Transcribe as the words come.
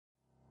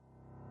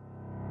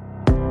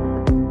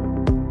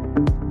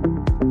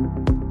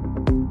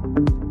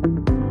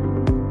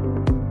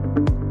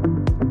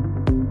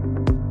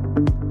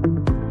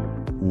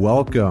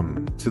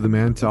welcome to the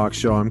Man Talk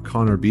Show. I'm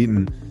Connor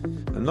Beaton.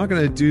 I'm not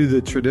going to do the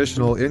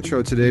traditional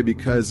intro today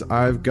because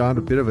I've got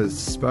a bit of a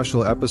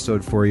special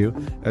episode for you.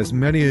 As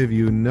many of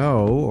you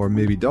know, or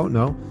maybe don't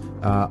know,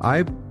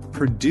 I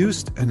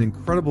produced an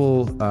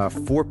incredible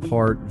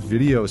four-part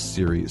video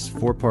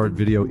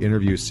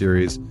interview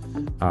series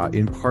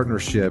in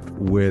partnership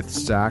with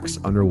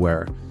Saxx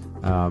Underwear,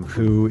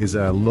 who is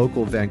a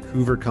local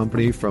Vancouver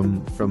company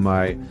from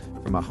my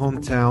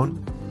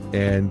hometown.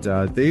 And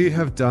they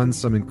have done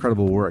some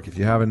incredible work. If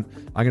you haven't,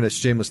 I'm going to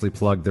shamelessly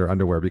plug their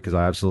underwear because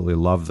I absolutely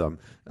love them.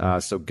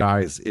 So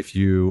guys, if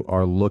you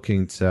are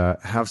looking to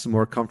have some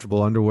more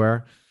comfortable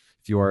underwear,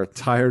 if you are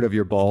tired of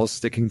your balls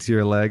sticking to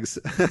your legs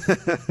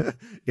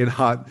in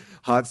hot,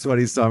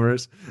 sweaty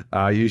summers,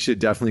 you should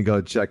definitely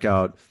go check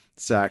out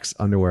Saxx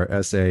Underwear,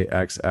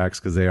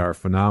 SAXX, because they are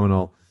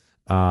phenomenal.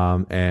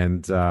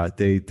 And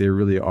they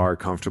really are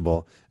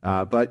comfortable.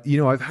 But, you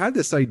know, I've had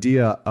this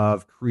idea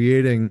of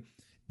creating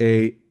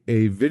a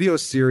video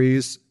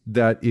series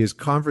that is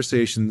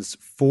conversations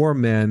for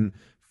men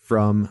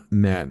from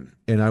men.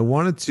 And I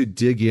wanted to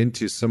dig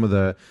into some of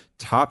the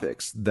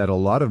topics that a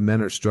lot of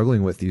men are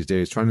struggling with these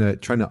days, trying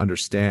to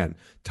understand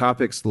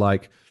topics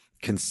like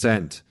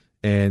consent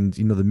and,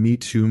 you know, the Me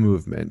Too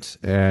movement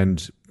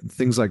and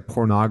things like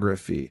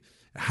pornography,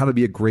 how to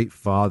be a great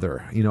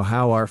father, you know,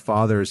 how our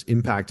fathers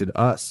impacted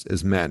us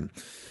as men.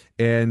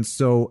 And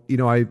so, you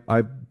know,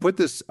 I put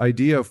this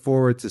idea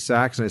forward to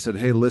Saxx and I said,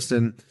 hey,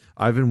 listen,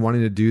 I've been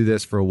wanting to do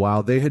this for a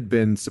while. They had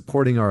been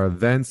supporting our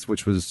events,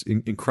 which was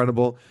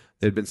incredible.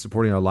 They'd been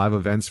supporting our live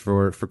events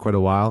for quite a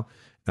while.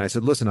 And I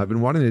said, listen, I've been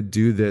wanting to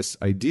do this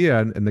idea.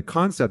 And the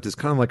concept is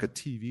kind of like a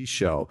TV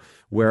show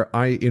where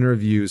I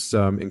interview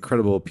some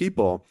incredible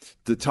people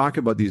to talk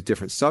about these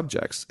different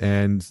subjects.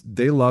 And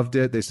they loved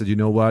it. They said, you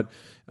know what?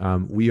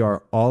 We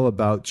are all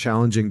about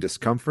challenging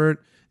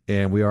discomfort.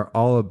 And we are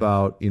all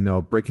about, you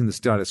know, breaking the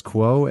status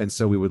quo. And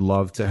so we would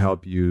love to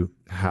help you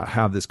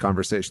have this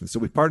conversation. So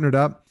we partnered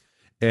up.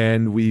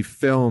 And we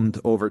filmed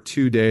over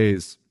 2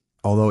 days,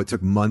 although it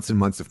took months and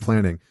months of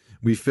planning.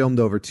 We filmed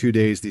over 2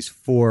 days these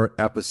 4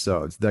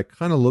 episodes that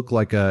kind of look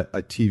like a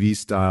TV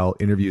style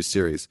interview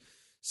series.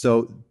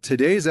 So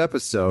today's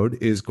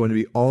episode is going to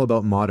be all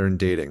about modern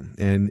dating.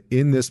 And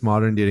in this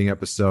modern dating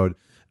episode,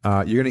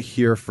 you're going to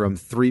hear from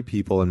 3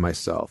 people and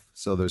myself.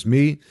 So there's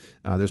me,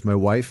 there's my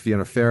wife,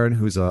 Fiona Farron,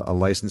 who's a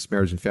licensed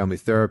marriage and family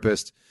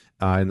therapist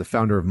and the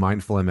founder of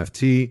Mindful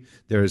MFT.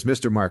 There's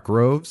Mr. Mark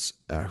Groves,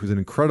 who's an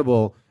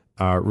incredible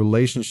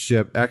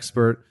relationship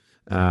expert.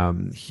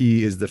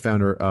 He is the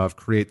founder of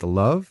Create the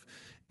Love.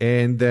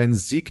 And then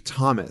Zeke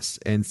Thomas.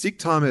 And Zeke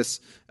Thomas,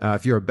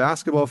 if you're a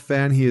basketball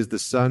fan, he is the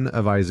son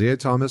of Isaiah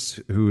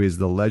Thomas, who is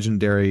the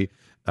legendary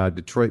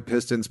Detroit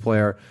Pistons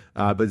player.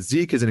 But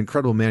Zeke is an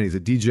incredible man. He's a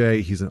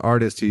DJ. He's an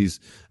artist. He's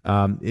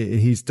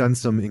done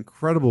some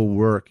incredible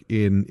work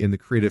in the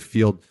creative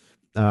field.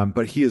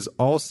 But he is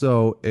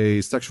also a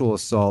sexual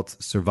assault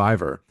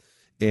survivor.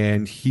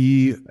 And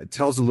he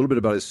tells a little bit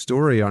about his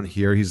story on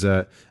here. He's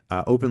a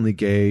openly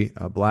gay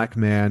black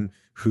man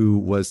who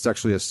was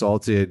sexually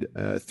assaulted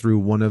through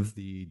one of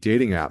the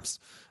dating apps.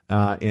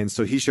 And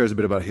so he shares a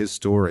bit about his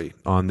story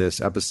on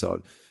this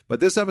episode. But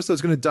this episode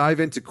is going to dive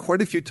into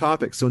quite a few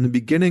topics. So in the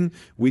beginning,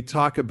 we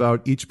talk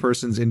about each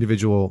person's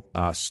individual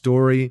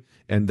story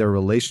and their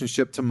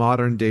relationship to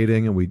modern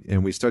dating.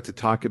 And we start to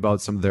talk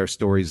about some of their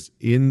stories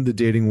in the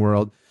dating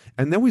world.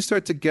 And then we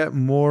start to get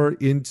more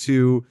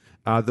into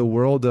the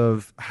world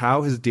of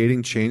how has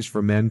dating changed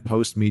for men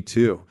post Me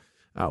Too?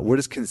 What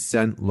does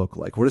consent look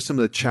like? What are some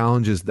of the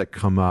challenges that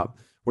come up?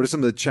 What are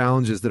some of the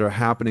challenges that are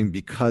happening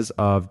because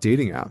of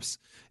dating apps?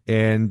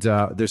 And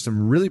there's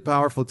some really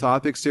powerful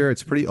topics here.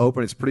 It's pretty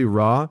open. It's pretty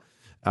raw.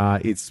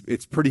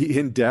 It's pretty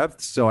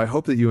in-depth. So I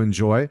hope that you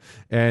enjoy.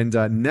 And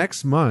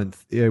next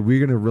month, we're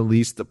going to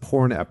release the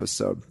porn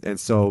episode. And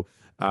so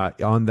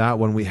on that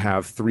one, we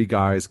have 3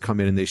 guys come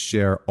in and they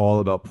share all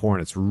about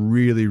porn. It's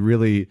really,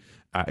 really...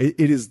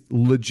 it is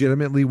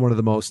legitimately one of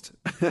the most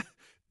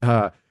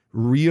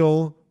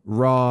real,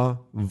 raw,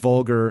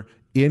 vulgar,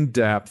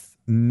 in-depth,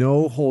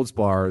 no holds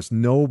bars,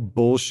 no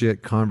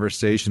bullshit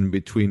conversation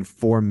between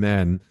 4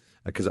 men,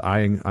 because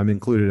I'm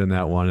included in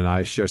that one, and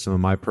I share some of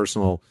my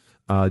personal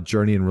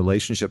journey and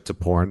relationship to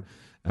porn.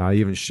 I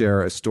even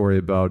share a story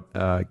about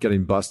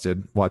getting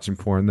busted watching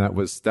porn. That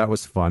was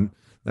fun.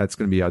 That's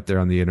going to be out there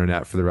on the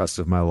internet for the rest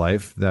of my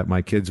life, that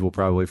my kids will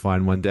probably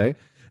find one day.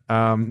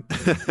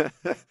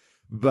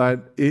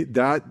 But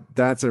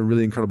that's a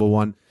really incredible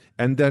one.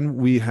 And then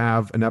we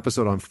have an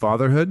episode on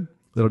fatherhood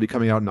that'll be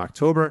coming out in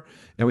October.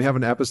 And we have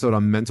an episode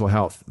on mental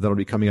health that'll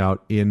be coming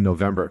out in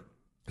November.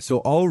 So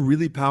all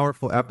really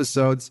powerful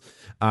episodes.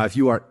 If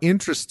you are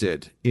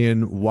interested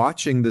in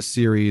watching the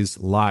series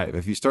live,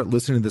 if you start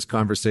listening to this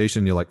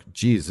conversation, you're like,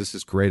 geez, this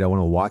is great. I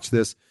want to watch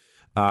this.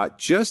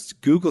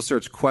 Just Google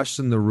search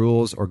Question the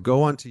Rules or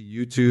go onto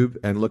YouTube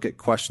and look at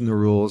Question the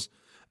Rules.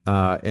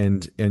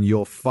 And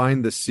you'll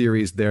find the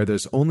series there.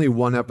 There's only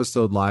 1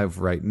 episode live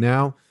right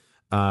now.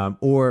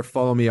 Or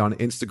follow me on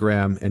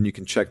Instagram and you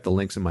can check the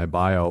links in my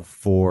bio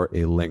for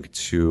a link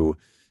to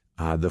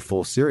the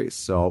full series.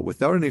 So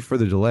without any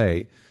further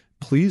delay,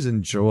 please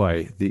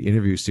enjoy the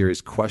interview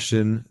series,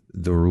 Question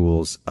the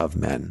Rules of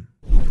Men.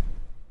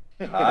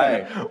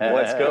 Hi,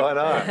 what's going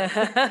on?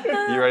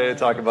 You ready to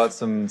talk about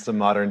some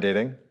modern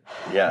dating?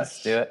 Yes.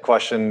 Let's do it.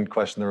 Question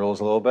the rules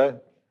a little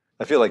bit?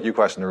 I feel like you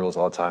question the rules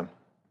all the time.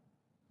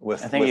 I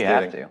think you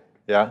have to.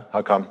 Yeah?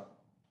 How come?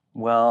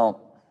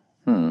 Well,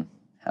 how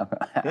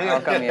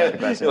come you have to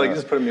question You're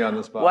just putting me on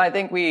the spot. Well, I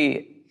think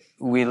we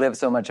live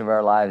so much of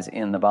our lives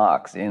in the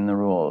box, in the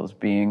rules,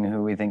 being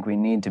who we think we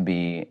need to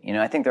be.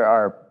 I think there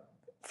are,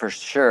 for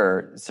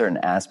sure, certain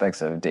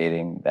aspects of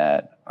dating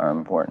that are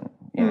important.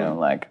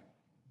 Like,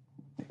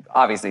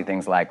 obviously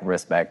things like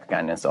respect,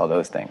 kindness, all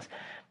those things.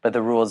 But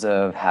the rules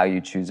of how you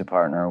choose a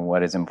partner,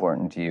 what is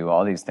important to you,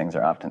 all these things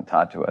are often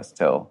taught to us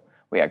till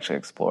we actually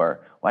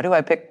explore, why do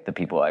I pick the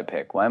people I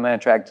pick? Why am I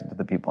attracted to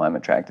the people I'm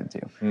attracted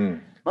to?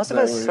 Most of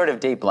us sort of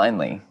date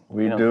blindly.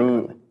 We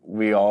do.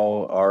 We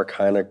all are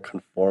kind of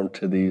conformed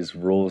to these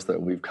rules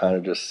that we've kind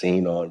of just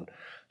seen on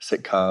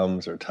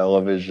sitcoms or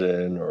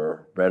television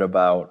or read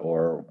about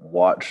or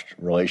watched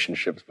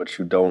relationships, but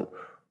you don't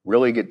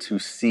really get to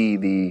see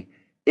the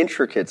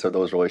intricacies of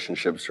those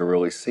relationships you're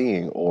really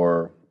seeing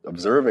or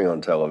observing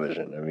on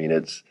television. I mean,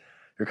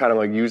 you're kind of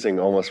like using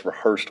almost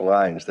rehearsed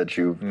lines that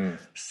you've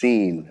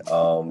seen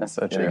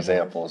in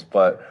examples.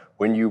 But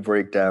when you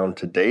break down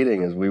to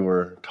dating, as we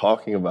were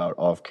talking about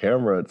off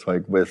camera, it's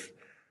like with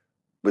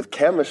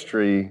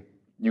chemistry,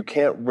 you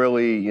can't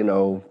really,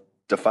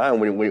 define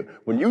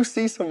when you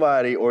see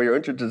somebody or you're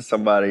interested in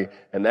somebody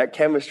and that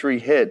chemistry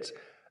hits.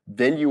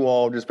 Then you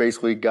all just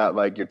basically got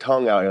like your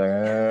tongue out. You're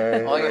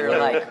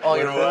like, all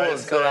your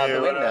rules go out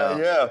the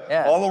window.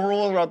 Yeah, all the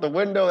rules are out the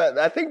window.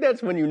 I think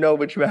that's when you know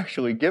that you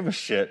actually give a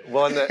shit.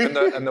 Well,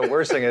 and the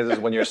worst thing is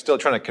when you're still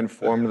trying to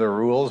conform to the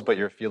rules, but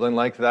you're feeling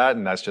like that,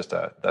 and that's just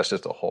a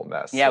whole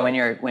mess. Yeah, so.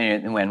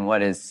 when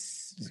what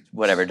is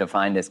whatever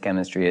defined as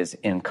chemistry is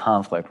in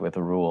conflict with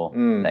a rule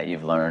that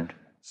you've learned.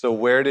 So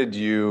where did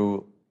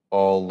you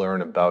all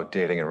learn about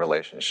dating and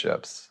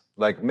relationships?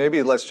 Like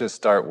maybe let's just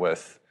start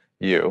with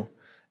you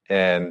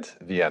and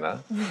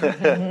Vienna.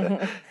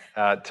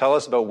 Tell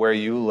us about where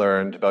you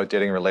learned about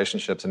dating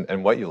relationships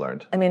and what you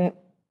learned. I mean,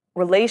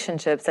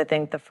 relationships, I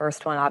think the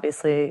first one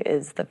obviously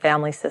is the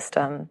family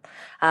system.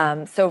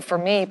 So for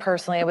me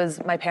personally, it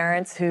was my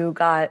parents who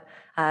got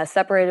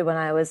separated when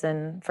I was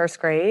in first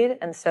grade.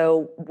 And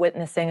so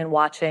witnessing and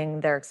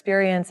watching their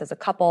experience as a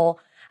couple,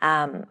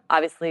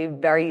 obviously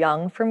very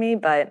young for me,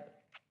 but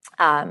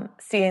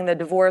seeing the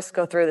divorce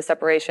go through the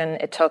separation,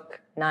 it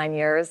took 9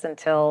 years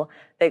until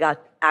they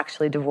got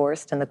actually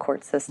divorced in the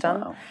court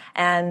system. Wow.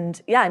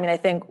 And yeah, I mean, I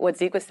think what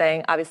Zeke was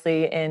saying,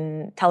 obviously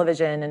in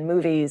television and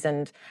movies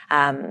and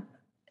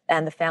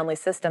the family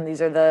system,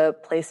 these are the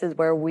places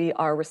where we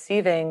are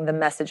receiving the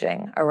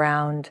messaging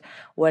around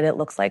what it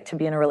looks like to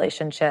be in a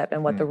relationship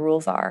and what the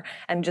rules are.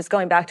 And just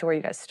going back to where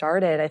you guys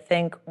started, I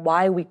think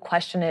why we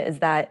question it is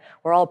that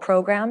we're all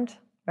programmed,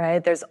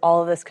 right? There's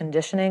all of this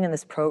conditioning and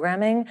this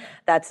programming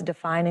that's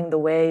defining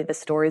the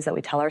stories that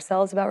we tell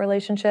ourselves about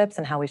relationships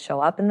and how we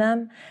show up in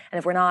them. And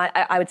if we're not,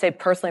 I would say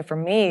personally for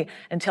me,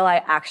 until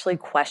I actually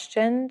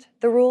questioned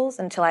the rules,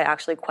 until I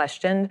actually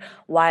questioned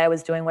why I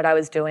was doing what I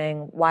was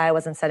doing, why I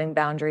wasn't setting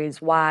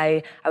boundaries,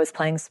 why I was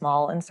playing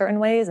small in certain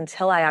ways,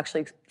 until I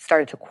actually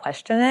started to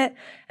question it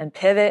and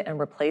pivot and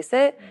replace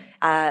it,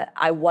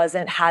 I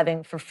wasn't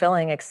having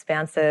fulfilling,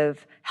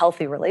 expansive,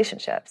 healthy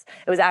relationships.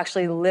 It was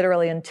actually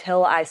literally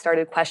until I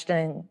started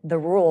questioning the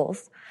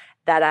rules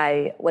that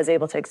I was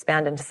able to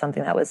expand into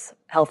something that was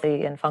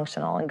healthy and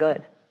functional and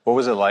good. What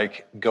was it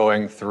like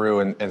going through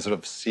and sort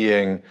of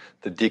seeing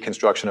the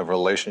deconstruction of a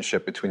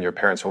relationship between your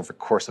parents over the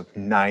course of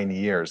 9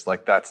 years?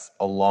 Like that's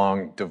a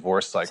long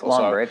divorce cycle. It's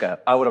a long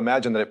breakup. I would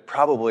imagine that it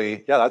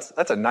probably, that's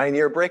a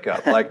 9-year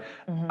breakup. Like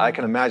I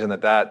can imagine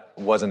that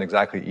wasn't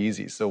exactly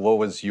easy. So what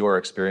was your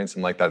experience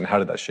in like that and how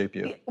did that shape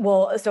you?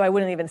 Well, so I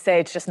wouldn't even say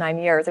it's just 9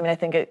 years. I mean, I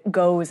think it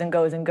goes and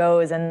goes and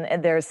goes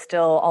and there's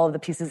still all of the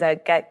pieces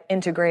that get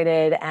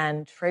integrated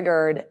and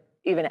triggered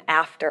even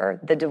after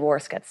the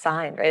divorce gets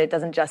signed, right? It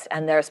doesn't just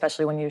end there,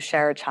 especially when you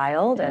share a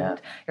child and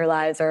your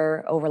lives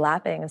are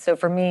overlapping. And so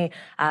for me,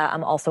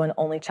 I'm also an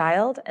only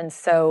child. And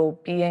so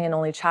being an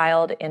only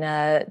child in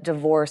a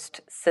divorced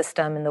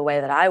system in the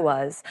way that I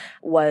was,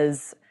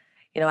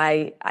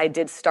 I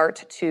did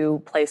start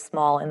to play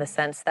small in the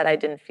sense that I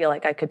didn't feel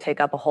like I could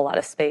take up a whole lot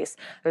of space.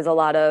 There's a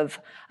lot of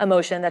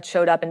emotion that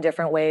showed up in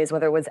different ways,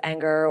 whether it was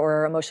anger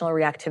or emotional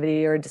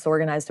reactivity or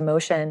disorganized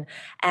emotion.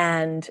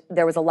 And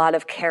there was a lot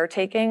of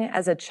caretaking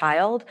as a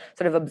child,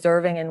 sort of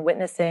observing and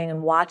witnessing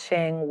and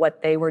watching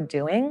what they were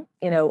doing.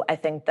 I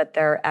think that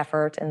their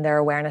effort and their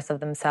awareness of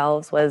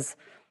themselves was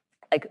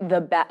like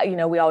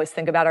we always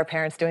think about our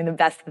parents doing the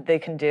best that they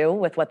can do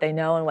with what they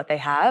know and what they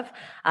have.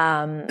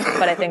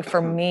 But I think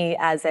for me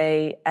as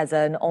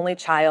an only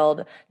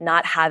child,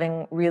 not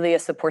having really a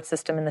support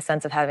system in the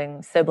sense of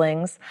having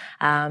siblings,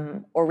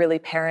 or really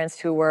parents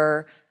who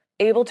were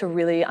able to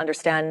really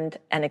understand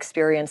and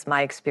experience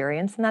my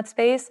experience in that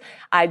space,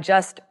 I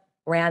just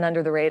ran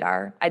under the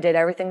radar. I did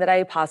everything that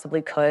I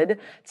possibly could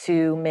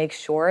to make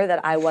sure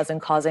that I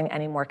wasn't causing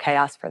any more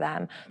chaos for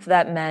them. So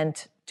that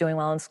meant doing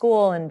well in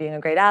school and being a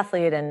great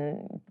athlete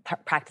and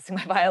practicing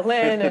my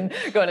violin and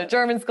going to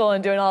German school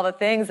and doing all the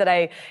things that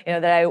I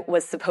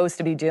was supposed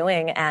to be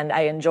doing and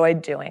I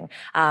enjoyed doing.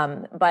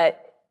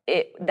 But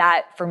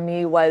that for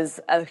me was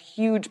a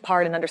huge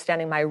part in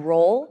understanding my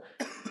role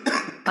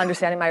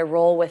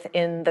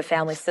within the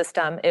family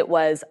system. It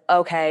was,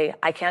 okay,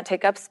 I can't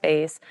take up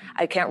space.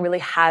 I can't really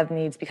have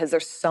needs because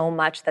there's so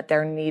much that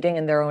they're needing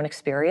in their own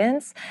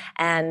experience.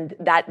 And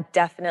that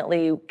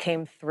definitely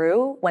came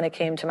through when it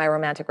came to my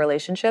romantic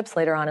relationships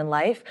later on in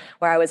life,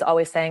 where I was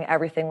always saying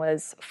everything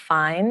was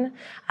fine.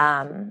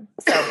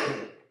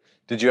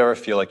 Did you ever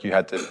feel like you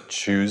had to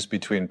choose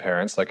between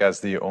parents? Like as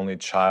the only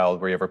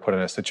child, were you ever put in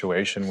a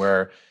situation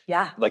where,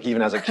 like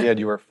even as a kid,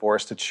 you were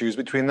forced to choose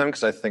between them?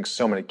 Because I think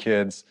so many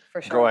kids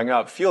growing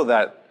up feel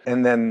that,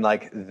 and then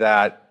like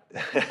that,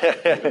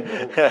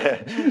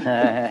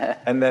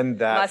 and then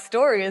that. My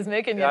story is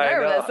making you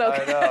nervous.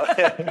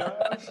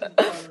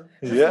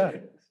 Yeah.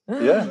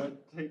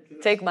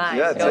 Take mine.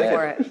 Go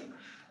for it.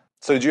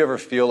 So did you ever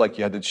feel like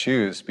you had to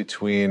choose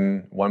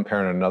between one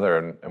parent and another,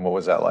 and what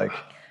was that like?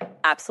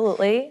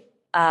 Absolutely.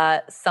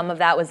 Some of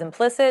that was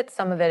implicit,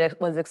 some of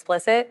it was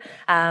explicit.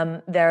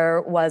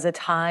 There was a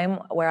time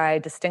where I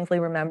distinctly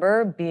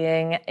remember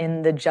being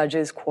in the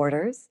judge's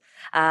quarters.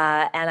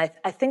 And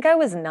I think I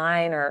was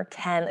 9 or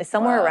 10,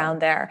 somewhere around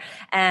there.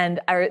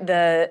 And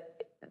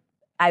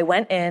I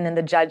went in and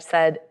the judge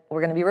said,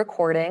 we're going to be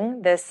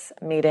recording this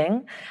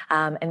meeting,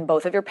 and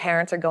both of your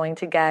parents are going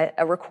to get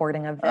a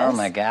recording of this. Oh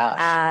my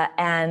gosh.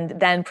 And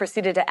then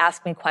proceeded to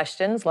ask me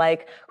questions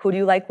like, who do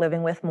you like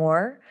living with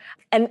more?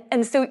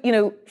 And so,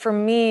 for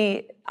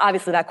me,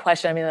 obviously that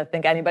question, I mean, I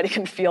think anybody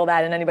can feel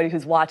that, and anybody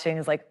who's watching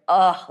is like,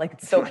 like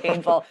it's so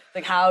painful.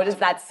 Like, how does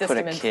that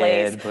system in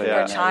place for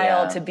a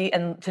child to be,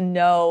 and to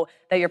know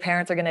that your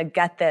parents are going to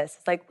get this?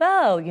 It's like,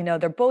 well,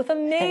 they're both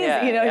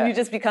amazing, and you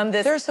just become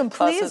this There's some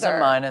pluses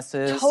and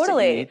minuses.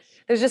 Totally.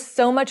 There's just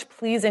so much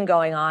pleasing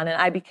going on,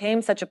 and I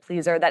became such a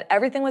pleaser that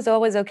everything was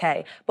always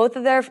okay. Both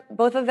of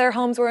their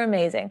homes were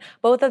amazing.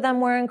 Both of them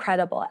were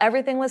incredible.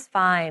 Everything was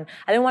fine.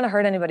 I didn't want to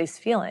hurt anybody's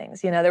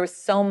feelings. There was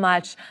so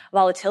much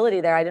volatility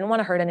there. I didn't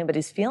want to hurt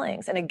anybody's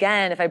feelings. And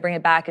again, if I bring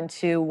it back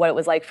into what it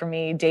was like for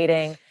me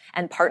dating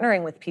and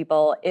partnering with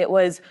people, it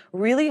was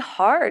really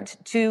hard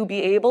to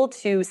be able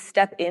to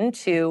step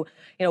into,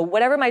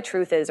 whatever my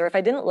truth is, or if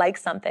I didn't like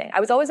something, I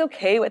was always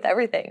okay with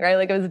everything, right?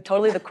 Like I was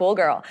totally the cool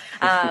girl.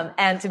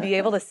 And to be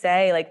able to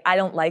say, like, I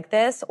don't like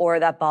this, or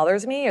that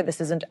bothers me, or this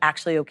isn't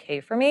actually okay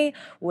for me,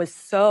 was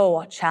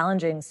so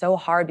challenging, so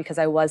hard, because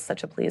I was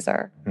such a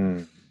pleaser.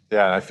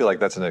 Yeah, I feel like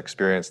that's an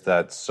experience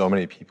that so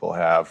many people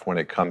have when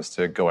it comes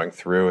to going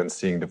through and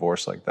seeing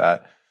divorce like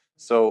that.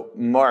 So,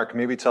 Mark,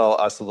 maybe tell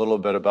us a little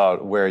bit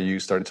about where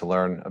you started to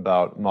learn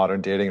about modern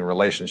dating and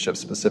relationships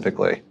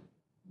specifically.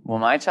 Well,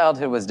 my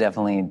childhood was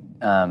definitely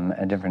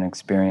a different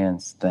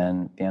experience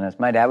than Deanna's.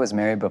 My dad was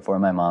married before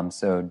my mom,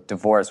 so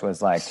divorce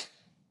was like,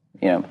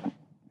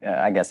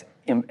 I guess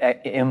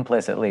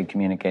implicitly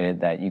communicated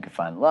that you could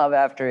find love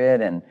after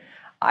it. And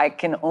I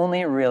can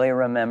only really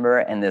remember,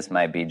 and this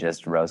might be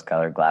just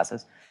rose-colored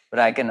glasses, but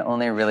I can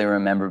only really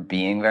remember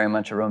being very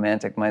much a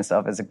romantic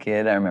myself as a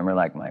kid. I remember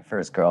like my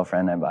first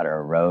girlfriend, I bought her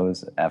a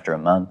rose after a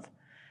month,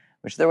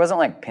 which there wasn't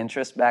like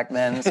Pinterest back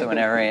then. So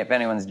whenever, if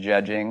anyone's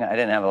judging,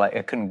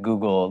 I couldn't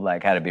Google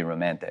like how to be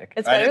romantic.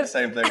 I did the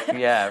same thing.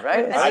 Yeah,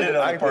 right? I did it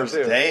on the first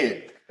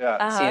date.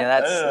 Yeah. See,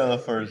 I did it on the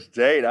first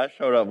date. I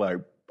showed up like,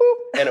 boop,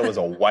 and it was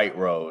a white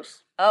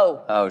rose.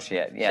 Oh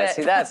shit. Yeah, Shit.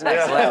 see, that's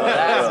next level.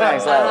 That's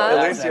next level.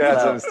 At least you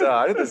had some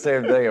stuff. I did the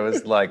same thing. It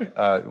was like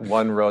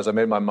one rose. I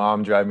made my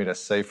mom drive me to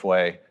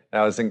Safeway,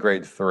 and I was in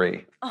grade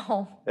 3.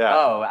 Oh. Yeah.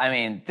 Oh, I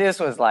mean, this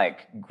was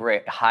like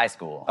great high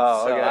school.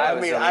 Oh,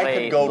 okay. So I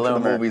could go to the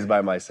movies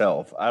by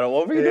myself. I don't know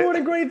what were you doing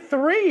in grade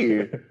 3.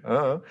 It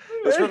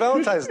was for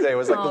Valentine's Day. It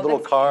was like the little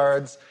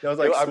cards. That was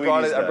like I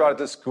brought it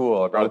to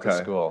school.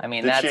 I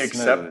mean, Did that's she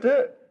accept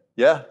it?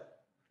 Yeah.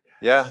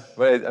 Yeah,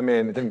 but it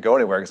didn't go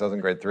anywhere because I was in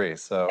grade 3.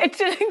 So It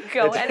didn't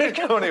go it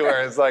didn't go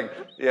anywhere. It's like,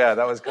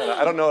 that was kind of.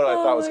 I don't know what I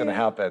thought was going to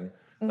happen.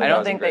 I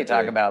don't think they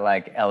talk about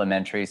like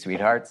elementary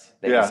sweethearts.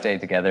 They Yeah. just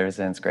stayed together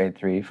since grade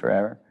 3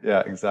 forever.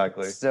 Yeah,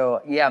 exactly.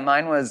 So yeah,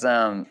 mine was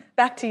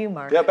Back to you,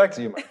 Mark. Yeah, back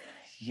to you, Mike.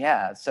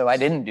 yeah. So I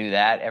didn't do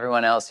that.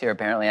 Everyone else here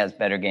apparently has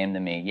better game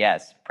than me.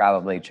 Yes,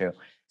 probably true.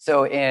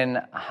 So in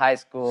high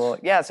school,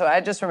 so I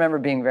just remember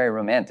being very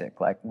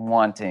romantic, like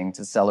wanting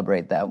to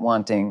celebrate that,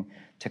 wanting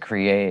to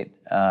create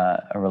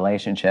a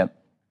relationship.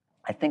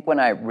 I think when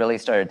I really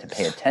started to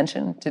pay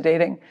attention to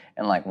dating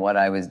and like what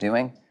I was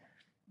doing,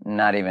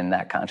 not even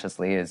that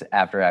consciously, is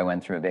after I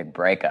went through a big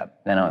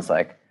breakup. Then I was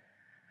like,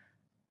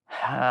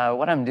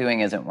 what I'm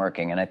doing isn't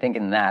working. And I think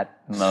in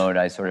that mode,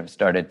 I sort of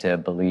started to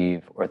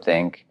believe or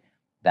think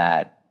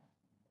that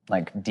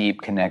like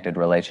deep connected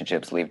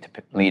relationships lead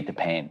to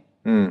pain.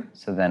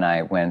 So then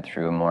I went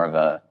through more of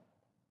a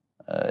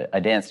I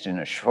danced in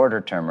a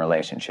shorter-term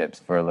relationships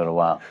for a little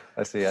while.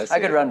 I see. I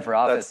could run for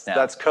office now.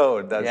 That's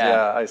code.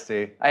 Yeah, I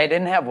see. I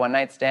didn't have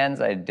one-night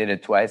stands. I did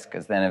it twice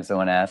because then if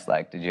someone asked,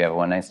 like, "Did you have a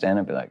one-night stand?"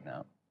 I'd be like,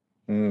 "No."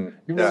 You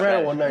never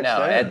had a one-night stand?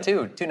 No, I had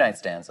two-night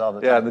stands all the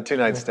time. Yeah, the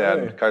 2-night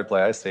stand card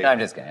play. I see. No, I'm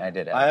just kidding. I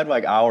did it. I had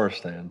like hour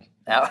stands.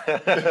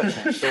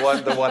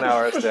 the 1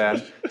 hour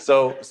stand.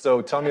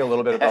 So tell me a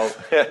little bit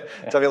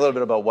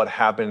about what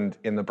happened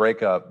in the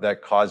breakup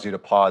that caused you to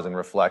pause and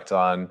reflect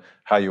on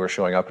how you were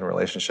showing up in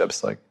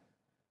relationships. Like,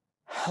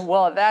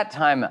 well, at that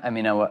time, I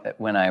mean,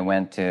 when I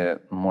went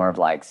to more of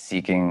like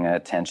seeking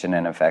attention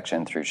and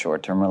affection through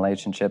short-term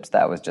relationships,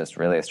 that was just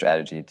really a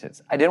strategy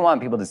I didn't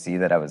want people to see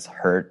that I was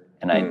hurt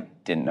and I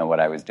didn't know what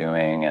I was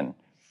doing. And,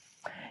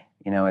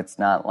 you know, it's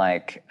not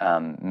like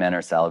men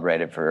are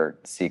celebrated for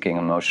seeking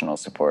emotional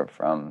support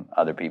from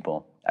other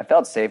people. I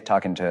felt safe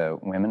talking to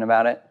women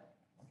about it.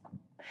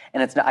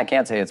 And it's not, I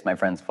can't say it's my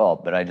friend's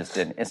fault, but I just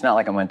didn't. It's not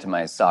like I went to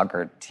my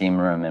soccer team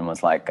room and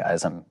was like,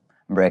 guys, I'm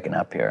breaking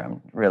up here.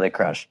 I'm really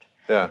crushed.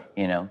 Yeah.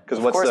 You know? Because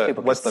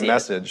what's the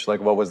message?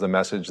 Like, what was the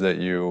message that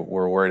you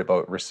were worried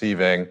about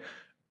receiving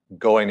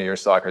going to your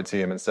soccer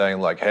team and saying,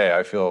 like, hey,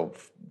 I feel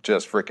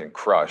just freaking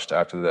crushed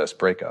after this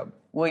breakup?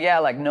 Well, yeah,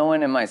 like no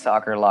one in my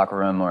soccer locker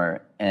room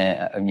or,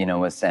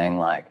 was saying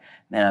like,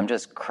 man, I'm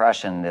just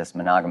crushing this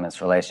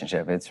monogamous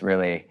relationship. It's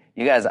really,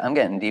 you guys, I'm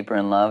getting deeper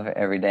in love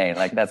every day.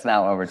 Like, that's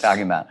not what we're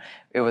talking about.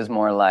 It was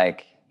more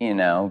like,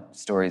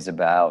 stories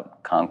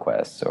about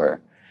conquests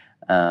or,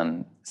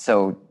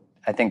 so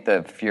I think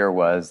the fear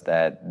was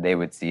that they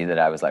would see that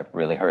I was like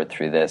really hurt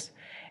through this.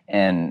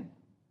 And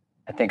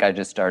I think I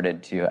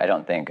started to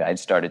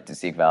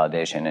seek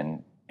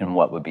validation in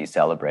what would be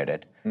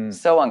celebrated.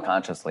 So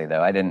unconsciously,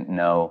 though, I didn't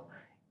know,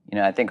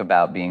 I think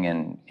about being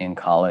in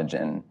college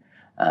and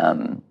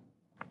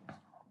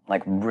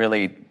like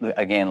really,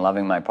 again,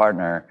 loving my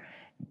partner.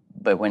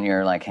 But when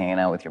you're like hanging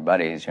out with your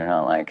buddies, you're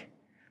not like,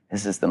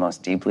 this is the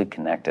most deeply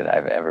connected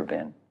I've ever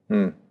been.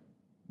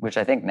 Which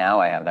I think now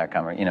I have that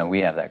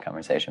we have that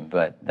conversation,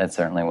 but that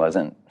certainly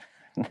wasn't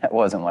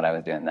what I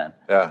was doing then.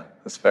 Yeah,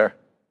 that's fair.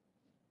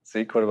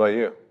 Zeke, what about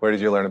you? Where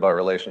did you learn about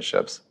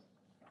relationships?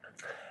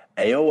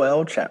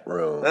 AOL chat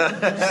room. Little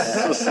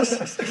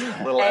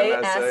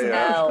ASL.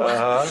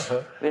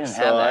 MSA. We didn't have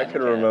So that I in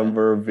can Canada.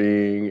 remember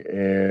being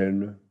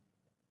in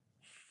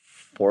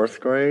fourth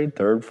grade,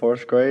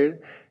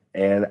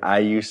 and I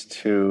used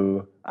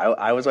to.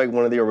 I was like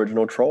one of the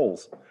original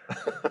trolls.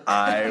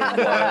 My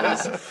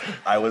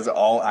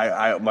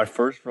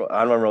first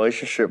online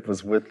relationship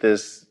was with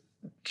this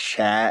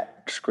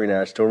chat screen.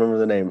 I still remember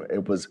the name.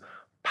 It was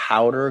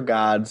Powder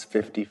Gods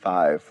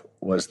 55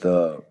 was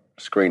the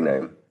screen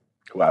name,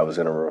 who I was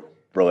in a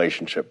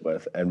relationship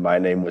with, and my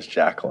name was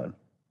Jacqueline.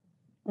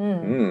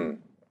 And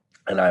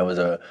I was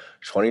a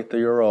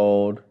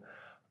 23-year-old,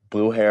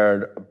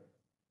 blue-eyed,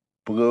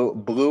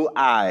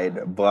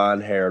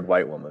 blonde-haired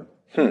white woman.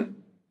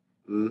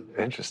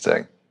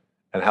 Interesting.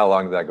 And how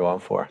long did that go on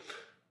for?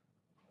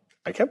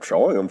 I kept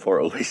trolling him for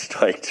at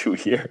least like 2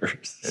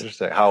 years.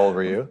 Interesting. How old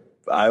were you?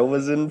 I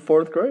was in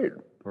fourth grade.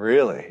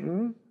 Really?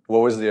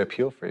 What was the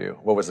appeal for you?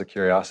 What was the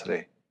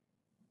curiosity?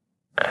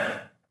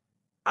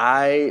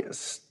 I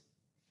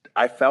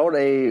felt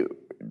a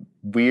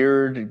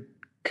weird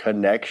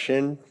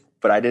connection,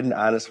 but I didn't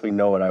honestly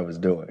know what I was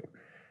doing,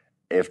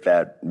 if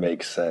that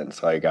makes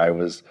sense. Like,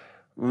 I'm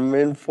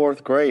in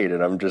fourth grade,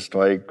 and I'm just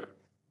like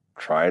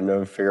trying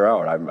to figure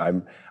out.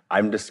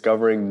 I'm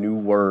discovering new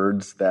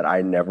words that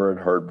I never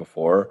had heard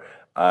before.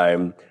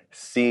 I'm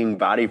seeing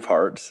body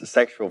parts,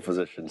 sexual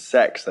positions,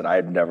 sex that I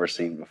had never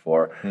seen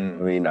before. I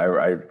mean,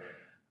 it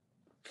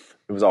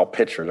was all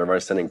pictures.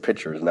 Everybody's sending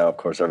pictures. Now, of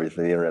course,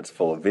 everything, the internet's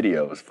full of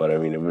videos. But I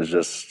mean, it was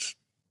just,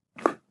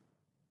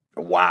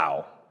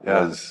 wow.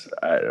 Yeah.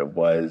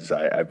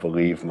 I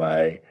believe,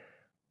 my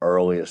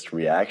earliest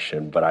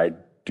reaction. But I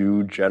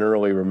do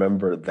generally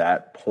remember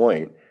that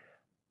point.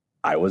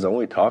 I was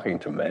only talking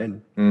to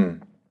men.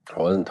 I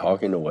wasn't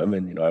talking to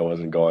women. I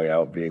wasn't going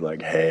out being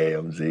like, hey,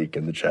 I'm Zeke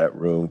in the chat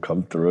room,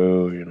 come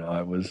through.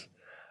 I was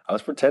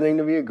pretending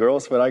to be a girl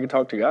so that I could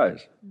talk to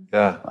guys.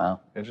 Yeah. Wow.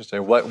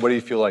 Interesting. What do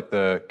you feel like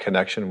the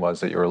connection was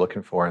that you were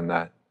looking for in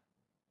that?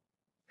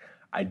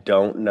 I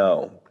don't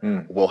know.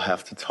 We'll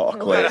have to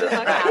talk later.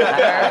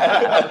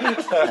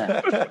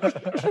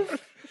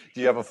 Do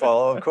you have a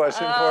follow-up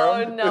question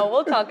for him? No,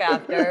 we'll talk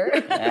after.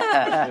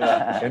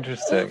 Yeah.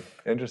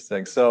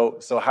 Interesting. So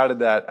how did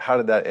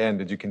that end?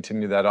 Did you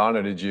continue that on,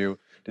 or did you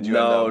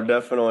No, end up...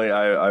 definitely.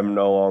 I'm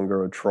no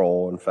longer a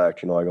troll. In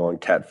fact, I go on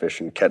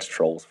catfish and catch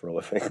trolls for a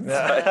living.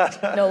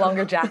 No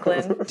longer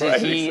Jacqueline.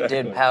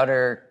 Did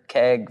Powder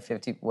Keg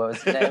 50, what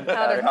was his name?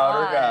 Powder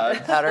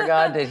God. Powder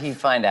God, did he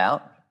find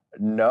out?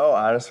 No,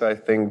 honestly, I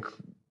think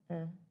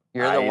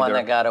You're the one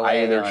that got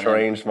away. I either on it.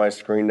 changed my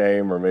screen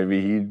name or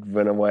maybe he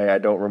went away. I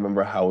don't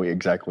remember how we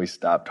exactly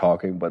stopped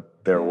talking,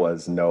 but there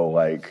was no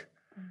like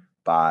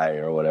bye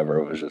or whatever.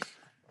 It was just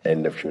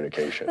end of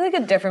communication. I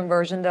think a different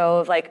version, though,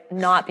 of like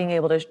not being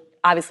able to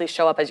obviously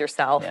show up as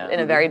yourself in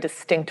a very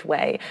distinct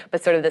way,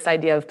 but sort of this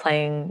idea of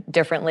playing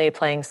differently,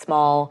 playing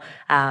small.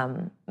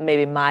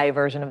 Maybe my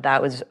version of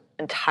that was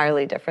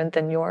entirely different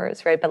than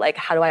yours, right? But like,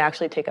 how do I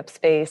actually take up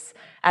space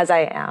as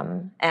I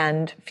am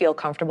and feel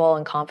comfortable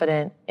and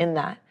confident in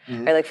that?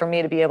 Right? Like for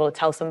me to be able to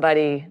tell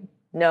somebody,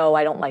 no,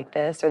 I don't like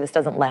this, or this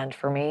doesn't land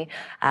for me,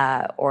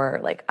 or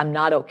like, I'm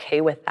not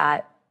okay with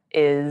that,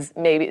 is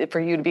maybe for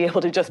you to be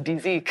able to just be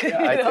Zeke.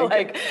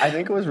 I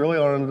think it was really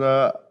on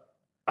the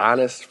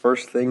honest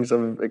first things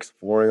of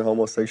exploring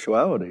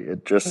homosexuality.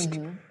 It just,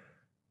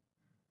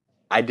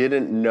 I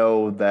didn't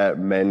know that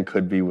men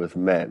could be with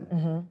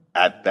men.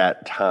 At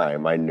that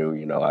time, I knew,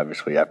 you know,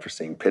 obviously after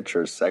seeing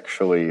pictures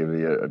sexually,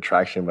 the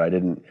attraction, but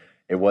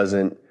it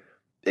wasn't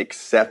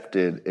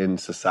accepted in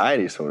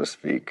society, so to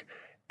speak.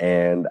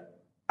 And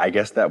I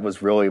guess that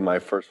was really my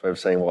first way of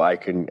saying, well, I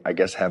can, I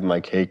guess, have my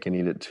cake and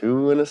eat it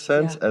too, in a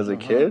sense, as a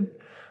kid.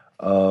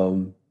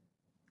 And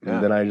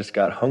then I just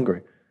got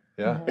hungry.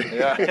 Then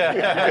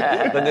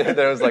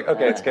there was like,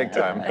 okay, it's cake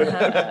time.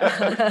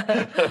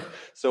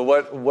 So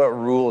what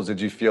rules did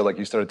you feel like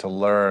you started to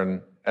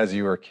learn as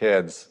you were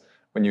kids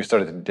when you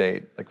started to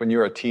date? Like when you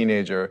were a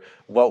teenager,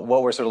 what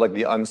were sort of like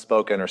the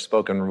unspoken or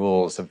spoken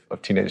rules of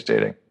teenage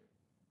dating?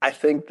 I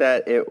think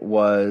that it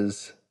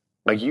was,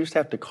 like, you used to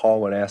have to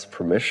call and ask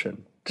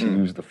permission to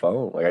use the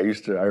phone. Like I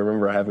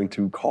remember having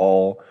to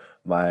call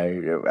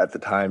at the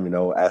time, you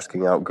know,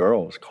 asking out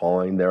girls,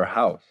 calling their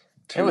house.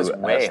 It was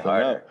way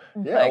harder.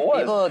 Yeah, like it was.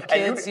 People,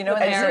 kids, you know,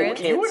 and they're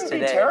kids you wouldn't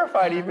today. be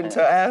terrified even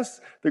to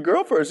ask the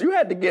girl first. You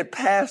had to get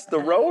past the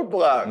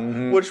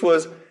roadblock, which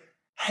was,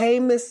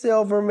 hey, Miss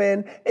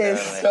Silverman, is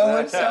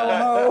so-and-so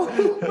home?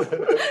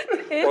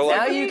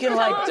 Now you can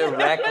like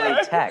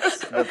directly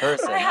text the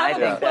person. I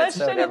think that's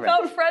so different.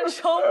 About French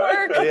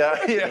homework.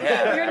 You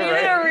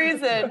needed a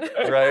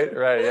reason.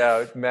 Right,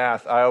 yeah.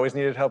 Math. I always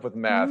needed help with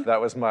math. That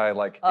was my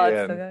like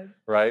so good.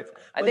 right?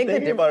 I think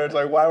thinking about it, it's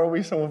like, why were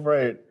we so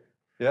afraid?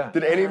 Yeah.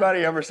 Did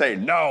anybody ever say,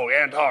 no,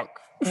 and talk?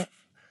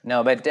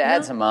 No, but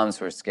dads and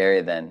moms were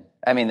scary then.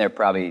 I mean, they're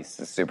probably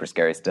super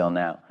scary still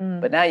now.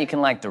 But now you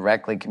can like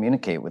directly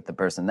communicate with the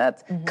person.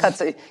 That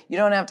cuts. You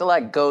don't have to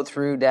like go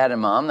through dad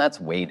and mom. That's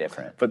way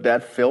different. But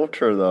that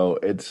filter, though,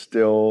 it's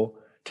still,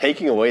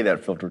 taking away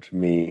that filter to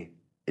me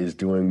is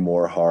doing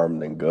more harm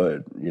than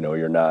good. You know,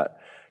 you're not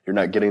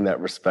getting that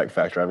respect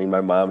factor. I mean,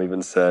 my mom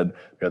even said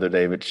the other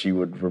day that she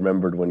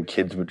remembered when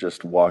kids would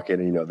just walk in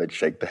and, you know, they'd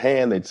shake the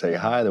hand, they'd say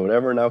hi, or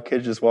whatever. Now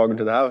kids just walk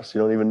into the house.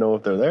 You don't even know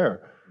if they're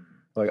there.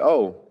 Like,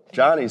 oh,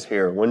 Johnny's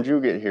here. When did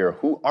you get here?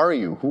 Who are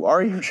you? Who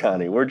are you,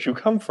 Johnny? Where'd you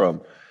come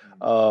from?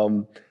 I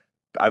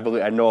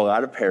know a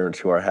lot of parents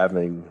who are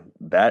having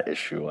that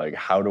issue. Like,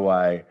 how do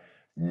I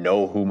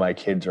know who my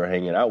kids are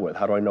hanging out with?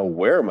 How do I know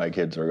where my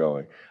kids are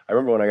going? I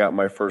remember when I got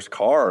my first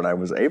car and I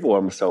was able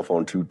on my cell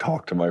phone to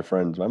talk to my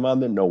friends. My mom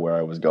didn't know where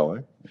I was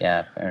going.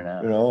 Yeah, fair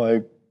enough. You know,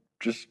 like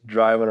just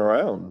driving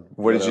around.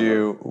 What do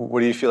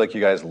you feel like you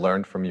guys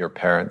learned from your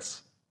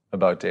parents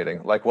about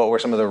dating? Like, what were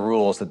some of the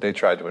rules that they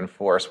tried to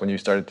enforce when you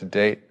started to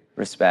date?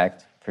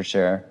 Respect, for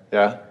sure.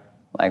 Yeah?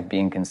 Like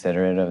being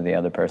considerate of the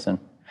other person.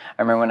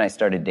 I remember when I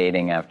started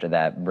dating after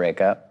that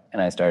breakup,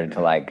 and I started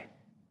to like,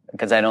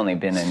 because I'd only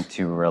been in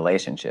 2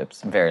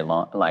 relationships, very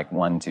long, like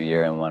 1 2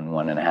 year and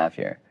 1.5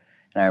 year.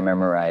 And I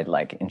remember I'd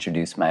like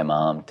introduced my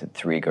mom to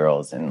 3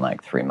 girls in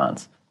like 3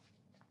 months.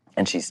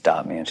 And she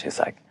stopped me and she's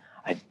like,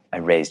 I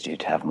raised you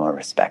to have more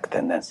respect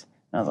than this.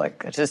 And I was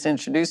like, I just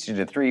introduced you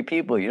to 3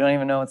 people. You don't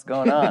even know what's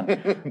going on.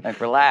 Like,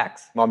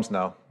 relax. Moms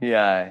know.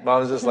 Yeah.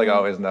 Moms just like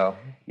always know.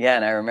 Yeah,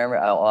 and I remember,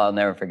 I'll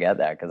never forget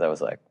that because I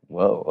was like,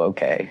 whoa,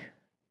 okay.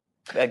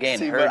 Again,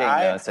 hurting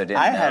though, so didn't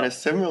know. I had a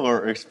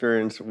similar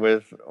experience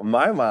with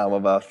my mom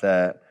about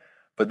that,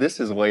 but this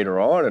is later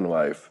on in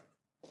life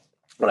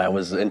when I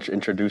was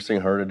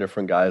introducing her to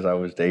different guys I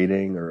was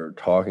dating or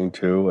talking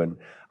to, and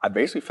I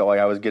basically felt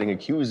like I was getting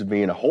accused of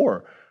being a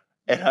whore.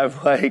 And I'm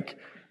like,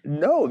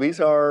 no,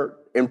 these are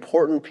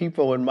important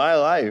people in my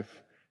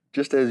life,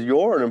 just as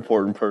you're an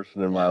important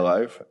person in my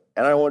life,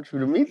 and I want you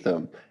to meet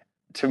them.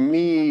 To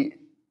me,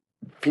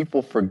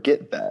 people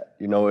forget that.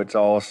 You know, it's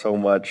all so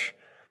much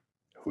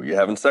who you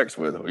having sex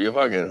with, who you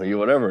fucking, who you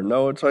whatever.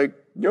 No, it's like,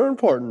 you're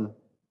important.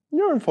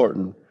 You're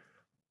important.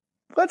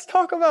 Let's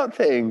talk about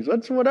things.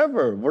 Let's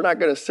whatever. We're not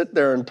going to sit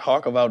there and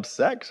talk about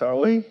sex, are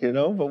we? You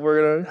know, but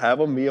we're going to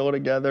have a meal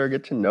together,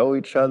 get to know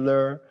each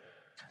other.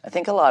 I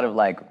think a lot of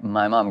like,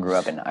 my mom grew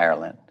up in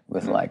Ireland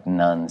with like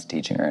nuns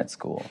teaching her at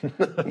school,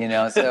 you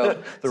know,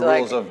 so the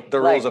like,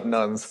 rules of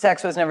nuns.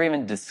 Sex was never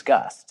even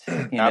discussed,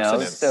 you know,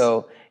 Abstinence.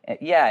 so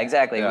yeah,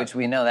 exactly, which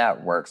we know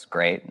that works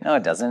great. No,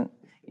 it doesn't.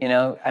 You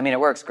know, I mean, it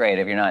works great.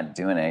 If you're not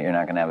doing it, you're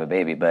not going to have a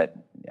baby, but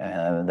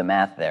the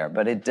math there.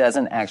 But it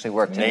doesn't actually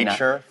work.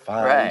 Nature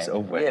finds a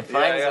way. It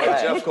finds a way.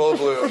 Jeff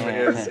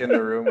Goldblum is in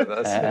the room with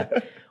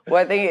us.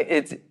 Well, I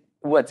think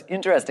what's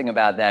interesting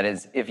about that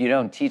is if you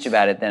don't teach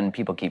about it, then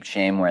people keep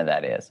shame where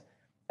that is,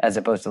 as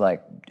opposed to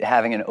like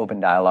having an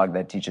open dialogue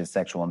that teaches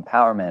sexual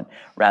empowerment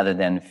rather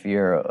than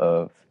fear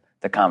of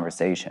the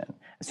conversation.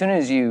 As soon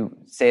as you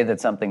say that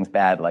something's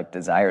bad, like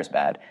desire's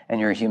bad, and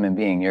you're a human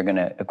being, you're going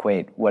to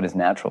equate what is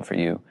natural for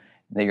you,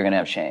 that you're going to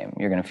have shame.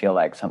 You're going to feel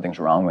like something's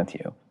wrong with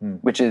you,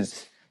 which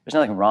is, there's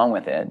nothing wrong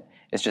with it.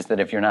 It's just that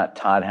if you're not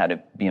taught how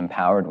to be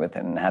empowered with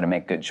it and how to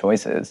make good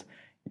choices,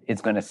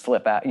 it's going to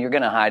slip out. You're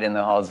going to hide in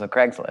the halls of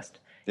Craigslist,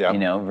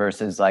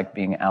 versus like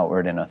being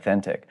outward and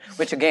authentic,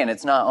 which again,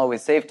 it's not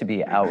always safe to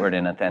be outward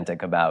and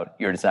authentic about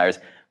your desires,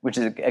 which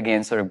is,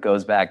 again, sort of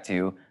goes back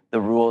to the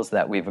rules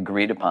that we've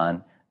agreed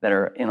upon that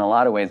are in a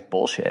lot of ways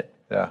bullshit.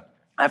 Yeah.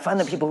 I find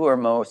the people who are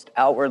most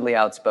outwardly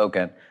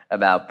outspoken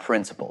about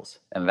principles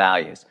and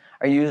values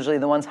are usually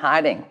the ones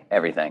hiding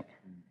everything.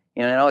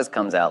 It always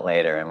comes out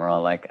later, and we're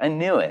all like, I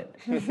knew it.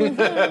 I knew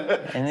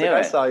it.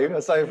 I saw you from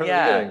the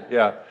beginning.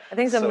 Yeah. I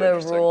think some of the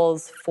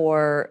rules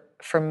for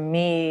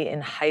me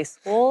in high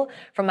school,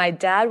 from my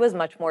dad, was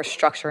much more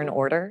structure and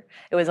order.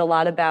 It was a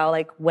lot about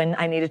like when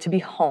I needed to be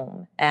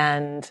home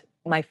and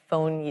my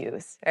phone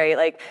use, right?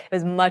 Like it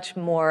was much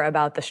more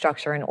about the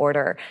structure and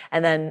order.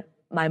 And then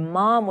my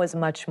mom was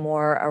much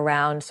more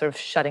around sort of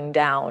shutting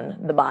down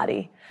the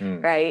body,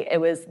 right?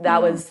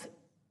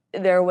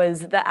 There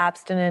was the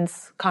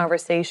abstinence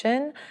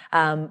conversation,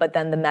 but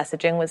then the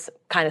messaging was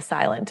kind of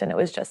silent, and it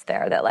was just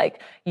there that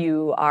like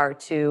you are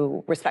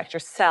to respect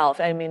yourself.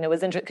 I mean, it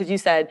was interesting because you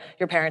said,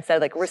 your parents said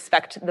like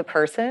respect the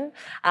person.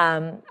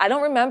 I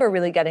don't remember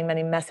really getting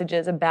many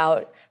messages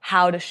about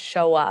how to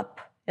show up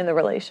in the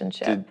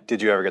relationship.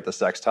 Did you ever get the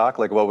sex talk?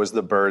 Like, what was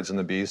the birds and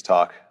the bees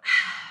talk?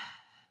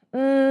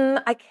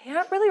 I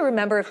can't really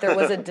remember if there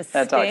was a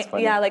distinct.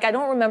 I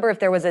don't remember if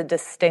there was a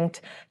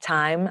distinct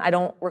time. I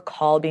don't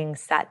recall being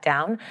sat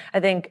down. I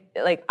think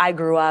like I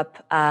grew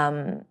up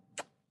in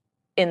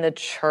the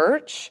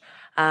church,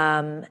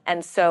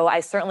 and so I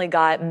certainly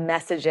got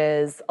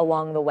messages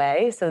along the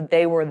way. So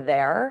they were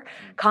there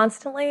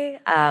constantly.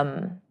 I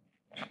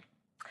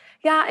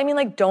mean,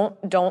 like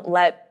don't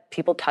let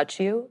people touch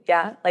you.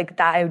 Yeah, like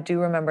that. I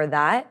do remember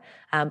that,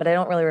 but I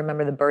don't really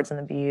remember the birds and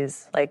the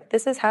bees. Like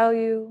this is how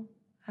you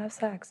have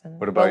sex. And,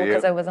 what about you?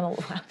 Because I wasn't allowed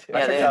to.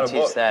 Yeah, they didn't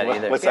teach that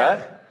either. What's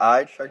that?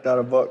 I checked out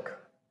a book.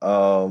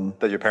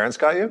 That your parents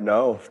got you?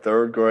 No,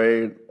 third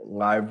grade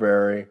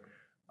library.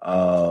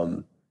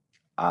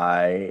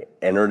 I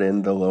entered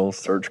in the little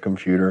search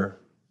computer,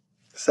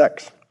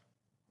 sex.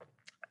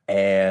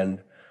 And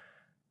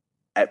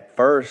at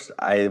first,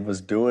 I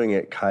was doing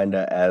it kind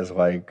of as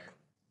like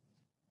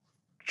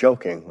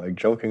joking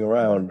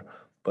around.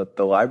 But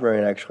the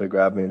librarian actually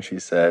grabbed me and she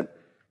said,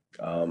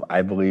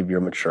 I believe you're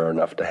mature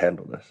enough to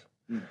handle this.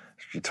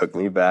 She took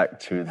me back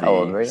to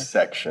the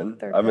section.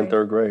 I'm in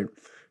third grade.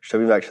 She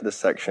took me back to the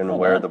section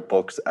where the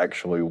books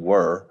actually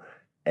were,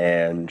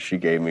 and she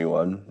gave me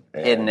one.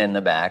 Hidden in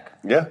the back.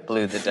 Yeah.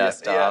 Blew the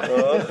dust off.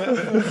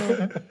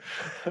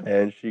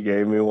 And she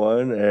gave me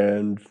one,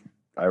 and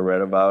I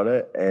read about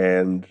it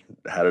and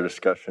had a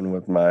discussion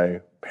with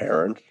my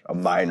parents, a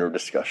minor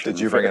discussion. Did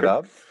you bring it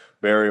up?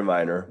 Very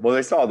minor. Well,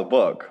 they saw the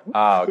book.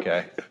 Ah,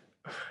 okay.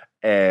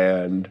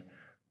 And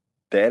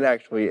then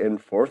actually in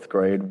fourth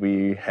grade,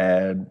 we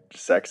had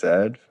sex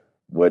ed,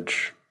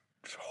 which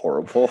is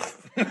horrible.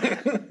 And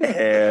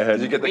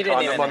did you get the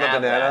condom on the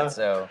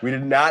banana? We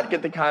did not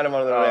get the condom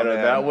on the banana.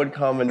 Man. That would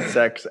come in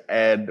sex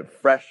ed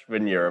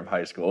freshman year of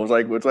high school.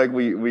 It's like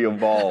we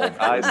evolved.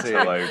 I see.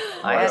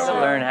 I had to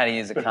learn how to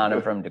use a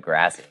condom from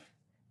Degrassi.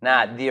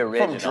 Not the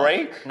original. From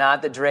Drake?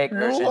 Not the Drake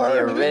version, the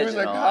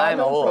original. I'm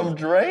old. From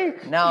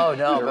Drake? No,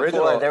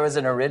 before. There was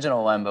an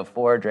original one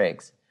before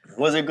Drake's.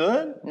 Was it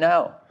good?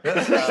 No.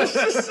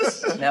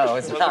 No,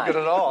 it's not good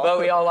at all. But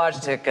we all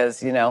watched it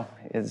because,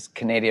 it's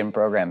Canadian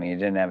programming. You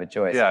didn't have a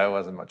choice. Yeah, it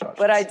wasn't much options.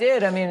 But I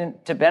did,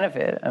 to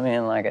benefit.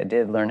 I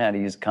did learn how to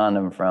use a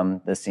condom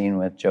from the scene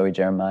with Joey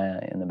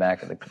Jeremiah in the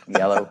back of the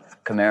yellow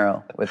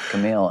Camaro with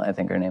Camille, I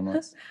think her name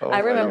was. I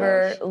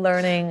remember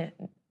learning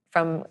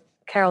from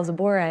Carol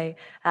Zabore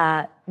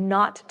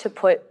not to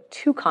put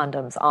 2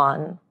 condoms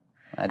on.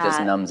 That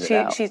just numbs it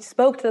out. She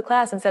spoke to the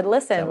class and said,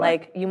 listen,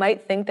 you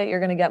might think that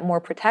you're going to get more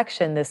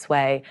protection this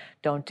way.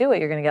 Don't do it.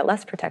 You're going to get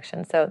less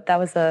protection. So that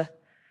was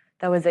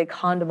a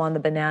condom on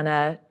the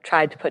banana,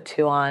 tried to put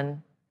 2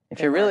 on. If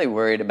you're really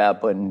worried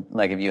about putting,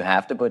 if you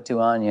have to put 2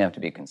 on, you have to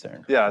be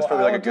concerned. Yeah, it's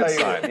probably a good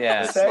sign.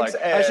 Yeah. Sex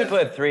ed, I should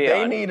put 3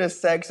 on. They need a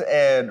sex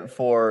ed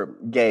for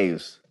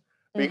gays.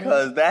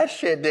 Because that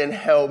shit didn't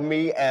help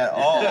me at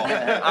all.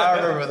 I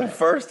remember the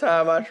first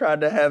time I tried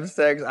to have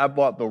sex, I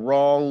bought the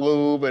wrong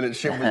lube and the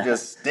shit was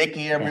just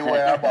sticky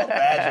everywhere. I bought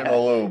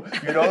vaginal lube.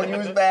 You don't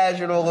use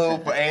vaginal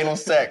lube for anal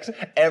sex.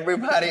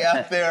 Everybody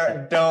out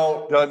there,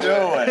 don't do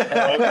it,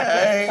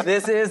 okay?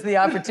 This is the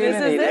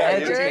opportunity to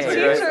educate.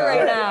 You're a teacher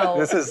right now.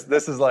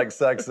 This is like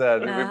sex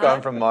ed. We've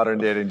gone from modern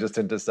dating just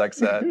into sex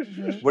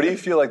ed. What do you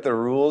feel like the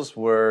rules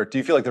were? Do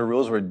you feel like the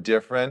rules were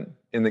different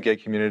in the gay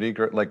community,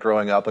 like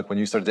growing up, like when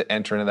you started to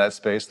enter into that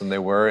space than they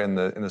were in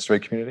the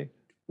straight community?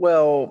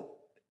 Well,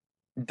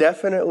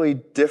 definitely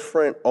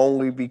different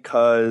only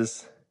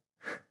because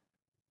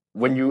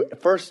when you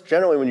first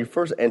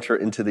enter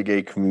into the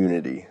gay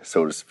community,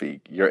 so to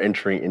speak, you're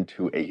entering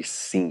into a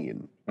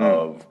scene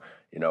of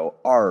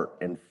art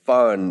and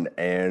fun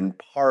and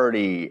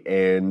party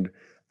and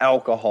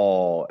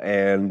alcohol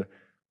and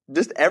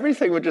just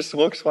everything that just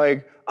looks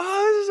like,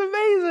 oh, this is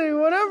amazing,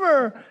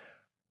 whatever.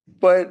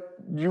 But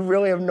you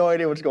really have no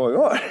idea what's going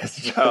on as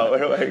a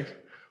child. Like,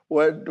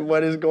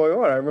 what is going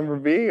on? I remember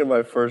being in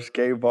my first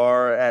gay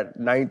bar at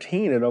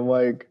 19, and I'm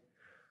like,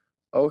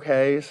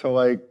 okay, so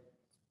like,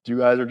 you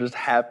guys are just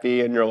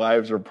happy and your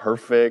lives are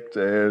perfect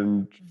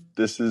and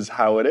this is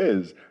how it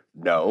is.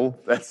 No,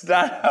 that's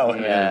not how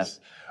it is.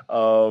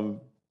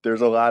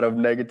 There's a lot of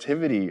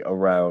negativity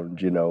around,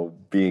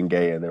 being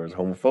gay, and there was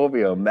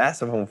homophobia,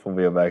 massive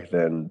homophobia back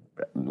then.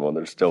 Well,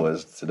 there still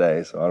is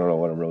today, so I don't know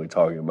what I'm really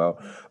talking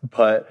about.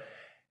 But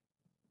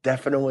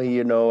definitely,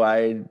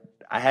 I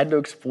had to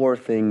explore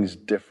things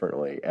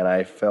differently, and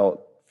I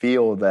feel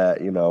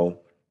that,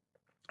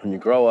 when you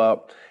grow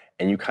up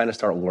and you kind of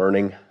start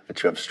learning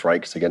that you have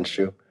strikes against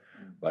you.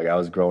 Like I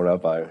was growing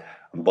up, I'm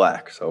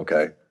black, so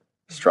okay,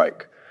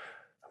 strike.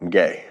 I'm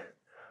gay,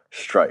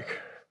 strike.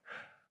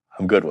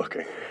 I'm good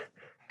looking,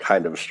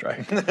 kind of a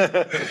strike. Sometimes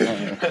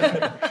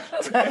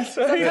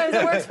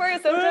it works for you,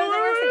 sometimes it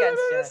works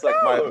against you. It's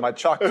like my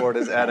chalkboard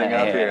is adding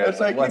up here. It's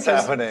like what's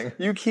happening?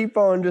 You keep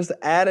on just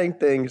adding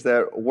things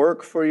that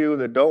work for you,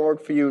 that don't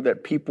work for you,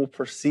 that people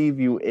perceive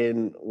you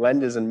in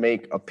lenses and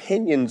make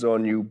opinions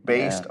on you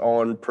based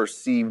on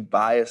perceived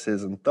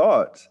biases and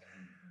thoughts.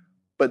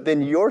 But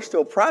then you're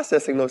still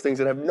processing those things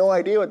and have no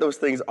idea what those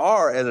things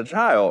are as a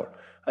child.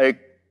 Like,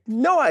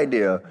 no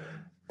idea.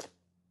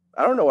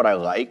 I don't know what I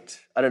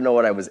liked. I didn't know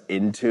what I was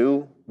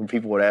into. When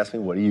people would ask me,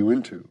 what are you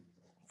into?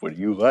 What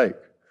do you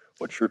like?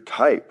 What's your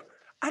type?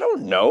 I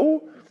don't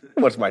know.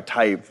 What's my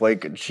type?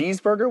 Like a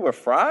cheeseburger with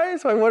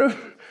fries? Like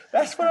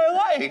that's what I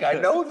like. I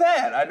know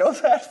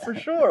that for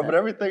sure. But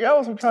everything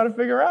else I'm trying to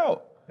figure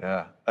out.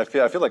 Yeah. I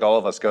feel like all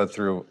of us go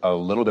through a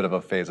little bit of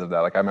a phase of that.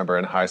 Like I remember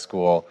in high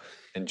school,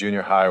 in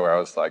junior high, where I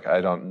was like,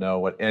 I don't know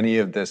what any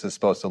of this is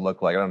supposed to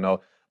look like. I don't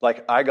know.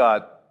 Like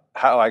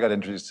how I got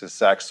introduced to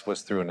sex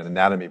was through an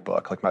anatomy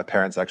book. Like my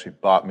parents actually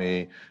bought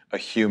me a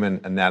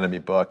human anatomy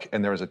book,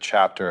 and there was a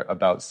chapter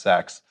about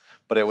sex.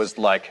 But it was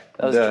like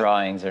those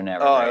drawings are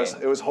never. Oh,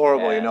 it was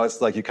horrible. Yeah. It's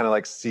like you kind of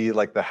like see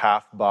like the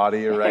half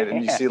body, right?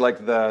 And you see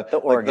like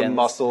the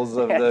muscles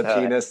of the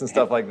penis and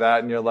stuff like that,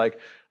 and you're like,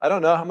 I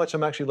don't know how much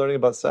I'm actually learning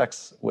about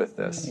sex with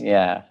this.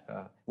 Yeah.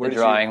 The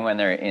drawing when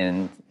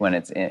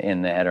it's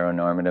in the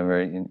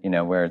heteronormative,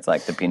 or where it's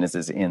like the penis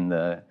is in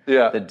the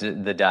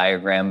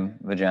diagram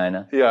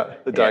vagina. Yeah,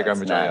 the diagram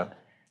vagina.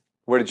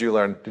 Where did you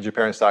learn? Did your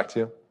parents talk to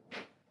you?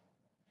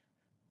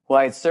 Well,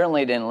 I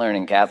certainly didn't learn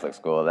in Catholic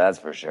school, that's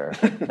for sure.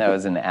 That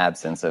was an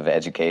absence of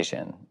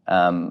education.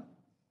 But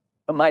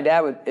my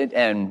dad would,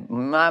 and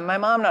my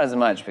mom not as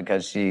much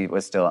because she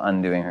was still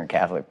undoing her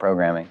Catholic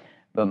programming.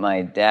 But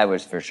my dad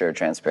was for sure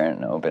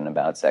transparent and open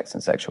about sex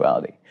and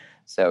sexuality.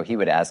 So he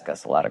would ask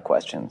us a lot of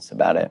questions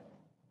about it.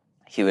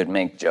 He would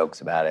make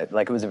jokes about it.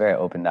 Like it was a very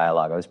open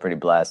dialogue. I was pretty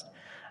blessed.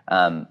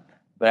 But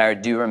I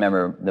do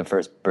remember the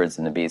first Birds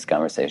and the Bees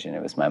conversation.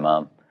 It was my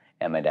mom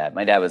and my dad.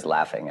 My dad was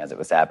laughing as it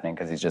was happening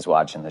because he's just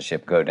watching the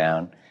ship go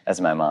down. As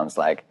my mom's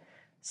like,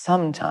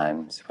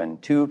 sometimes when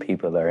two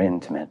people are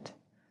intimate,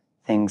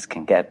 things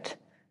can get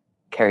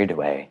carried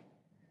away.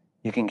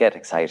 You can get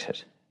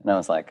excited. And I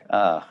was like,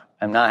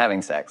 I'm not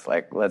having sex.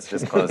 Like, let's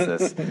just close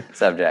this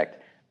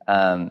subject.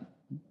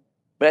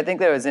 But I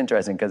think that was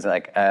interesting because,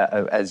 like,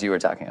 as you were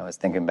talking, I was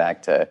thinking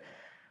back to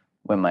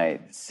when my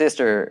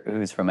sister,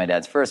 who's from my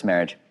dad's first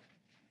marriage,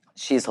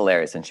 she's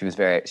hilarious, and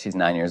she's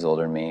 9 years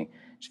older than me.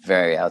 She's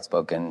very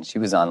outspoken. She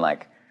was on,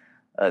 like,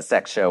 a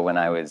sex show when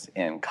I was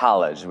in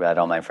college that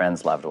all my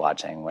friends loved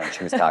watching when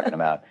she was talking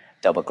about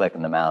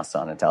double-clicking the mouse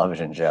on a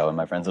television show, and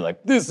my friends were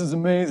like, this is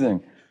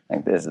amazing.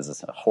 Like, this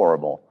is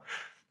horrible.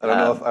 I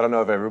don't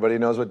know if everybody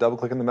knows what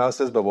double-clicking the mouse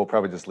is, but we'll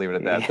probably just leave it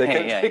at that.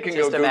 They can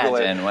just go Google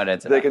imagine what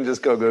it's about. They can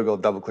just go Google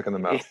double-clicking the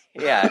mouse.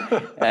 Yeah,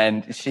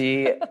 and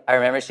I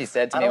remember she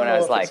said to me when I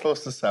was like, it's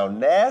supposed to sound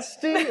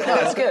nasty. No,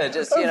 it's good.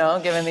 Just,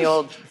 giving the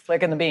old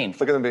flick in the bean.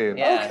 Flick in the bean.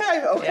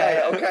 Yeah.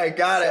 Okay,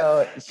 got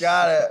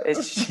it.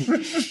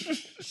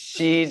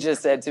 She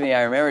just said to me,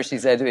 I remember she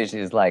said to me, she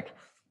was like,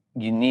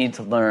 you need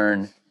to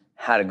learn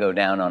how to go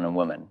down on a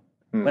woman.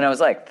 When I was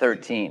like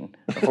 13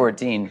 or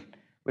 14.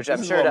 Which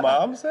I'm sure. What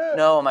Mom said?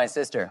 No, my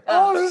sister.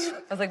 I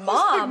was like,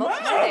 Mom,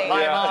 okay.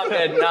 My mom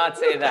did not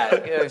say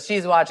that. If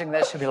she's watching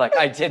this, she'll be like,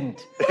 I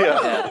didn't.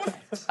 Yeah.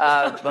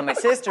 But my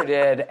sister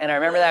did, and I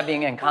remember that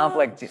being in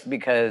conflict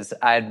because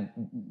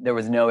there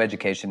was no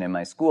education in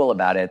my school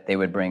about it. They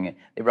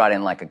brought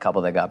in like a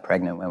couple that got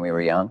pregnant when we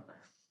were young,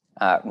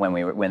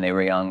 when they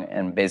were young,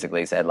 and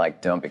basically said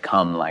like, don't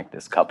become like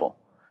this couple.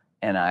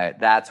 And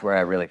that's where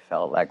I really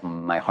felt like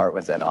my heart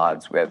was at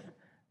odds with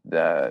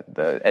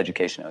the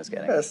education I was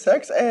getting. Yeah,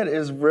 sex ed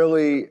is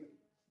really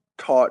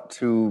taught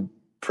to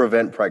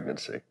prevent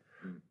pregnancy.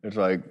 It's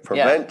like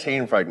prevent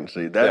teen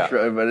pregnancy. That's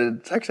right,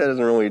 but sex ed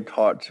isn't really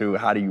taught to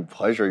how do you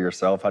pleasure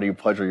yourself, how do you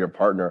pleasure your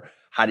partner,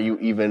 how do you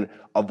even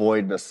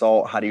avoid an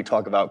assault, how do you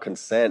talk about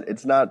consent.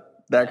 It's not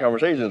that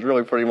conversation. It's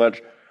really pretty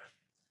much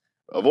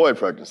avoid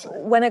pregnancy.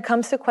 When it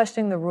comes to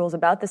questioning the rules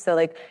about this, though,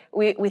 like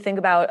we think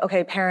about,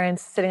 okay,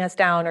 parents sitting us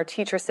down or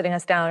teachers sitting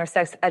us down or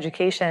sex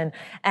education,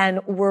 and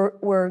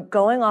we're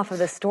going off of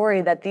the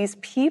story that these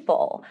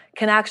people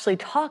can actually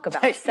talk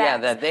about sex. Yeah,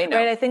 that they know.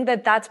 Right? I think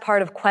that that's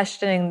part of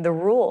questioning the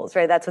rules,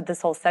 right? That's what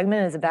this whole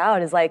segment is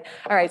about, is like,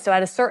 all right, so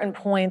at a certain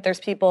point, there's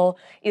people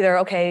either,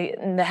 okay,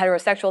 in the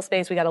heterosexual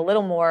space, we got a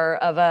little more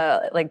of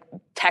a like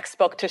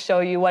textbook to show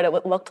you what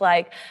it looked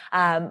like.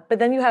 But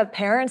then you have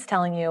parents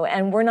telling you,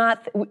 and we're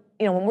not,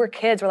 when we're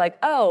kids, we're like,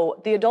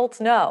 oh, the adults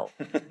know,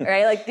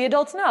 right? Like the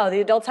adults know,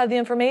 the adults have the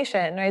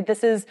information, right?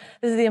 This is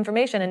the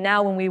information. And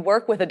now when we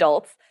work with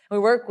adults, I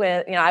work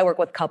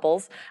with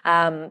couples,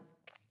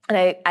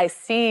 and I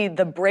see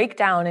the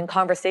breakdown in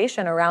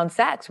conversation around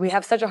sex. We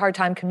have such a hard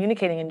time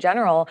communicating in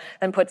general,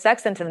 then put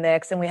sex into the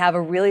mix, and we have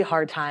a really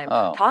hard time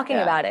talking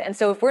about it. And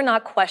so if we're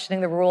not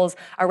questioning the rules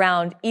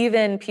around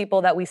even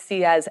people that we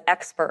see as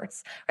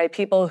experts, right,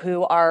 people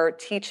who are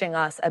teaching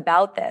us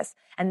about this,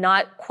 and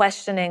not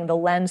questioning the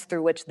lens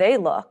through which they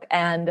look,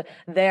 and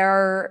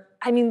there's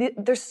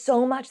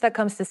so much that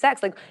comes to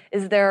sex. Like,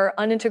 is there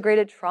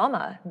unintegrated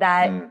trauma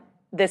that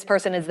this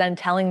person is then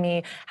telling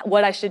me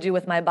what I should do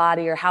with my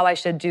body or how I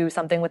should do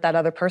something with that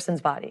other person's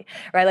body,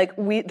 right? Like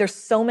there's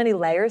so many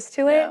layers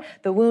to it,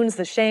 the wounds,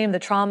 the shame, the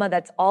trauma,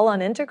 that's all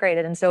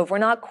unintegrated. And so if we're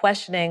not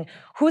questioning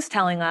who's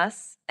telling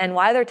us and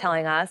why they're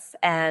telling us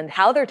and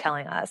how they're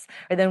telling us,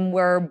 right, then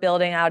we're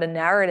building out a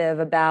narrative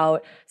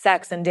about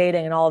sex and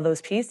dating and all of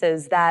those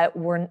pieces that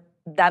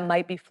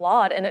might be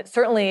flawed, and it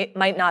certainly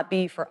might not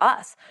be for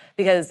us,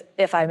 because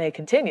if I may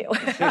continue,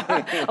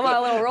 I'm on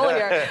a little roll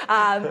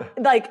here,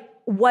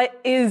 what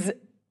is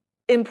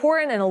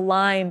important and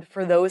aligned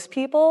for those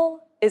people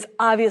is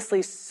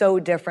obviously so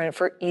different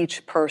for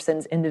each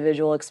person's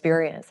individual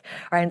experience,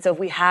 right? And so if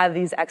we have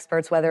these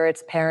experts, whether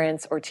it's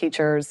parents or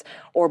teachers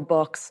or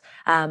books,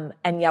 and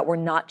yet we're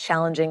not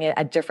challenging it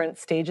at different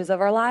stages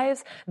of our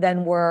lives,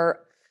 then we're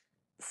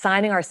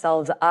signing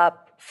ourselves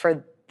up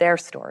for their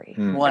story.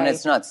 One, right?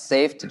 it's not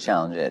safe to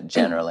challenge it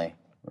generally.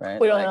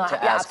 Right? We don't like know.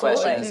 to ask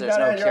questions. There's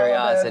no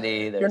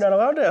curiosity. You're not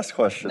allowed to ask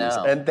questions.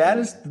 No. And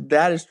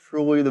that is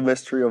truly the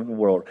mystery of the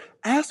world.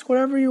 Ask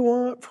whatever you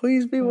want.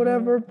 Please be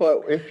whatever.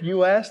 But if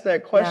you ask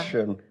that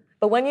question...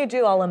 But when you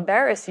do, I'll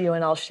embarrass you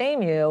and I'll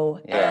shame you,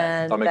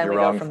 and I'll make then you we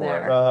wrong go from for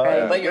there. it.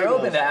 Right? But you're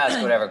open to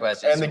ask whatever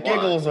questions And the you want.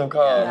 giggles will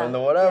come and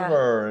the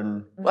whatever.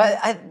 And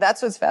Well,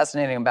 that's what's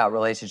fascinating about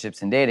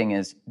relationships and dating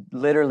is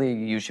literally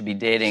you should be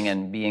dating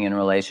and being in a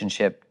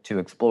relationship to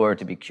explore,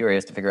 to be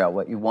curious, to figure out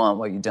what you want,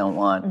 what you don't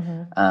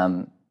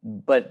want.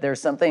 But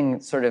there's something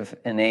sort of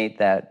innate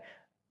that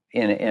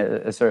in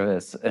a sort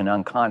of an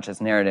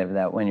unconscious narrative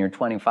that when you're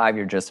 25,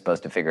 you're just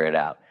supposed to figure it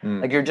out.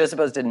 Like you're just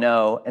supposed to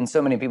know. And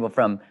so many people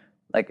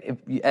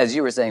as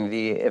you were saying,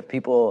 if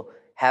people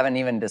haven't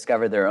even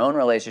discovered their own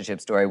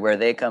relationship story, where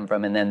they come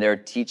from, and then they're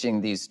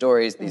teaching these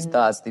stories, these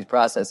thoughts, these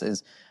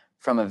processes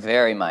from a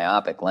very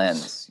myopic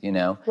lens,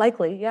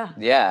 Likely, yeah.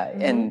 Yeah,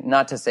 and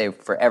not to say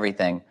for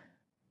everything,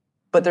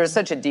 but there's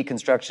such a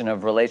deconstruction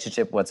of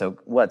relationship, what's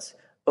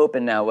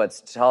open now, what's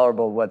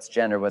tolerable, what's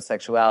gender, what's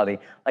sexuality.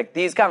 Like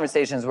these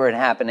conversations weren't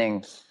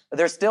happening,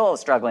 they're still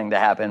struggling to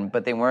happen,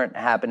 but they weren't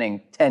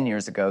happening 10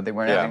 years ago. They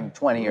weren't happening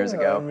 20 years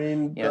ago.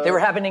 They were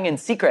happening in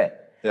secret,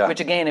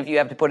 which again, if you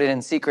have to put it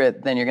in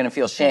secret, then you're going to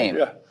feel shame.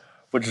 yeah,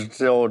 which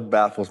still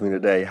baffles me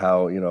today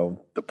how,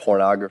 the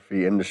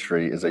pornography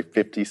industry is a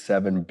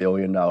 $57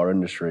 billion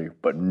industry,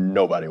 but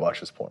nobody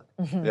watches porn.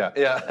 Yeah.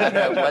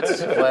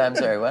 I'm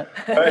sorry, what?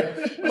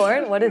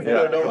 Porn? What is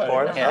it?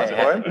 Porn?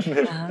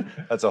 Porn?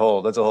 That's a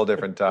whole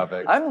different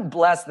topic. I'm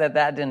blessed that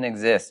didn't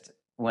exist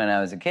when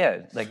I was a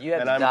kid. Like you had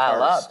And to I'm dial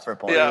cursed. up for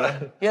porn. Yeah.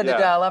 You had to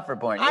dial up for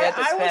porn. You had to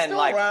I was spend still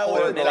like around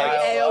 4 with days.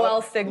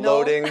 AOL signal.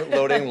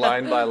 Loading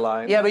line by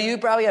line. Yeah, but you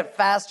probably had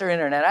faster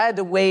internet. I had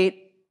to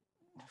wait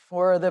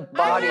for the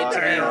body to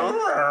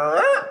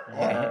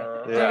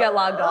Do you get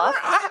logged off?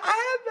 I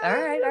had that.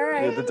 All You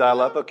right. had to dial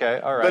up?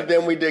 Okay, all right. But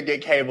then we did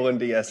get cable and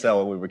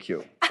DSL and we were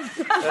cute.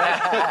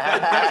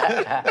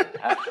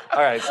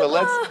 All right, so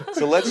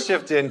let's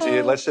shift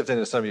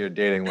into some of your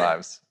dating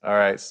lives. All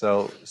right,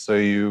 so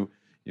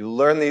you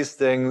learn these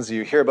things,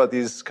 you hear about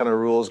these kind of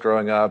rules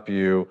growing up,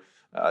 you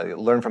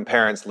learn from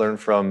parents, learn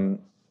from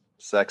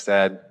sex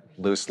ed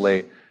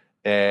loosely,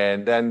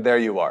 and then there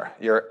you are.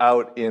 You're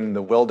out in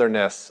the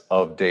wilderness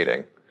of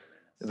dating.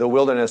 The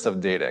wilderness of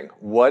dating.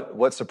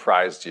 What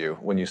surprised you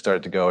when you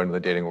started to go into the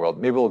dating world?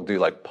 Maybe we'll do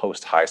like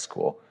post high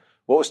school.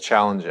 What was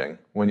challenging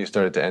when you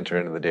started to enter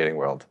into the dating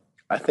world?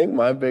 I think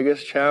my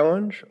biggest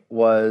challenge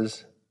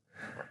was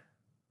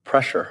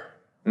pressure.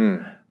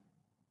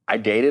 I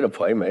dated a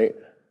playmate.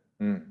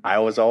 I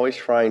was always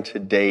trying to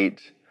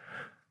date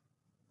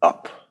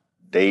up,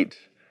 date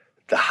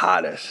the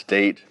hottest,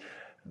 date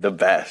the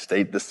best,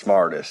 date the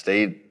smartest,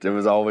 it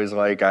was always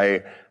like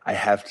I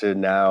have to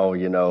now,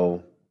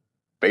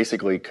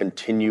 basically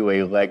continue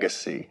a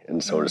legacy,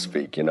 and so to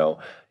speak,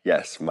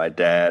 Yes, my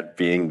dad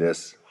being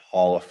this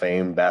Hall of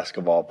Fame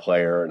basketball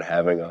player and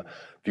having a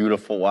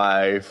beautiful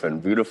wife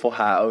and beautiful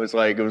house.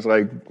 It was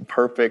like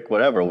perfect,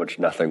 whatever, which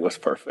nothing was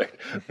perfect.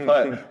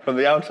 But from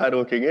the outside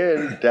looking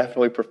in,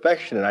 definitely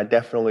perfection. And I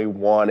definitely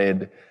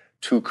wanted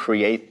to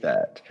create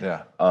that.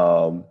 Yeah.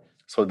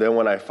 So then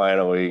when I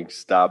finally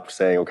stopped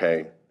saying,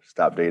 okay,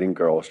 stop dating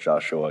girls,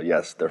 Joshua.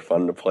 Yes, they're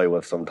fun to play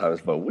with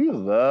sometimes, but we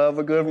love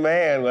a good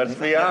man, let's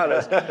be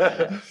honest.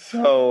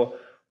 So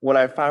when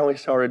I finally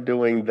started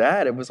doing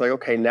that, it was like,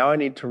 okay, now I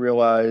need to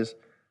realize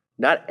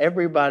not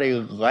everybody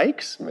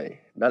likes me.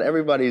 Not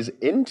everybody's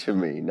into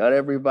me. Not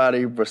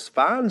everybody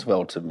responds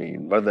well to me,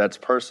 whether that's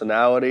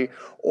personality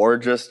or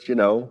just,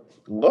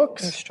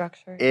 looks. Your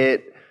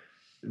structure.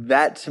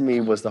 That to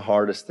me was the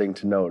hardest thing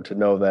to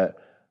know that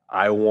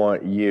I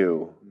want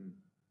you,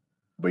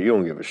 but you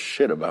don't give a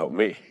shit about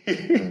me.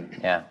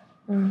 Yeah.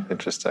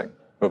 Interesting.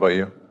 What about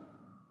you?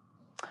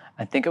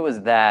 I think it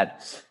was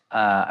that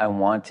I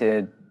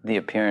wanted the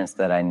appearance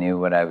that I knew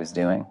what I was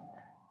doing,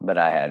 but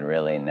I had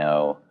really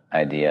no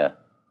idea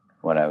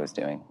what I was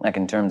doing. Like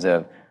in terms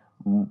of,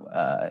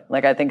 I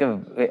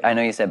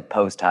know you said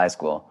post-high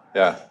school.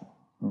 Yeah.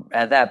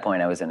 At that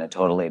point, I was in a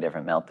totally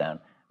different meltdown.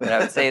 But I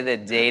would say the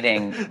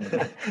dating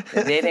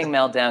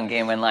meltdown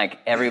came when like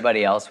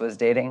everybody else was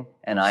dating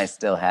and I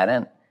still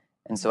hadn't.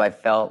 And so I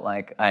felt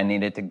like I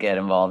needed to get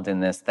involved in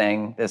this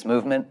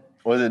movement.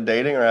 Was it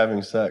dating or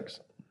having sex?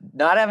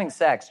 Not having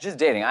sex, just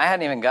dating. I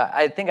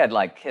think I'd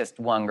like kissed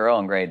one girl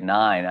in grade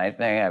 9. I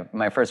think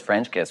my first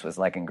French kiss was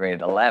like in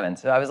grade 11.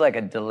 So I was like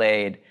a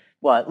delayed,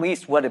 well, at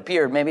least what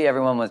appeared. Maybe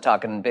everyone was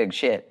talking big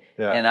shit.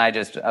 Yeah. And I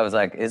was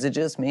like, is it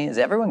just me? Is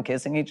everyone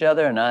kissing each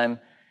other? And I'm...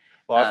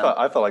 Well,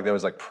 I felt like there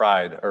was like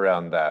pride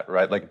around that,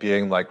 right? Like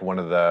being like one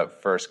of the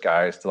first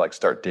guys to like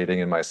start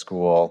dating in my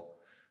school.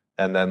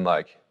 And then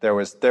like there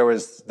was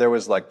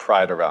like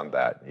pride around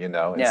that, And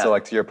Yeah. so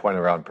like to your point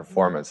around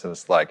performance, it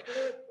was like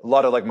a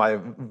lot of like my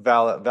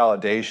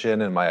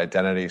validation and my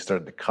identity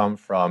started to come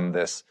from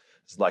this.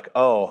 It's like,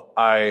 oh,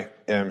 I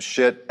am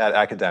shit at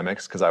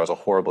academics because I was a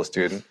horrible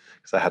student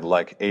because I had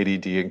like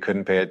ADD and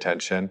couldn't pay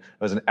attention.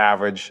 I was an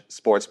average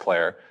sports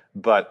player,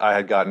 but I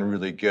had gotten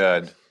really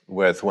good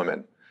with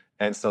women.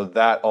 And so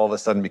that all of a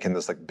sudden became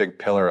this like big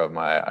pillar of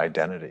my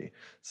identity.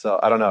 So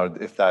I don't know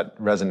if that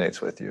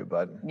resonates with you,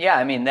 but... Yeah,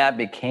 I mean, that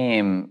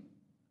became,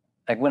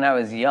 like when I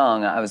was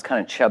young, I was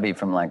kind of chubby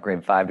from like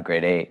grade 5 to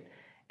grade 8.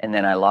 And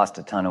then I lost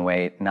a ton of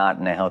weight, not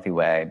in a healthy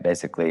way,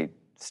 basically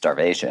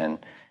starvation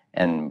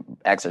and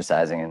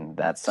exercising in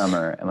that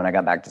summer. And when I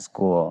got back to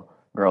school,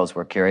 girls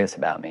were curious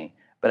about me.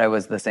 But I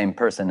was the same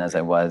person as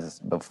I was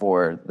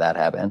before that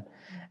happened.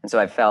 And so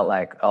I felt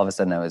like all of a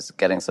sudden I was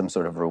getting some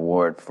sort of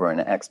reward for an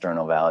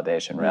external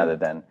validation rather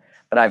than,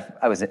 but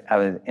I was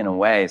in a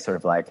way sort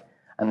of like,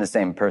 I'm the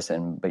same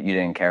person, but you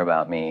didn't care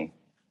about me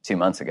 2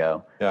 months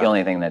ago. Yeah. The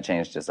only thing that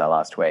changed is I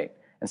lost weight.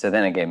 And so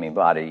then it gave me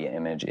body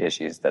image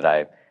issues that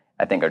I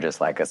think are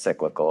just like a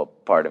cyclical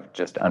part of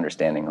just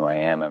understanding who I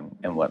am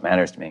and what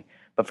matters to me.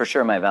 But for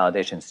sure my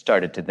validation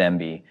started to then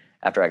be,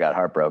 after I got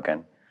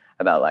heartbroken,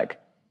 about like,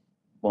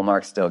 well,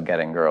 Mark's still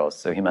getting girls,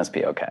 so he must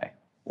be okay.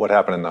 What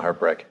happened in the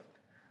heartbreak?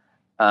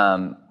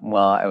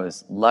 Well, I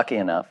was lucky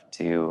enough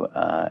to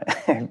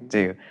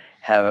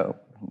have.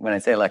 When I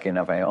say lucky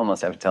enough, I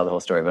almost have to tell the whole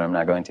story, but I'm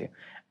not going to.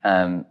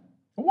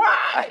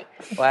 Why?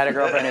 I had a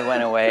girlfriend who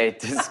went away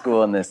to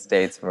school in the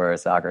States for a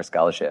soccer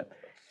scholarship,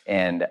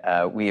 and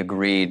we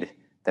agreed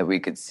that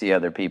we could see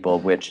other people.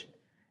 Which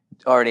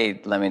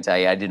already, let me tell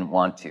you, I didn't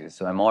want to.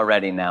 So I'm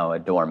already now a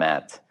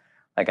doormat.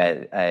 Like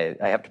I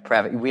have to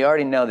preface. We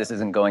already know this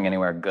isn't going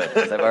anywhere good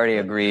because I've already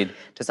agreed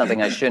to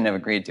something I shouldn't have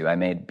agreed to. I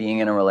made being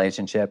in a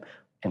relationship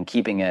and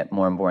keeping it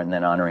more important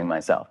than honoring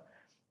myself.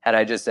 Had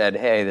I just said,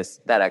 hey,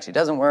 that actually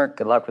doesn't work,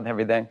 good luck with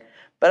everything.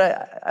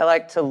 But I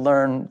like to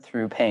learn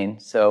through pain.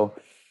 So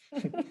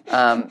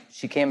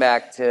she came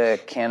back to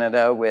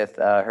Canada with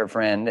her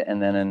friend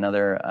and then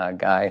another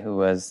guy who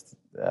was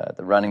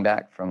the running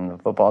back from the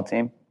football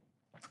team,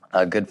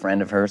 a good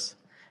friend of hers.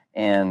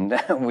 And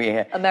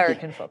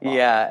American football.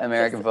 Yeah,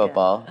 American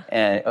football.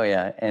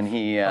 Yeah. And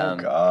he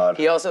God.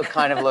 he also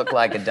kind of looked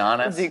like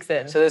Adonis.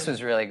 So this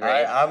was really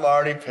great. I'm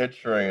already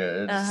picturing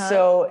it.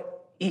 So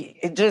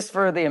just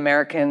for the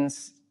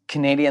Americans,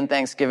 Canadian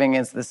Thanksgiving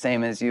is the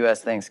same as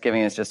U.S.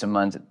 Thanksgiving. It's just a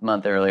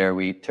month earlier.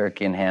 We eat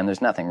turkey and ham. There's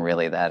nothing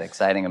really that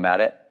exciting about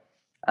it.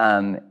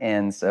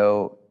 And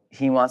so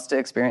he wants to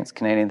experience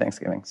Canadian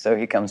Thanksgiving. So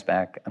he comes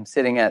back. I'm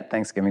sitting at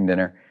Thanksgiving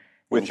dinner.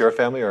 With your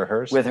family or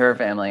hers? With her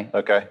family.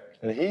 Okay.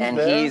 And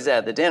He's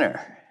at the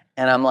dinner.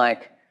 And I'm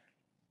like,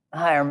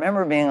 I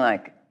remember being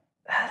like,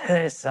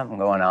 there's something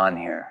going on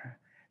here.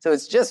 So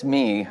it's just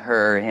me,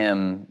 her,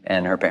 him,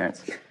 and her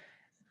parents.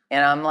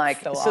 And I'm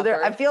like, so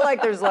there, I feel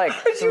like there's like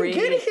three. You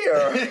get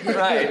here.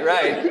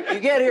 Right.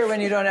 You get here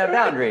when you don't have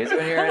boundaries,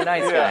 when you're a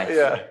nice guy.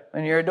 Yeah.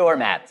 When you're a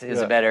doormat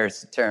is a better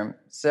term.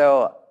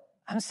 So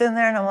I'm sitting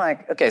there and I'm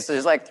like, okay, so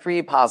there's like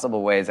 3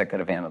 possible ways I could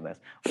have handled this.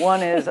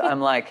 One is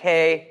I'm like,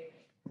 hey,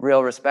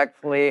 real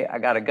respectfully, I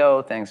gotta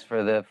go. Thanks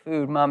for the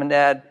food, Mom and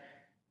Dad.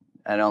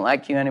 I don't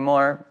like you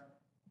anymore.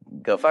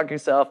 Go fuck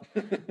yourself.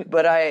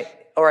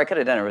 Or I could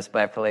have done it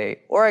respectfully.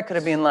 Or I could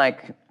have been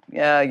like,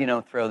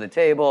 yeah, throw the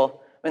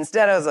table. But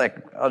instead, I was like,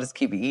 I'll just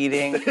keep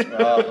eating.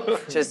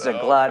 Just a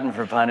glutton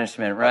for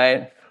punishment,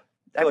 right?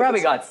 I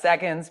probably got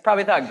seconds.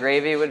 Probably thought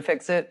gravy would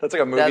fix it. That's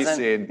like a movie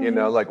scene,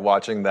 like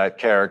watching that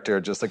character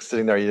just like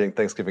sitting there eating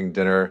Thanksgiving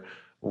dinner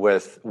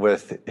with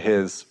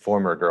his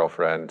former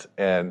girlfriend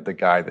and the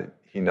guy that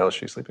he knows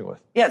she's sleeping with.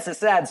 Yeah, it's a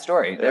sad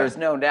story. There's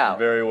no doubt.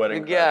 Very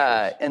Wedding Crashers.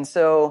 Yeah, and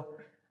so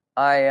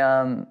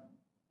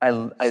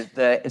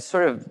it's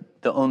sort of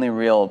the only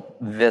real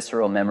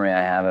visceral memory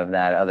I have of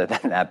that, other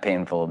than that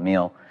painful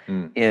meal,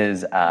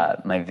 is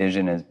my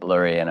vision is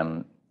blurry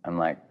and I'm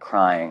like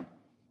crying,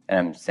 and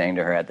I'm saying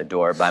to her at the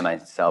door by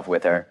myself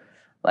with her,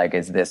 like,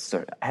 is this?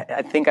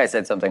 I think I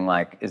said something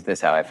like, "Is this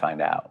how I find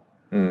out?"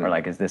 Or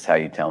like, "Is this how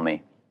you tell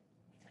me?"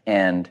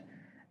 And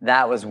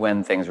that was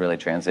when things really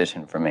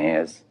transitioned for me.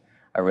 As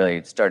I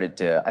really started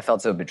to, I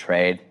felt so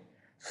betrayed,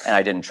 and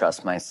I didn't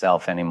trust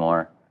myself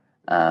anymore.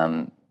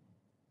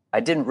 I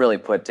didn't really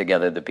put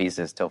together the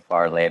pieces till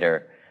far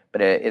later,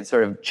 but it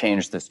sort of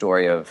changed the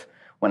story of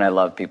when I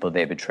love people,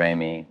 they betray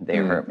me, they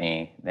hurt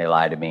me, they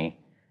lie to me.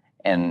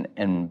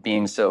 And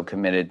being so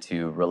committed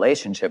to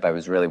relationship, I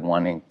was really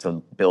wanting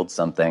to build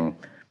something,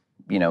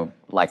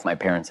 like my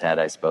parents had,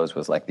 I suppose,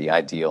 was like the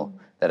ideal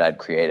that I'd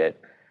created.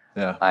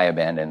 Yeah. I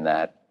abandoned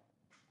that.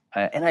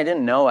 And I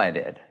didn't know I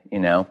did,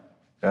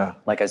 Yeah.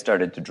 Like I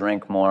started to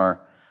drink more.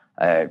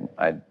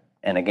 And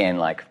again,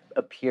 like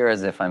appear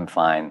as if I'm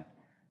fine,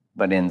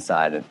 but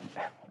inside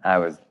I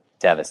was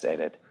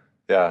devastated.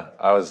 Yeah,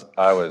 I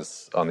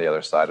was on the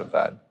other side of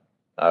that.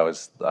 I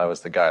was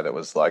the guy that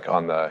was like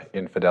on the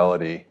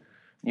infidelity.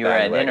 You were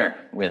at dinner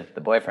with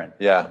the boyfriend.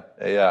 Yeah.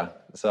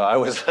 So I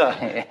was,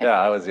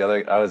 I was the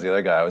other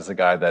guy. I was the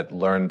guy that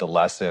learned the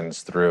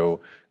lessons through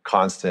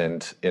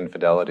constant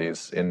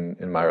infidelities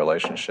in my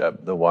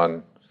relationship. The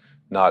one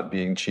not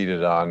being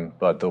cheated on,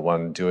 but the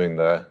one doing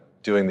the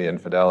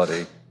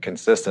infidelity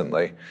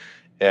consistently.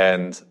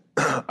 And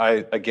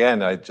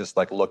I just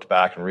like looked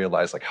back and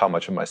realized like how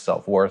much of my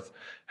self-worth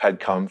had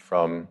come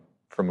from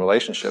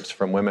relationships,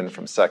 from women,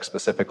 from sex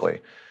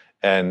specifically.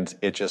 And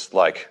it just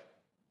like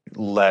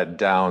led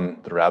down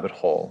the rabbit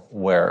hole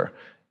where,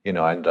 I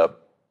ended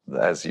up,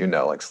 as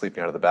like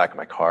sleeping out of the back of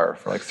my car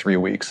for like 3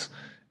 weeks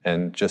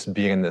and just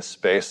being in this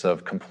space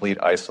of complete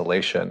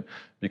isolation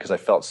because I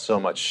felt so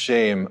much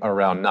shame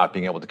around not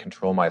being able to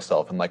control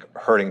myself and like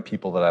hurting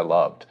people that I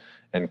loved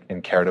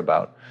and cared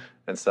about.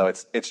 And so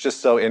it's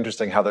just so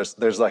interesting how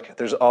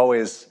there's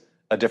always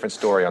a different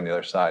story on the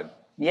other side.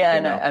 Yeah,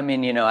 and I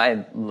mean,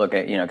 I look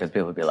at, because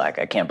people would be like,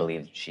 I can't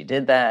believe she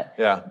did that.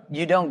 Yeah.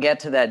 You don't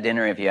get to that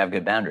dinner if you have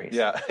good boundaries.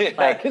 Yeah.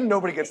 Like,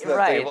 nobody gets to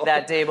that table. Right,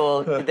 that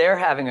table, they're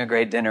having a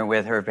great dinner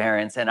with her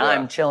parents, and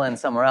I'm chilling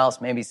somewhere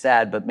else, maybe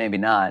sad, but maybe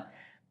not.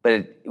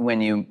 But when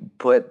you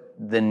put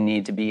the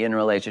need to be in a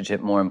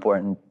relationship more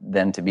important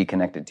than to be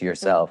connected to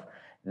yourself,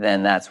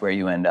 then that's where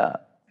you end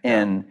up.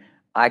 And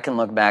I can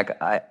look back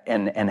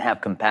and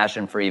have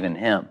compassion for even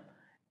him,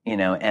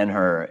 and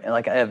her.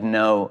 Like, I have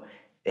no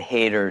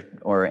hate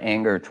or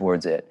anger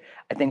towards it.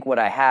 I think what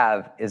I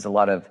have is a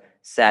lot of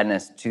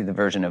sadness to the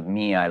version of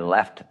me I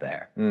left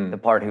there. The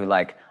part who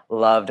like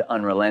loved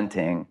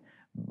unrelenting,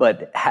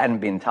 but hadn't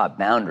been taught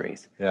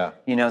boundaries. Yeah.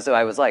 So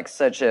I was like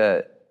such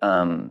an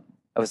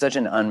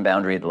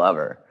unboundaried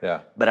lover. Yeah.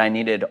 But I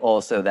needed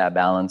also that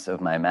balance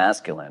of my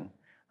masculine,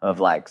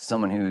 of like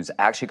someone who's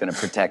actually going to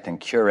protect and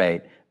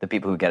curate the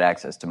people who get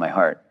access to my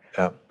heart.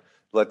 Yeah.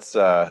 Let's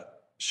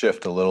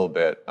shift a little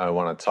bit. I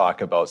want to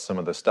talk about some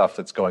of the stuff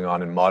that's going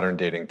on in modern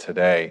dating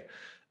today.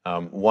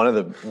 One of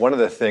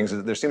the things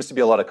is there seems to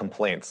be a lot of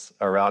complaints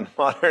around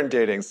modern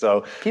dating.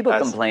 So people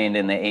complained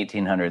in the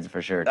 1800s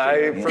for sure.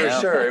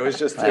 Sure, it was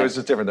just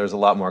different. There was a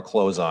lot more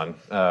clothes on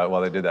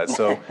while they did that.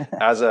 So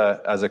as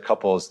a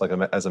couples, like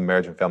as a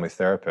marriage and family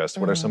therapist,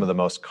 what are some of the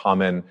most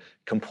common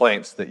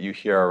complaints that you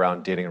hear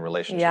around dating and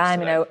relationships? Yeah, I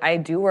today? mean, I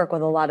do work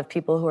with a lot of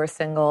people who are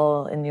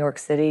single in New York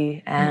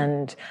City,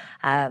 and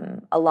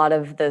a lot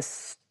of the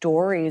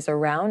stories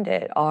around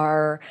it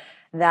are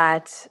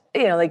that,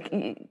 like,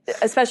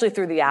 especially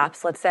through the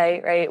apps, let's say,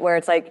 right, where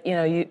it's like,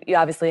 you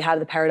obviously have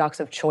the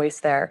paradox of choice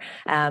there.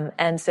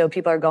 And so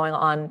people are going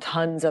on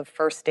tons of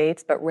first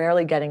dates, but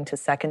rarely getting to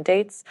second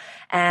dates.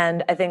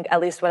 And I think at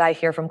least what I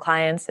hear from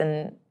clients,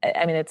 and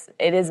I mean,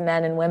 it is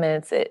men and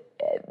women,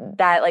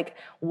 that like,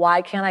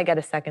 why can't I get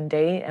a second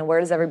date? And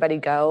where does everybody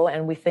go?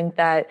 And we think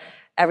that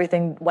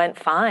everything went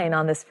fine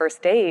on this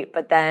first date,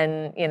 but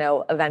then,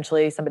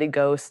 eventually somebody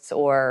ghosts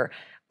or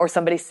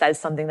somebody says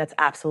something that's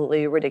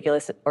absolutely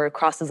ridiculous or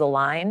crosses a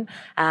line,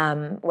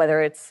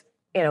 whether it's,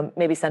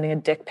 maybe sending a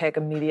dick pic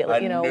immediately, I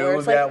knew where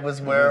it's that like, was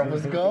where it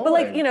was going. but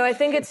like, I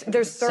think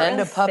there's certain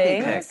Send a puppy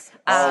things. pic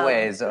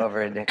always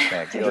over a dick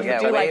pic. You'll get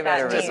do way like that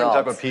better meme. Some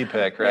type results. of pee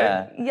pic,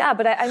 right? Yeah,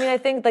 but I mean, I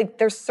think like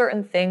there's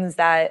certain things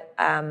that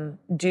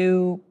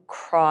do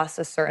cross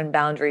a certain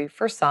boundary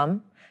for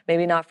some,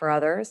 maybe not for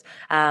others.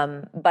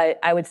 But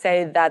I would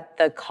say that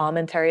the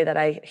commentary that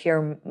I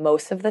hear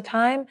most of the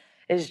time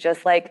is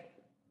just like,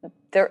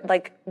 they're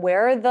like,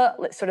 where are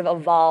the sort of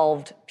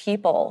evolved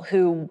people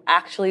who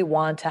actually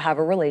want to have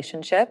a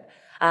relationship,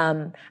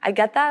 I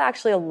get that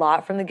actually a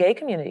lot from the gay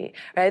community,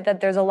 right?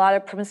 That there's a lot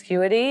of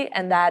promiscuity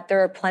and that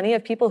there are plenty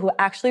of people who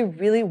actually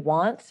really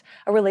want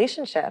a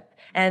relationship.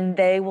 And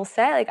they will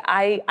say, like,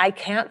 I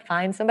can't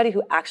find somebody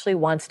who actually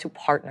wants to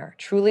partner,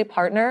 truly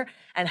partner,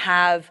 and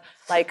have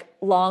like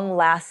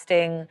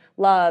long-lasting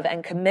love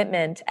and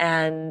commitment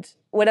and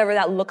whatever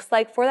that looks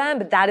like for them.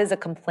 But that is a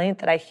complaint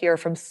that I hear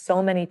from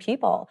so many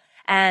people.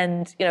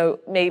 And, you know,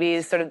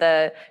 maybe sort of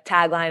the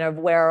tagline of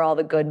where are all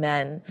the good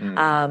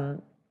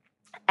men?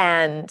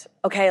 And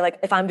okay, like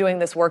if I'm doing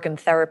this work in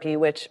therapy,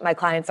 which my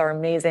clients are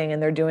amazing and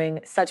they're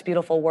doing such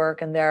beautiful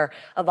work and they're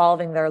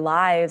evolving their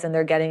lives and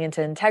they're getting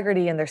into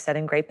integrity and they're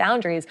setting great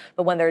boundaries,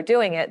 but when they're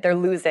doing it, they're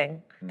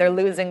losing. They're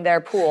losing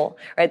their pool,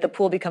 right? The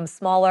pool becomes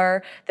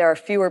smaller. There are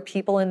fewer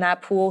people in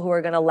that pool who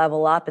are going to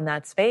level up in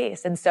that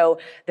space. And so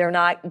they're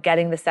not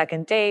getting the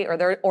second date or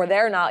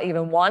they're not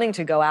even wanting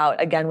to go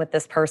out again with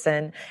this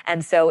person.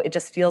 And so it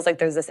just feels like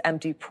there's this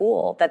empty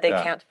pool that they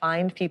can't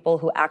find people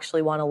who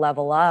actually want to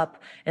level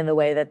up in the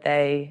way that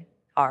they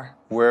are.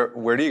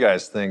 Where do you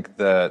guys think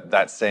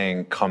that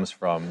saying comes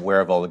from? Where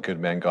have all the good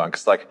men gone?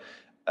 Because like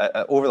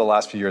over the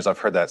last few years, I've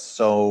heard that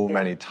so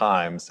many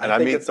times. And I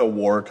think it's a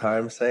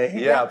wartime saying.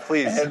 Yeah,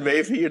 please. And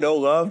maybe, you know,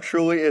 love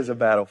truly is a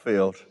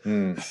battlefield.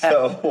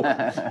 So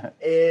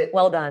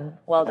Well done.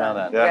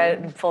 Yeah.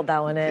 I pulled that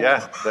one in.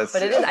 Yeah, but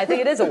it is. I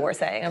think it is a war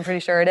saying. I'm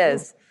pretty sure it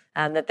is.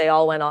 That they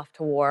all went off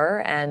to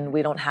war and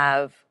we don't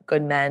have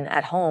good men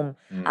at home.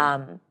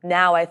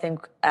 Now I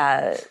think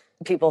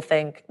people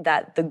think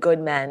that the good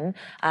men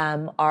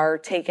are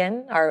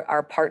taken,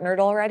 are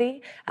partnered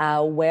already.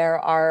 Where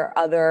are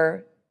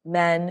other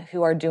men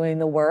who are doing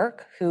the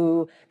work,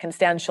 who can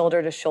stand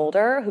shoulder to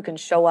shoulder, who can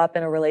show up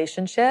in a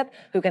relationship,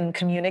 who can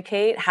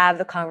communicate, have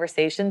the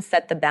conversation,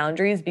 set the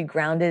boundaries, be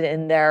grounded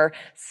in their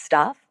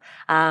stuff?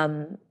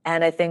 And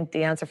I think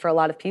the answer for a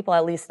lot of people,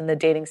 at least in the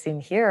dating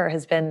scene here,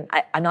 has been,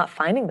 I'm not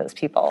finding those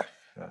people.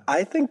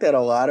 I think that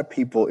a lot of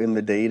people in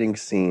the dating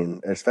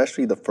scene,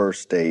 especially the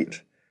first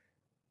date,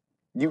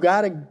 you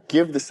got to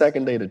give the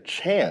second date a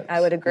chance.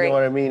 I would agree. You know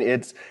what I mean?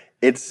 It's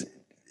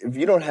if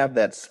you don't have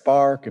that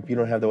spark, if you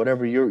don't have the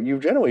whatever,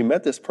 you've generally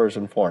met this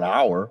person for an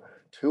hour,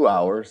 2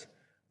 hours,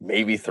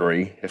 maybe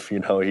 3, if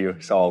you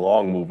saw a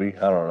long movie.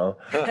 I don't know.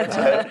 Don't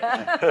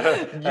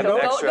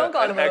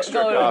go to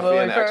extra coffee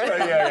and extra.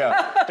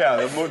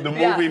 Yeah. The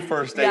movie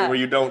first date where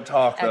you don't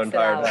talk the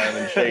entire time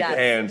and shake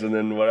hands and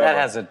then whatever. That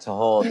has a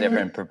whole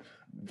different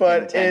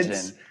But intention.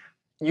 it's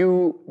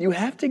you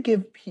have to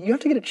get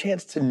a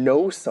chance to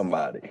know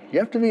somebody. You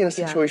have to be in a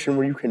situation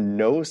where you can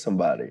know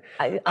somebody.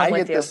 I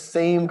get the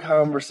same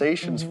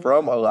conversations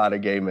from a lot of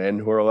gay men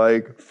who are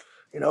like,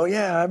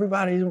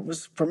 everybody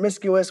was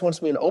promiscuous, wants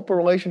to be in an open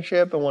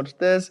relationship and wants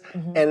this.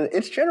 And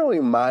it's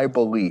generally my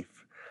belief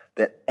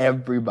that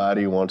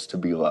everybody wants to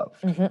be loved.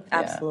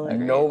 Absolutely.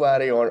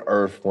 Nobody on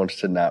earth wants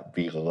to not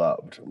be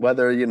loved.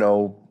 Whether,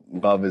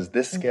 love is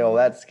this scale,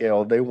 that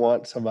scale, they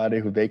want somebody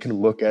who they can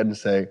look at and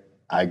say,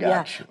 I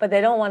got you. But they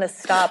don't want to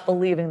stop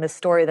believing the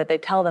story that they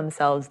tell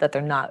themselves that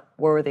they're not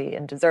worthy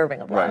and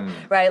deserving of love.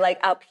 Right? Like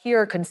up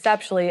here,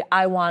 conceptually,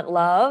 I want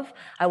love,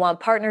 I want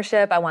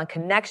partnership, I want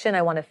connection,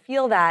 I want to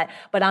feel that,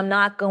 but I'm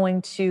not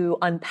going to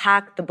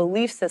unpack the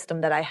belief system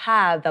that I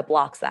have that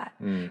blocks that.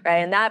 Right?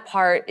 And that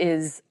part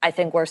is, I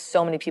think, where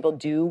so many people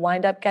do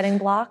wind up getting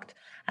blocked.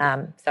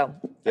 I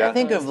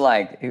think of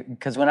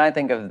because when I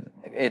think of,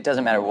 it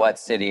doesn't matter what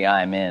city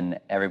I'm in,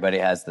 everybody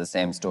has the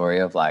same story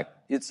of like,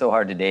 it's so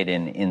hard to date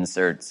in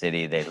insert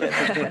city they live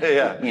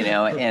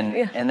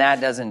in. And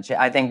that doesn't change.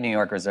 I think New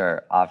Yorkers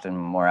are often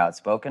more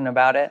outspoken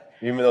about it.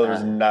 Even though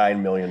there's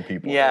 9 million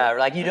people. Yeah,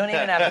 like you don't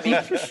even have to be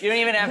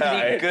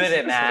good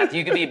at math.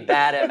 You could be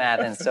bad at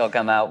math and still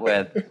come out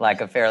with like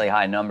a fairly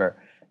high number.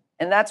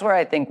 And that's where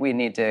I think we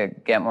need to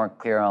get more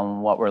clear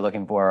on what we're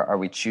looking for. Are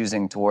we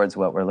choosing towards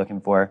what we're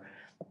looking for?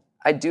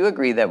 I do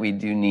agree that we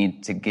do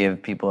need to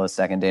give people a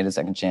second date, a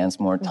second chance,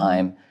 more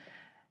time.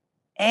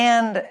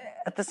 And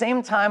at the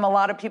same time, a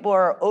lot of people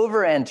are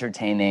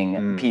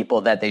over-entertaining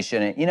people that they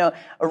shouldn't. A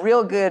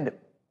real good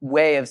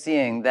way of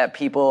seeing that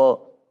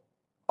people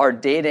are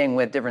dating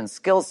with different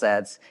skill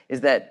sets is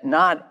that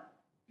not,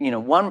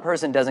 one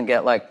person doesn't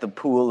get like the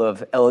pool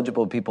of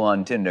eligible people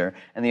on Tinder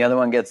and the other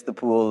one gets the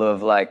pool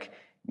of like,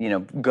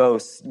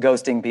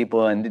 ghosting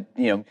people and,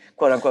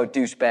 quote unquote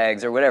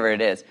douchebags or whatever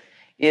it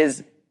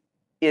is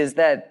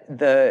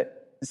that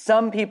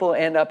some people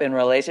end up in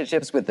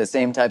relationships with the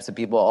same types of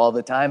people all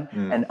the time,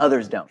 and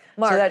others don't.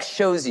 Mark, so that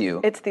shows you.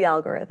 It's the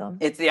algorithm.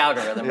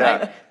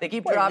 Right? They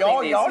keep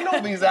dropping these. Y'all know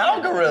these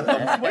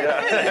algorithms. Wait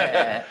a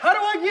minute. How do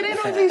I get in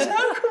on these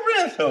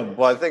algorithms?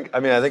 Well, I think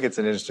it's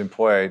an interesting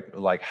point,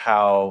 like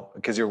how,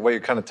 because what you're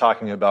kind of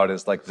talking about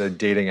is like the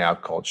dating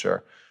app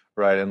culture,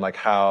 right? And like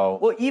how.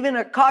 Well, even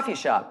a coffee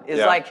shop is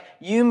like,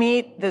 you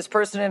meet this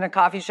person in a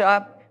coffee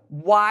shop,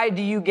 why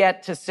do you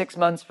get to 6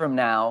 months from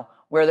now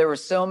where there were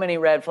so many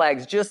red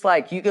flags, just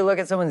like you could look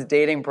at someone's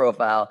dating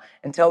profile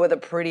and tell with a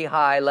pretty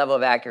high level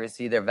of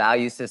accuracy their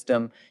value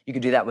system. You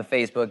could do that with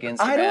Facebook, Instagram.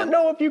 I don't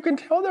know if you can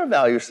tell their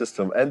value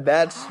system. And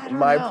that's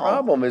my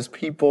problem is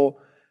people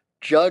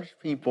judge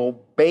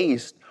people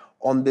based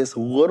on this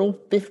little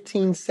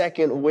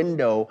 15-second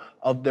window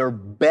of their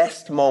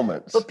best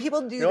moments. But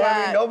people do you know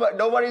that. What I mean?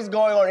 Nobody's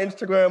going on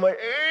Instagram like,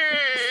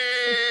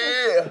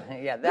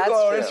 Yeah, that's go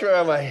on true.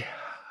 Instagram like,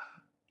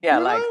 Yeah,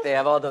 like they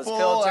have all those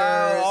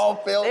filters. all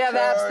filters. They have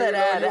apps that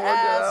add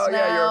ads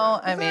now.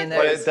 I mean,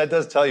 there's That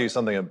does tell you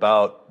something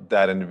about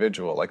that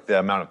individual, like the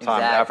amount of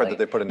time and effort that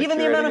they put into even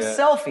the amount of curating it.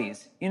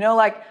 selfies. You know,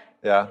 like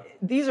Yeah.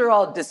 these are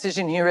all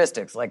decision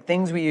heuristics, like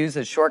things we use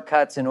as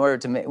shortcuts in order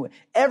to make.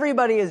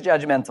 Everybody is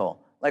judgmental.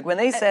 Like when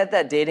they said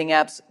that dating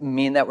apps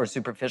mean that we're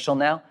superficial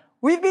now,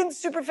 we've been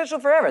superficial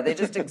forever. They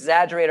just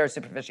exaggerate our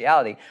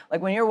superficiality.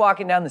 Like when you're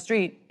walking down the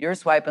street, you're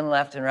swiping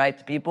left and right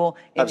to people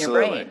in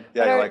Absolutely. your brain.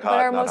 Yeah, you're like But hot,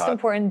 our not most hot.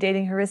 important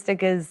dating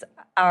heuristic is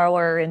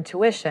our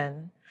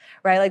intuition,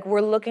 right? Like we're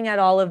looking at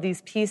all of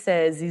these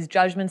pieces, these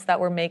judgments that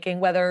we're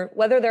making, whether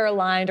they're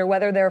aligned or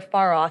whether they're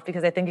far off,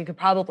 because I think it could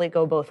probably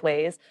go both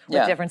ways with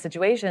Yeah. different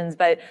situations.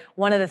 But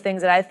one of the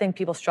things that I think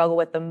people struggle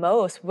with the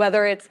most,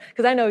 whether it's,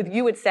 because I know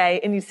you would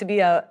say it needs to be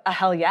a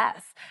hell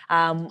yes.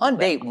 On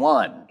date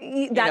one.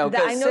 You know,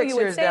 that- I 'cause know 6 you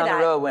would years say down that.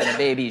 the road when a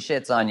baby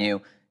shits on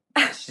you,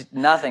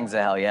 nothing's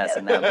a hell yes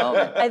in that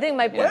moment. I think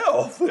my point,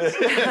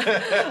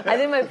 I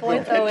think my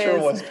point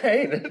though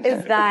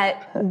is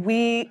that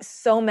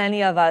so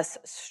many of us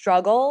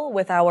struggle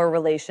with our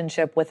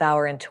relationship with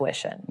our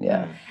intuition.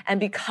 Yeah.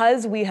 And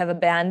because we have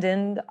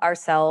abandoned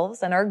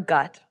ourselves and our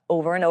gut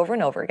over and over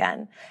and over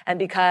again, and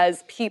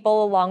because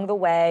people along the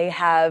way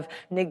have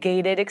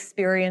negated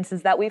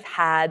experiences that we've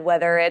had,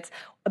 whether it's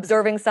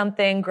observing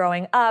something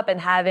growing up and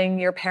having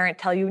your parent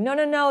tell you,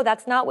 no,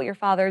 that's not what your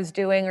father's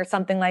doing, or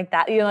something like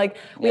that. You know, like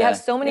we Yeah, have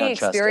so many you don't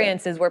trust it.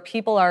 experiences where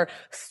people are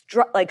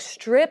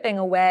stripping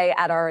away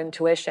at our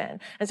intuition.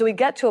 And so we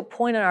get to a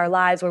point in our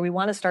lives where we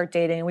want to start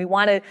dating and we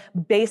want to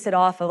base it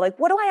off of like,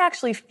 what do I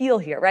actually feel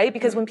here, right?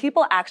 Because when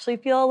people actually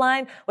feel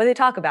aligned, what do they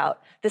talk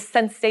about? The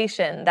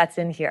sensation that's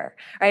in here,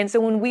 right? And so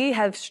when we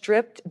have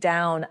stripped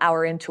down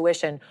our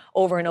intuition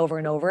over and over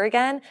and over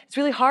again, it's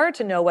really hard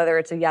to know whether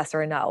it's a yes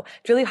or a no.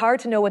 It's really hard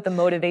to know what the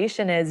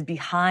motivation is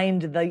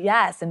behind the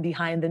yes and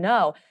behind the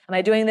no. Am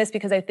I doing this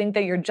because I think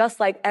that you're just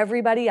like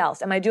everybody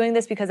else? Am I doing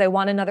this because I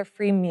want another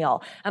free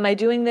meal? Am I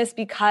doing this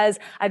because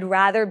I'd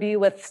rather be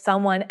with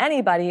someone,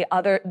 anybody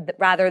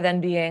rather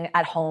than being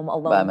at home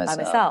alone by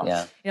myself?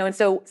 Yeah. You know, and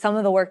so some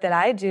of the work that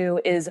I do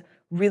is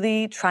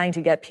really trying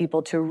to get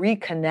people to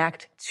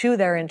reconnect to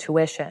their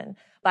intuition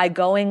by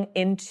going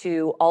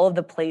into all of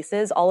the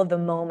places, all of the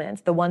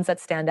moments, the ones that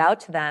stand out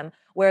to them,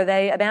 where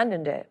they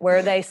abandoned it,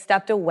 where they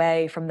stepped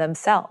away from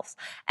themselves.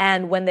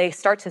 And when they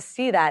start to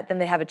see that, then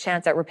they have a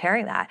chance at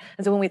repairing that.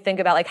 And so when we think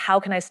about like, how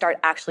can I start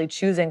actually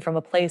choosing from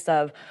a place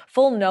of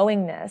full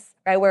knowingness,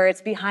 right, where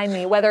it's behind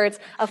me, whether it's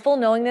a full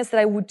knowingness that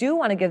I do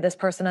want to give this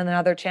person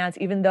another chance,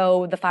 even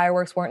though the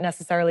fireworks weren't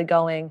necessarily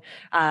going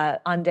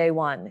on day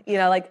one. You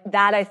know, like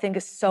that I think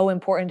is so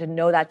important to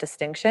know that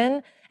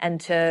distinction and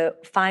to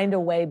find a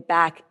way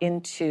back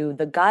into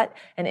the gut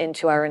and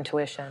into our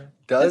intuition.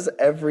 Does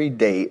every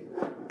date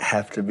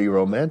have to be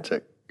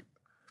romantic?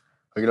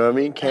 You know what I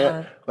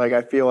mean? Like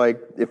I feel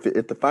like if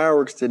the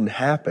fireworks didn't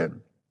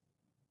happen,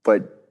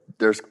 but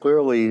there's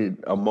clearly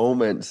a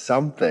moment,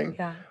 something.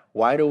 Yeah.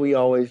 Why do we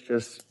always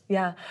just?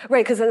 Yeah,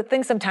 right. Because I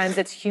think sometimes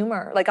it's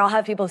humor. Like I'll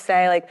have people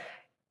say, like,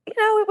 you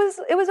know,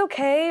 it was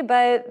okay,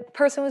 but the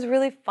person was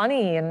really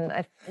funny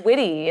and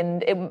witty,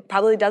 and it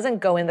probably doesn't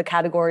go in the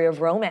category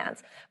of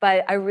romance.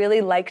 But I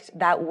really liked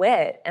that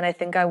wit, and I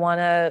think I want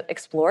to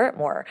explore it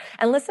more.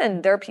 And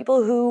listen, there are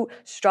people who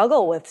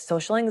struggle with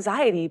social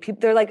anxiety.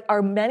 There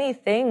are many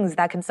things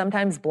that can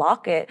sometimes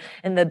block it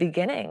in the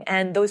beginning,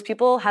 and those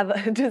people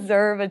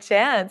deserve a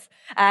chance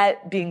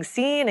at being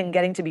seen and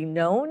getting to be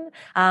known.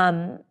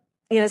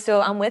 You know,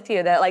 so I'm with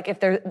you that like if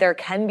there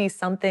can be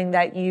something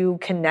that you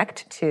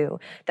connect to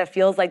that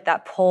feels like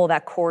that pull,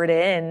 that cord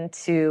in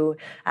to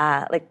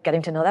like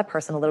getting to know that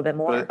person a little bit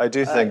more. But I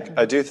do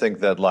think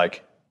that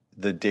like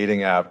the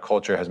dating app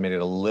culture has made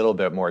it a little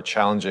bit more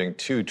challenging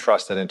to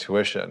trust that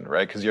intuition,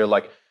 right? Because you're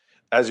like,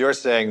 as you're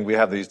saying, we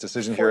have these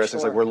decision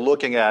heuristics. Like we're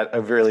looking at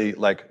a really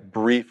like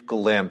brief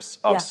glimpse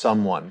of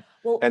someone,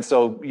 and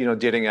so you know,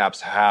 dating apps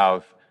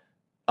have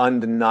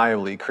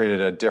undeniably created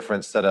a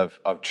different set of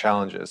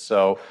challenges.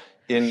 So.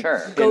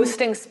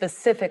 Ghosting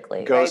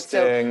specifically, right?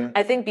 So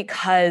I think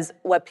because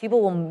what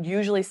people will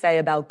usually say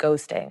about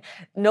ghosting,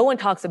 no one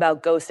talks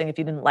about ghosting if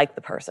you didn't like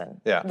the person,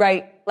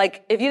 right?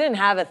 Like if you didn't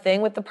have a thing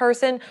with the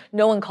person,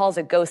 no one calls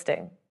it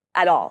ghosting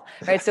at all,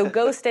 right? So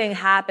ghosting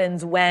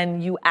happens when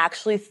you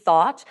actually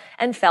thought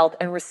and felt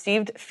and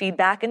received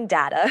feedback and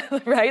data,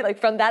 right? Like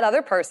from that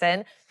other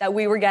person that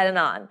we were getting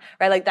on,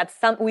 right? Like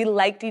we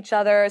liked each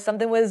other,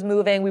 something was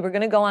moving, we were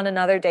going to go on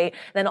another date.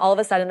 Then all of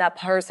a sudden that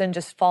person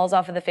just falls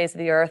off of the face of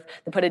the earth.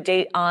 They put a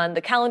date on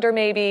the calendar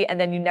maybe, and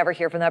then you never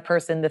hear from that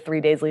person the 3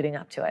 days leading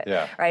up to it,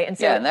 right? And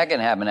so, and that can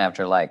happen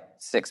after like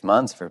 6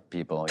 months for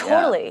people.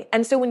 Totally.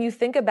 And so when you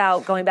think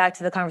about going back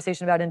to the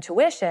conversation about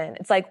intuition,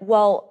 it's like,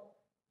 well,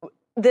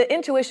 the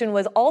intuition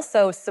was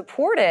also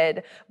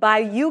supported by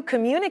you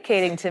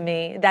communicating to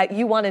me that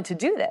you wanted to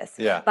do this.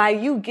 Yeah. By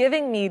you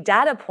giving me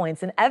data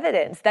points and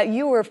evidence that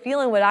you were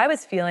feeling what I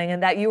was feeling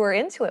and that you were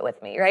into it with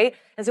me, right?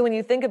 And so when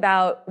you think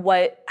about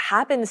what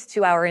happens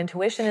to our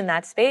intuition in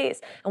that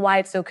space and why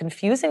it's so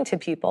confusing to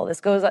people,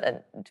 this goes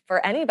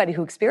for anybody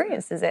who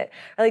experiences it.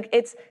 Like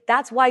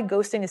that's why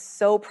ghosting is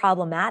so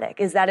problematic,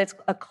 is that it's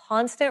a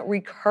constant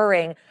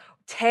recurring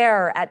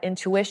tear at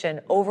intuition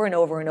over and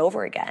over and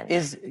over again.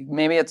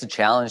 Maybe it's a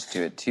challenge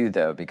to it too,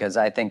 though, because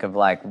I think of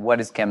like, what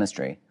is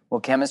chemistry? Well,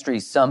 chemistry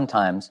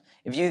sometimes,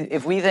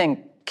 if we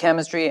think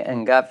chemistry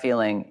and gut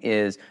feeling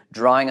is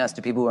drawing us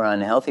to people who are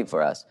unhealthy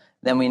for us,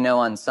 then we know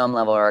on some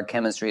level our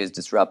chemistry is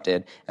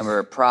disrupted, and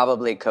we're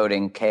probably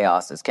coding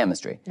chaos as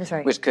chemistry. That's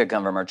right. Which could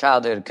come from our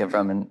childhood, could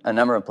come from a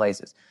number of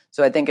places.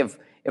 So I think if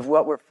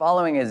what we're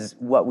following is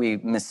what we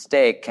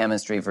mistake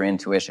chemistry for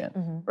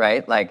intuition,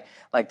 right? Like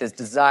this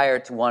desire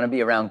to want to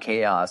be around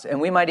chaos. And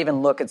we might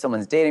even look at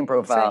someone's dating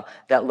profile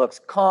that looks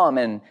calm,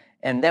 and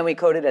then we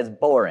code it as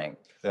boring.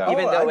 Yeah.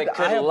 Even though it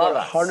could I have love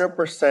us.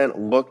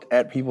 100% looked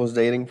at people's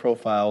dating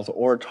profiles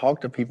or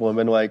talked to people and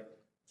been like,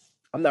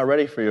 I'm not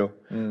ready for you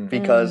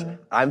because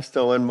I'm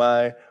still in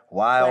my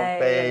wild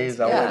phase.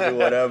 I want to do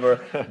whatever.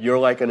 You're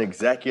like an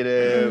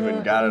executive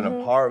and got an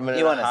apartment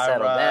You in a wanna high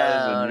settle rise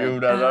down and you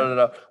and- da, da,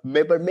 da,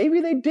 da. But maybe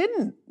they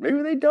didn't.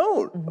 Maybe they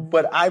don't.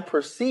 But I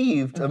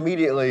perceived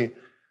immediately,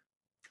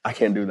 I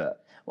can't do that.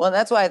 Well,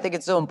 that's why I think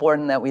it's so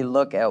important that we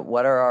look at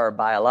what are our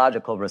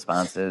biological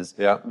responses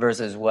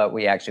versus what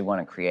we actually want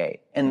to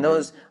create. And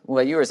those,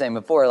 what you were saying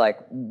before, like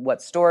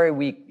what story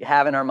we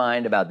have in our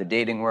mind about the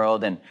dating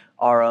world and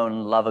our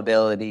own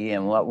lovability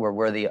and what we're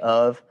worthy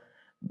of.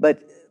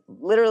 But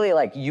literally,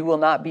 like, you will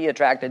not be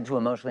attracted to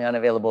emotionally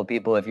unavailable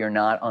people if you're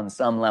not on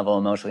some level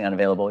emotionally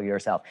unavailable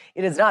yourself.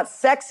 It is not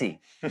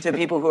sexy to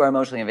people who are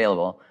emotionally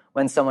available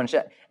when someone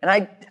and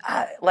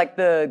I like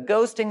the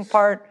ghosting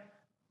part,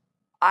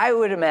 I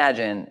would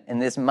imagine,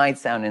 and this might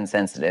sound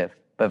insensitive,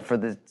 but for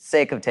the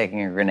sake of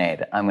taking a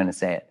grenade, I'm going to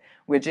say it,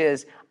 which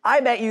is, I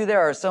bet you there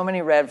are so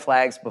many red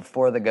flags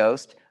before the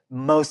ghost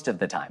most of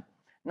the time.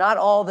 Not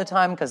all the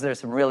time, because there's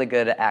some really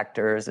good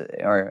actors,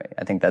 or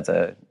I think that's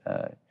a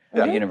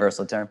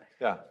universal term.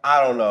 Yeah.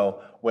 I don't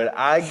know. When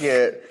I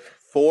get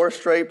 4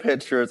 straight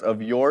pictures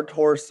of your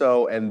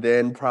torso and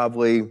then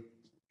probably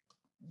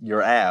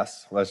your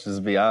ass, let's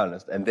just be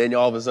honest, and then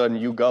all of a sudden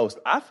you ghost,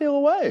 I feel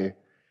away.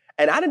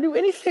 And I didn't do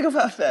anything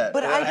about that.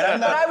 But I'm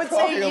not I would say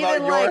talking even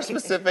about your like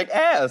specific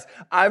ass.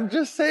 I'm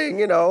just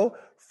saying,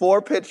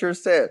 4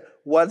 pictures sent.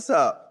 What's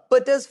up?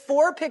 But does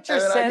 4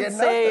 pictures And then I sent get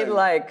say nothing.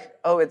 like,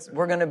 oh,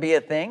 we're going to be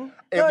a thing?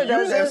 No, it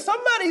doesn't. If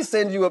somebody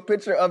sends you a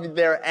picture of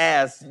their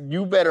ass,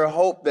 you better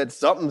hope that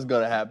something's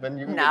going to happen.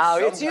 You can get No,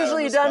 some it's kind of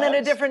usually done at a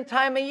response. different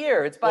time of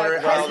year. It's by Are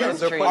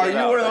President's Tree. you one of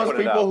those Put it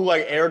people out. who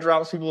like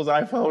airdrops people's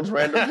iPhones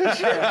random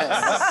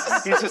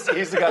pictures?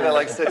 he's the guy that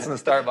like sits in the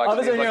Starbucks. All of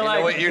a and he's sudden you're you know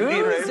like, what you need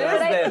who right is now?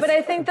 this? But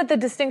I think that the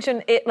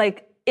distinction,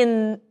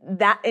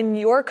 in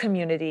your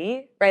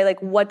community, right?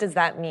 Like, what does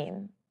that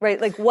mean? Right?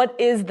 Like, what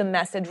is the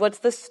message? What's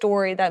the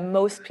story that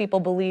most people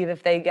believe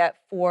if they get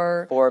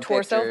 4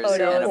 torso pictures photos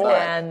and a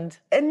and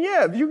And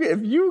yeah,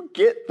 if you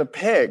get the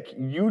pic,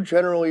 you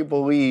generally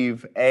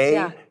believe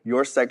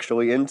you're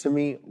sexually into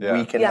me,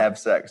 we can have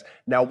sex.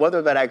 Now,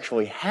 whether that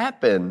actually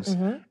happens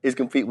is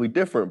completely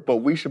different, but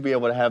we should be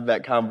able to have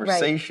that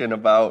conversation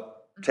about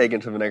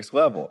taking to the next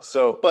level.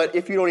 So, but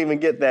if you don't even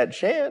get that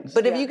chance,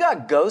 But if you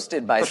got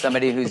ghosted by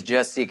somebody who's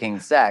just seeking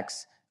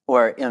sex,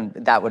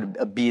 that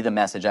would be the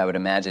message I would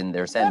imagine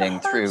they're sending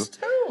that through. hurts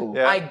too.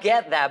 Yeah. I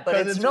get that, but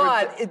 'Cause it's it's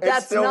not. re- it's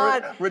That's still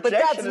not. re- But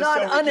rejection that's is not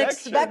still rejection.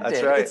 unexpected.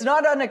 That's right. It's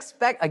not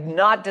unexpected.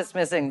 Not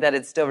dismissing that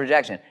it's still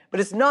rejection, but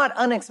it's not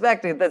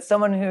unexpected that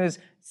someone who's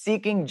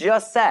seeking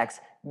just sex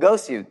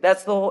ghosts you.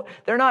 That's the whole.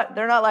 They're not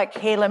like,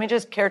 hey, let me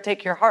just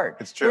caretake your heart.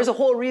 It's true. There's a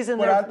whole reason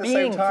but they're at the being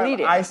same time,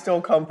 fleeting. I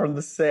still come from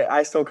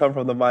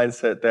the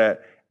mindset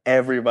that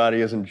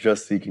everybody isn't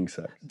just seeking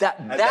sex. That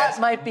that's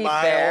might be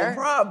my fair. own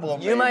problem,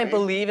 You might maybe,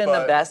 believe in the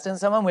but- best in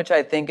someone, which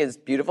I think is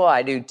beautiful.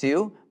 I do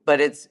too. But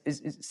it's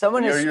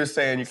someone is. You're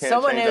saying you can't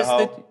someone change a is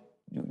hoe?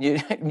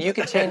 you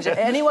can change it.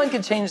 Anyone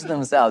can change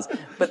themselves.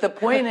 But the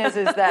point is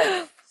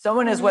that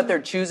someone is what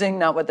they're choosing,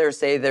 not what they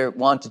say they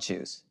want to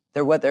choose.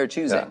 They're what they're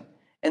choosing. Yeah.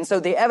 And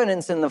so the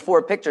evidence in the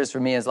 4 pictures for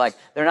me is like,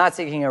 they're not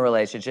seeking a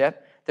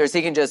relationship. They're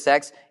seeking just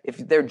sex. If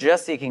they're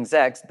just seeking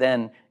sex,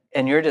 then,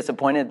 and you're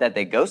disappointed that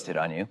they ghosted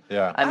on you.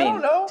 Yeah. I mean,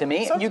 don't know. to me,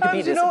 you could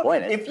be Sometimes,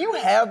 disappointed. if you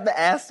have the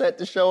asset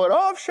to show it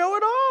off, show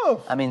it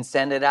off. I mean,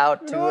 send it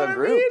out to You know what a I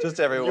group. mean?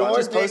 Just everyone. Your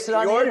Just post it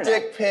on the your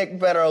internet. dick pic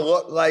better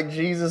look like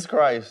Jesus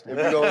Christ if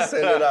you're gonna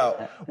send it out,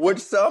 which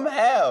some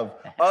have.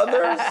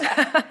 Others,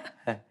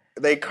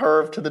 they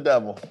curve to the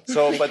devil.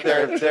 So, but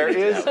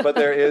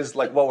there is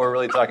like what we're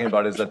really talking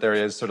about is that there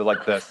is sort of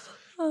like this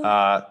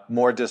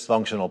more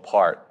dysfunctional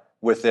part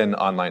within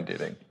online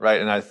dating,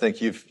 right? And I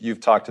think you've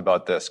talked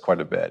about this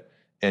quite a bit,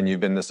 and you've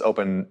been this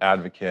open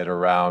advocate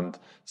around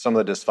some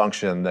of the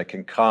dysfunction that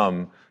can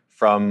come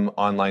from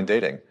online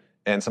dating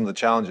and some of the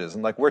challenges.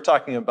 And like we're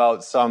talking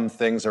about some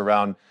things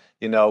around,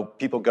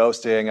 people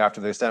ghosting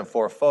after they sent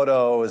 4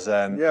 photos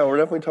and Yeah, we're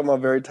definitely talking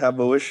about very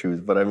taboo issues.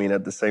 But I mean,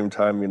 at the same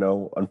time,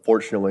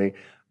 unfortunately,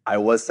 I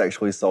was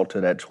sexually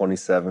assaulted at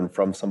 27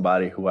 from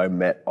somebody who I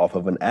met off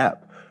of an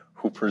app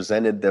who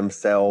presented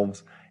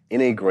themselves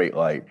in a great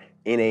light,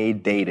 in a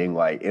dating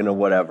light, in a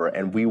whatever.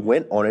 And we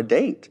went on a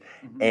date.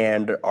 Mm-hmm.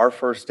 And our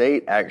first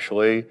date,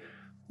 actually,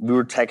 we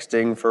were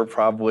texting for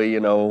probably,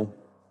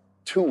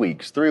 2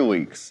 weeks, 3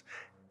 weeks.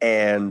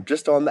 And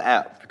just on the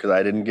app, because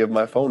I didn't give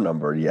my phone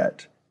number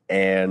yet.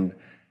 And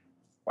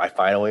I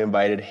finally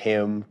invited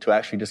him to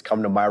actually just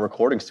come to my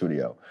recording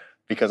studio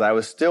because I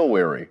was still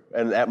weary.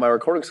 And at my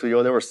recording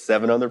studio, there were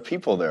 7 other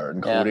people there,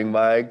 including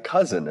my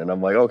cousin. And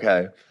I'm like,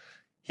 okay,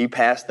 he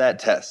passed that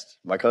test.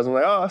 My cousin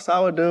was like, oh,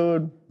 solid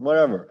dude,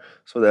 whatever.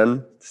 So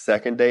then the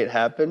second date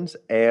happens,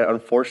 and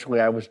unfortunately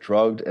I was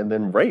drugged and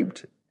then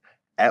raped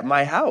at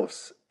my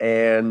house.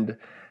 And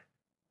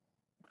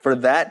for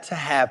that to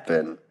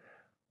happen,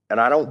 and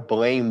I don't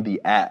blame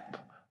the app,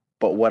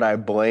 but what I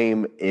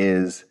blame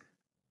is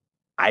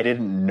I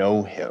didn't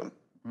know him.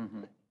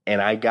 Mm-hmm.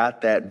 And I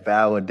got that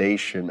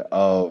validation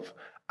of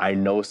I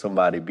know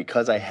somebody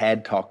because I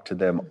had talked to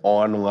them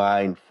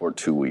online for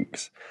 2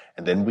 weeks.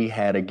 And then we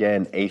had,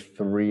 again, a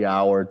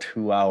 3-hour,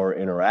 2-hour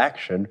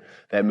interaction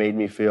that made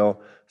me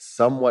feel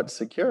somewhat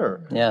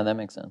secure. Yeah, that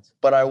makes sense.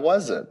 But I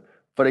wasn't.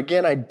 But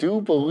again, I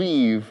do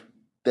believe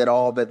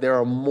that there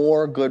are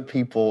more good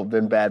people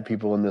than bad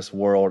people in this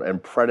world,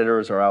 and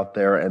predators are out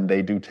there, and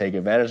they do take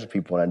advantage of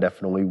people, and I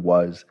definitely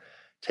was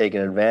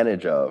taken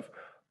advantage of.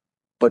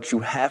 But you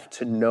have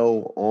to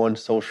know on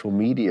social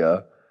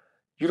media,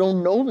 you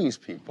don't know these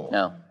people.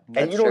 No,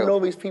 and you don't know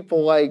these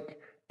people,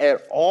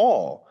 at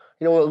all.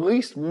 At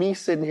least me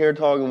sitting here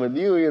talking with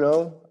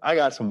you, I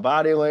got some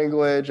body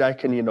language. I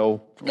can, kind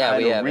of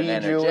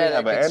read you. We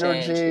have an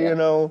energy,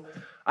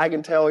 I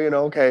can tell,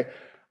 okay,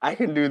 I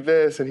can do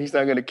this and he's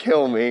not going to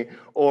kill me.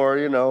 Or,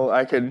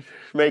 I can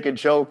make a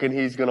joke and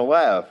he's going to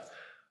laugh.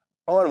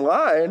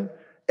 Online,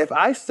 if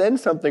I send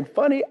something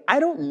funny, I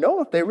don't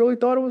know if they really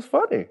thought it was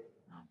funny.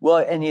 Well,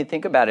 and you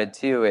think about it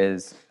too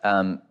is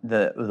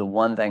the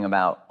one thing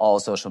about all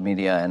social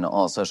media and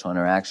all social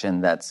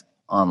interaction that's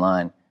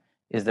online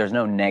is there's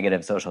no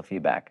negative social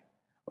feedback.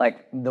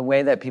 Like the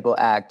way that people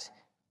act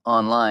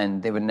online,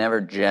 they would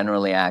never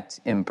generally act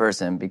in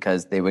person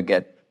because they would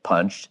get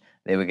punched,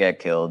 they would get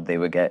killed, they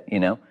would get,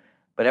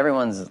 but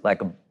everyone's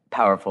like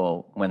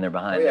powerful when they're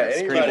behind a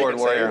keyboard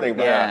warrior.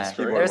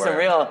 There's some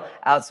real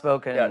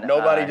outspoken. Yeah,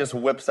 nobody just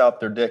whips out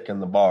their dick in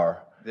the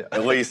bar. Yeah.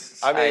 At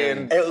least, not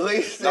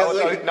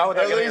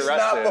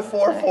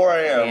before 4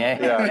 a.m.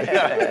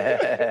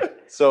 Yeah.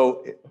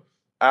 So,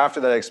 after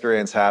that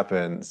experience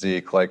happened,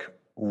 Zeke,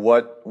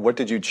 what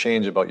did you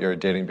change about your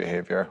dating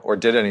behavior, or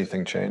did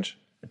anything change?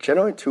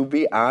 Generally, to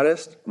be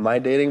honest, my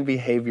dating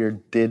behavior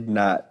did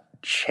not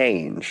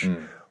change.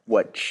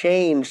 What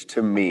changed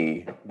to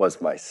me was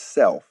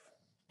myself,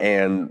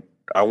 and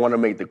I want to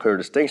make the clear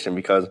distinction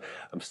because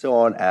I'm still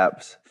on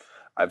apps.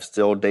 I've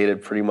still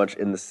dated pretty much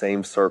in the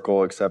same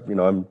circle, except,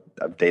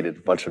 I've dated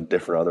a bunch of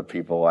different other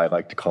people. I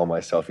like to call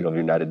myself, the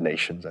United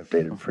Nations. I've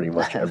dated pretty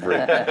much every,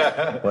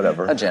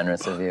 whatever. How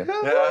generous of you.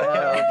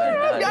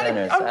 I'm getting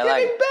back.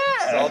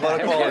 It's all about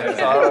equality.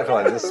 It's all about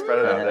equality. Just spread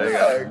it out.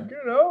 There you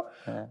go.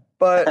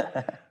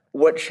 But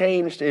what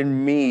changed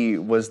in me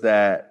was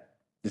that,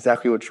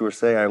 exactly what you were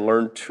saying, I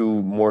learned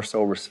to more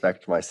so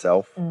respect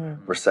myself,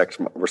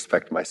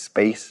 respect my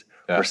space,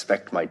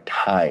 respect my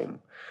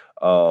time.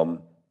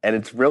 And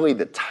it's really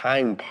the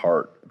time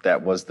part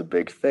that was the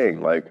big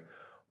thing.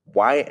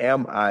 Why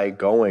am I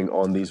going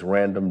on these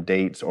random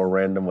dates or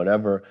random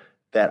whatever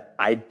that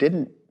I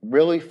didn't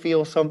really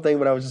feel something,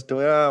 but I was just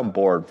doing, I'm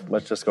bored.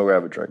 Let's just go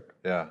grab a drink.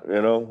 Yeah.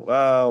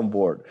 I'm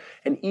bored.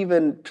 And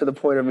even to the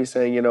point of me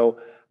saying,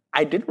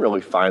 I didn't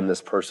really find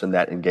this person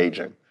that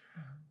engaging.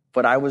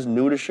 But I was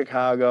new to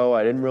Chicago.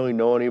 I didn't really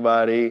know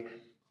anybody.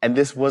 And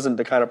this wasn't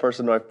the kind of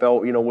person I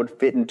felt, would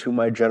fit into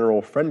my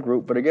general friend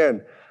group. But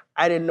again,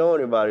 I didn't know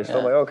anybody, so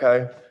I'm like,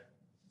 okay,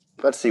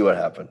 let's see what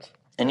happens.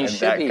 And you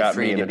should be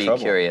free to be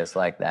curious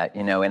like that,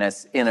 in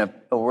a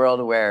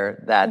world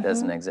where that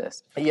doesn't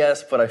exist.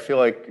 Yes, but I feel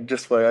like,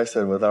 just like I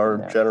said, with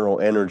our general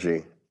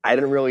energy, I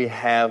didn't really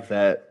have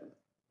that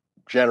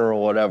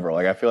general whatever.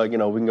 I feel like, we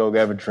can go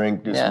grab a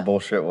drink, do some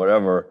bullshit,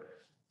 whatever.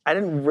 I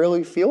didn't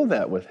really feel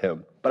that with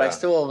him, but I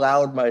still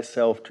allowed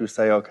myself to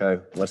say, okay,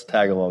 let's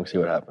tag along, see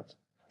what happens.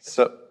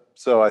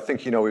 So I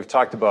think, we've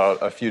talked about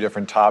a few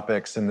different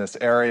topics in this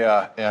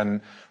area,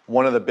 and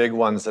one of the big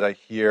ones that I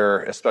hear,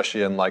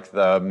 especially in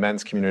the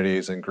men's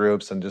communities and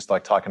groups and just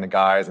talking to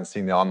guys and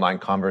seeing the online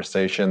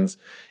conversations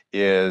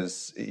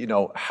is,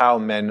 how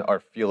men are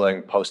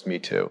feeling post Me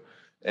Too.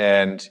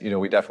 And,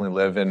 we definitely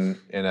live in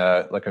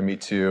a Me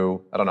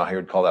Too, I don't know how you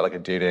would call that, a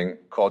dating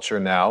culture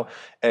now.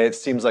 And it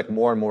seems like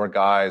more and more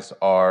guys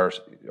are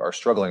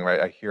struggling, right?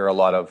 I hear a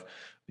lot of,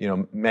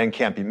 men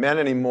can't be men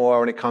anymore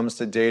when it comes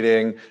to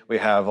dating. We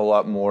have a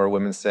lot more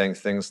women saying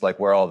things like,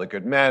 where are all the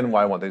good men?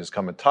 Why won't they just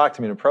come and talk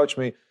to me and approach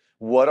me?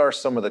 What are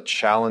some of the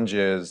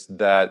challenges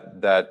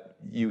that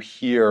you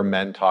hear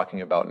men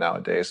talking about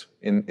nowadays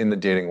in the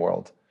dating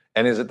world?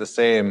 And is it the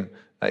same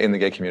in the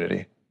gay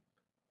community?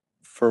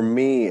 For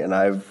me, and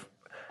I've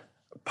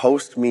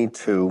post Me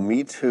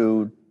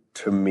Too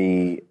to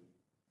me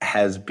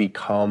has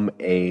become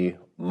a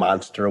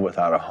monster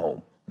without a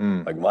home.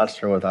 Like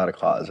monster without a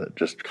closet,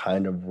 just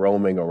kind of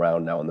roaming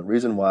around now. And the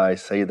reason why I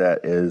say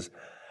that is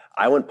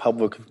I went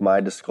public with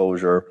my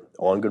disclosure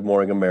on Good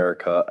Morning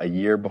America a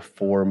year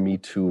before Me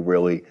Too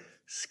really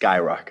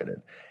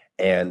skyrocketed.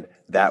 And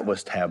that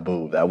was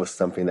taboo. That was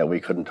something that we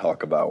couldn't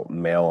talk about.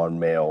 Male on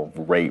male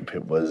rape,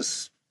 it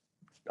was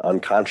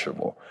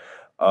unconscionable.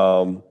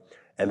 And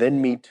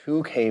then Me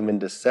Too came in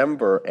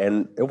December,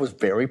 and it was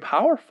very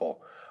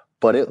powerful,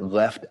 but it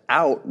left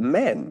out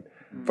men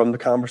from the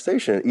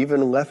conversation. It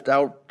even left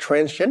out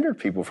transgendered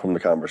people from the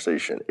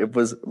conversation. It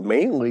was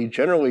mainly,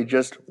 generally,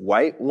 just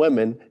white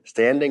women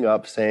standing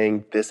up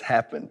saying this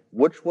happened,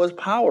 which was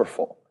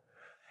powerful.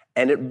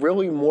 And it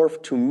really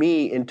morphed to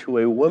me into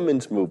a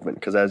women's movement,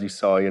 because as you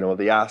saw, the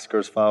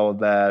Oscars followed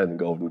that and the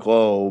Golden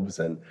Globes,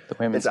 and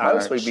it's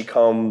honestly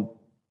become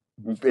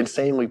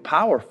insanely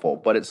powerful.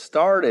 But it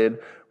started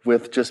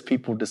with just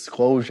people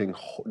disclosing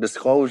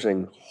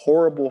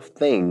horrible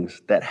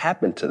things that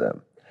happened to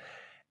them.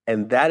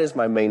 And that is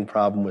my main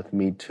problem with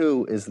Me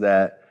Too, is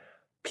that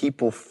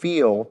people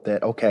feel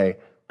that, okay,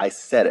 I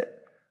said it.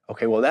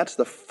 Okay, well, that's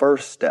the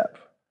first step.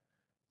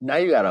 Now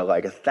you got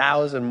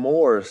 1,000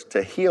 more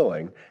to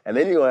healing, and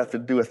then you're going to have to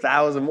do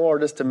 1,000 more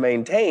just to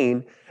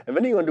maintain, and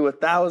then you're going to do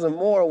 1,000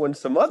 more when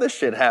some other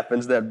shit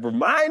happens that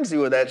reminds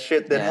you of that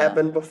shit that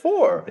happened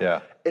before.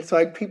 Yeah. It's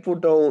like people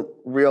don't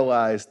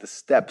realize the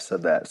steps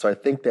of that. So I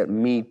think that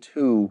Me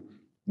Too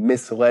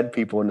misled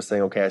people into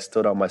saying, okay, I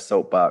stood on my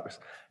soapbox,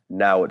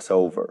 now it's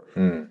over.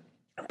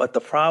 But the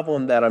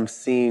problem that I'm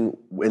seeing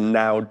in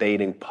now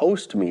dating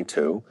post Me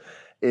Too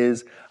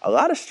is a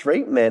lot of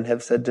straight men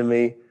have said to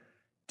me,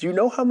 do you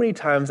know how many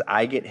times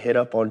I get hit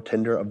up on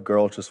Tinder of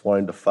girls just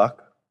wanting to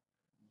fuck?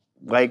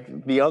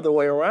 Like the other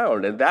way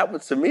around. And that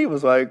was, to me,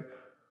 was like,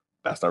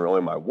 that's not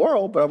really my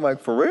world, but I'm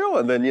like, for real?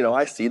 And then,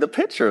 I see the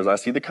pictures, I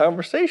see the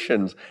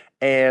conversations.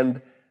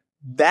 And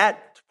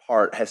that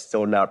part has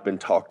still not been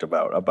talked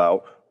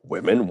about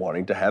women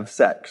wanting to have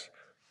sex.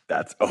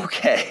 That's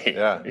okay.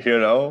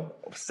 Yeah.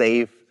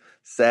 Safe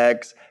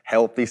sex,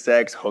 healthy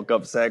sex,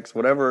 hookup sex,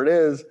 whatever it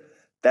is.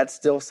 That's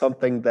still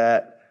something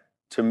that,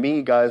 to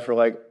me, guys were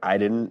like, I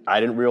didn't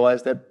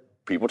realize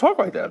that people talk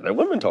like that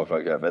women talk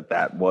like that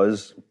that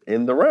was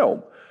in the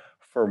realm.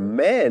 For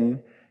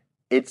men,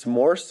 it's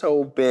more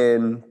so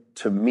been,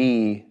 to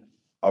me,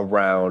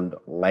 around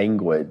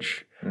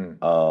language,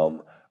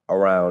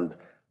 around,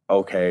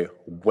 okay,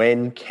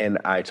 when can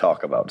I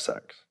talk about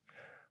sex?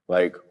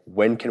 Like,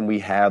 when can we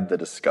have the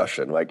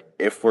discussion? Like,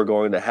 if we're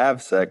going to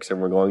have sex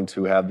and we're going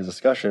to have the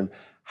discussion,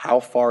 how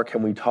far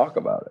can we talk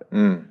about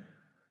it?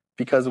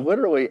 Because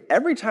literally,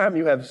 every time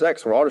you have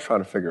sex, we're all just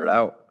trying to figure it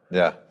out.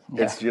 Yeah.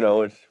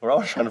 We're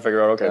all trying to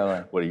figure out,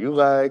 okay, what do you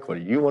like? What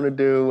do you want to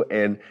do?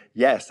 And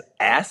yes,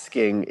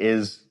 asking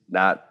is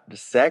not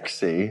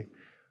sexy.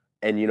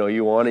 And,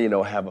 you want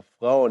to, have a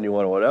flow and you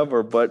want to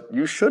whatever, but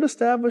you should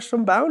establish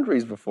some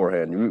boundaries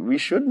beforehand. We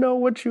should know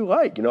what you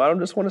like. I don't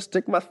just want to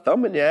stick my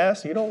thumb in your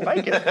ass. You don't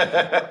like it. You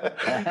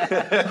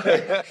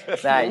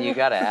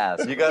got to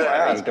ask. You got to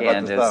ask you about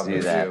can't the just thumb.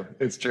 do that.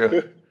 It's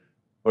true.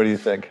 What do you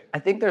think? I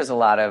think there's a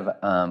lot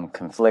of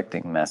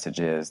conflicting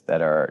messages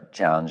that are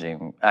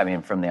challenging. I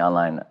mean, from the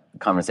online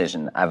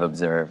conversation I've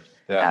observed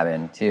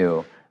happen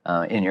too,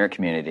 in your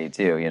community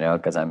too,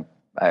 because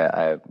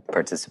I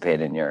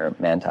participate in your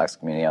Man Talks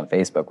community on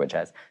Facebook, which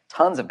has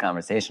tons of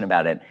conversation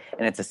about it,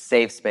 and it's a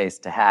safe space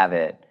to have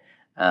it.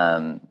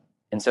 And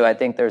so I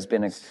think there's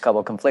been a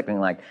couple conflicting,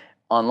 like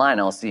online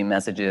I'll see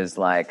messages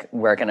like,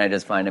 where can I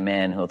just find a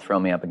man who'll throw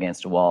me up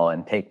against a wall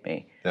and take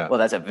me? Yeah. Well,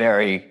 that's a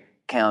very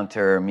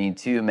counter Me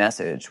Too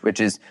message, which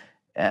is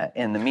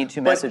in the Me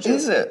Too message. But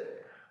is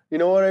it? You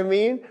know what I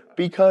mean?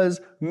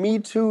 Because Me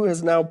Too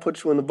has now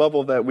put you in the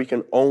bubble that we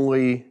can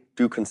only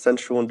do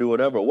consensual and do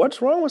whatever.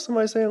 What's wrong with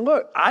somebody saying,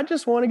 look, I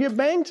just want to get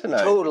banged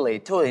tonight?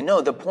 Totally.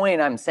 No, the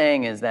point I'm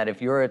saying is that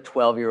if you're a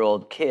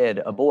 12-year-old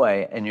kid, a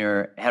boy, and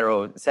you're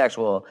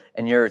heterosexual,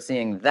 and you're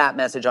seeing that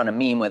message on a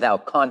meme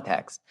without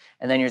context,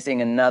 and then you're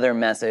seeing another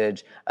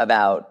message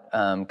about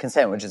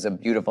consent, which is a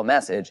beautiful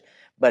message,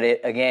 but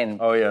it, again,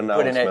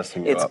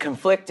 it's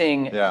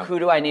conflicting. Yeah. Who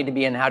do I need to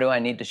be and how do I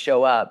need to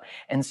show up?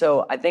 And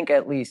so I think,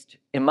 at least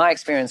in my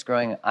experience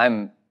growing,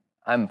 I'm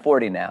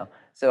 40 now.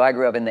 So I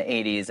grew up in the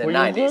 80s and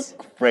 90s. You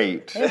look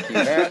great. Thank you,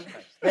 man.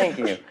 Thank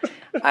you.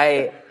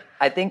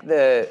 I think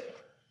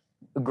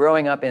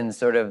growing up in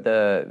sort of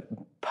the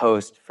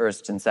post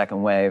first and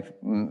second wave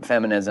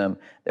feminism,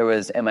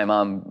 and my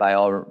mom, by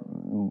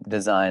all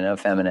design, a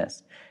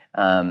feminist.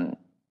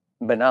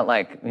 But not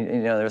like,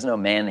 there was no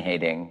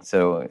man-hating,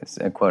 so it's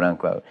quote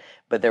unquote.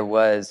 But there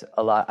was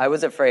a lot. I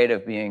was afraid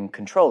of being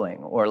controlling,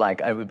 or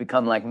like I would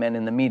become like men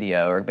in the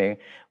media,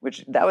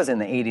 which that was in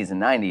the 80s and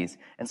 90s.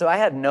 And so I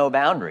had no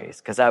boundaries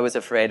because I was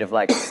afraid of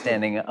like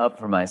standing up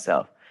for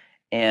myself.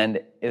 And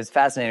it was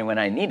fascinating when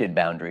I needed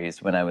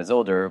boundaries when I was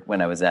older,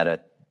 when I was at a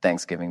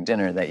Thanksgiving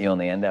dinner that you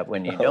only end up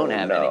when you don't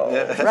have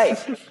any. Right.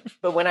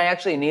 But when I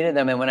actually needed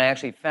them and when I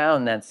actually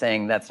found that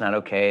saying, that's not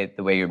okay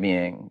the way you're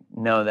being,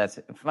 no, that's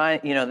fine,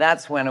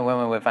 that's when a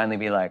woman would finally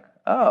be like,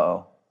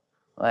 oh,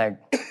 like,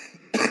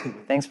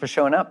 thanks for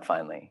showing up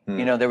finally.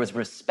 There was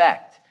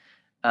respect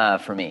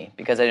for me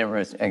because I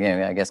didn't,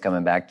 again, I guess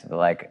coming back to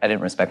I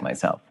didn't respect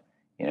myself.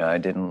 I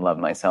didn't love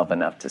myself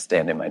enough to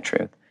stand in my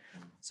truth.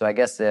 So I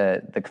guess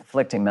the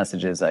conflicting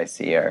messages I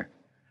see are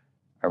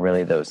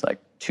really those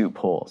two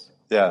poles.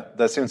 Yeah,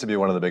 that seems to be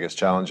one of the biggest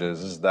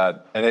challenges is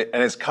that, and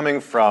it's coming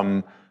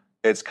from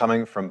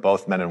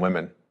both men and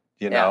women,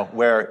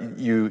 where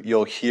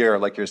you'll hear,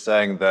 like you're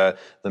saying, the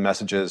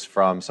messages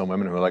from some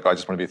women who are like, oh, I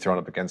just want to be thrown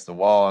up against the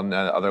wall, and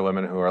then other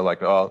women who are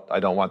like, oh, I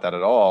don't want that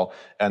at all,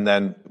 and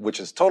then, which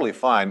is totally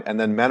fine, and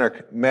then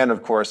men,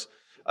 of course,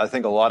 I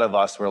think a lot of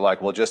us were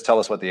like, well, just tell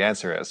us what the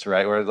answer is,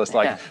 right? We're just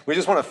like, we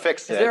just want to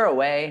fix it. Is there a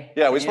way?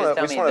 Yeah, we just want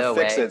to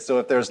fix it. So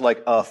if there's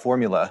a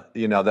formula,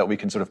 that we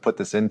can sort of put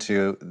this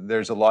into,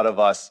 there's a lot of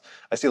us,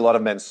 I see a lot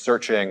of men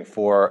searching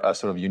for a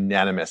sort of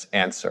unanimous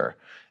answer.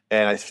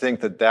 And I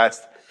think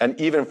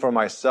and even for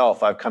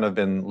myself, I've kind of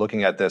been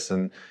looking at this,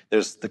 and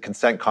there's the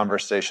consent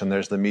conversation,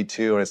 there's the Me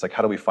Too, and it's like,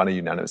 how do we find a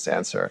unanimous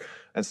answer?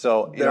 And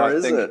so,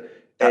 I think,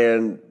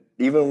 and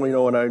even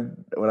when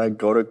I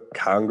go to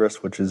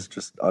Congress, which is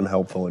just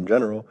unhelpful in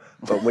general,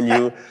 but when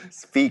you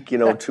speak,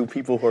 to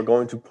people who are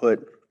going to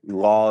put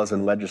laws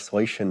and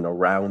legislation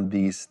around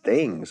these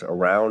things,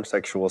 around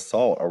sexual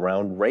assault,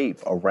 around rape,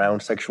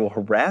 around sexual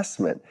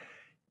harassment,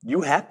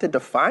 you have to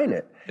define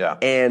it. Yeah.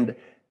 And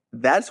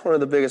that's one of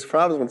the biggest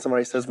problems when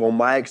somebody says, well,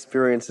 my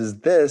experience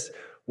is this.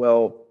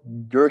 Well,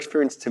 your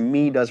experience to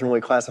me doesn't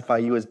really classify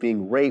you as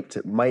being raped.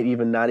 It might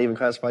not even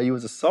classify you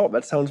as assault.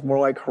 That sounds more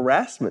like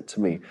harassment to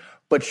me.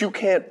 But you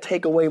can't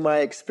take away my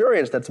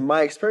experience. That's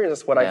my experience.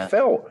 That's what I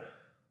felt.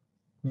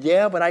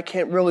 Yeah, but I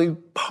can't really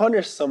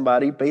punish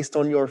somebody based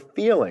on your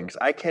feelings.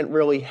 I can't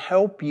really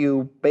help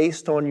you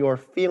based on your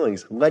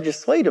feelings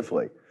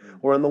legislatively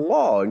or in the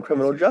law and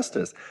criminal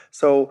justice.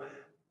 So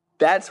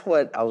that's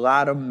what a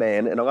lot of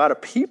men and a lot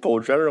of people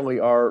generally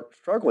are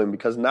struggling,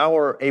 because now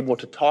we're able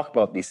to talk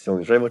about these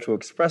feelings. We're able to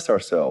express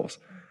ourselves.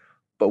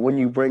 But when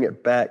you bring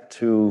it back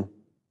to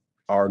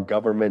our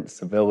government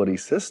civility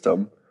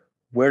system,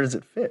 where does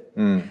it fit?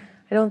 I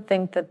don't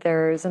think that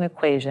there's an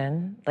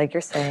equation, like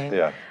you're saying.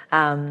 Yeah.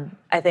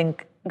 I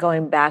think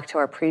going back to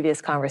our previous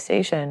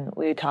conversation,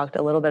 we talked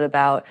a little bit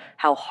about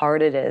how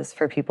hard it is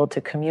for people to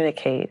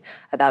communicate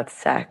about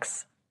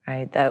sex,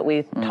 right? That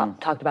we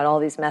talked about all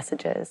these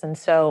messages. And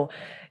so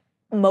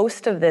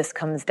most of this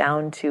comes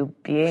down to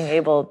being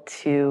able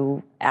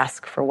to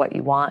ask for what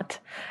you want,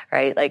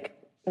 right?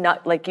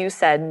 Not like you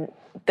said,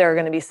 there are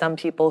going to be some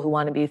people who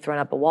want to be thrown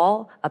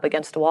up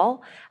against a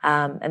wall.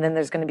 And then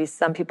there's going to be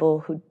some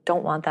people who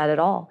don't want that at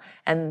all.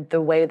 And the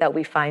way that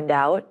we find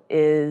out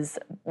is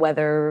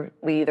whether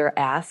we either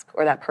ask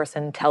or that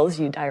person tells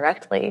you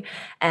directly.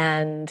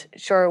 And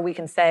sure, we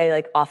can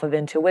say off of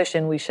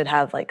intuition, we should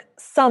have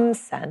some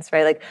sense,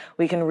 right?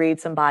 We can read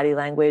some body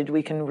language,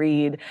 we can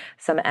read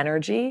some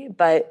energy,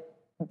 but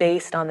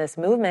based on this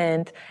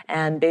movement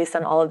and based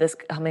on all of this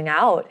coming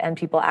out and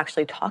people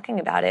actually talking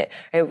about it,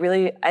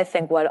 I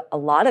think what a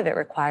lot of it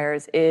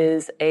requires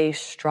is a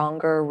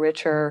stronger,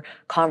 richer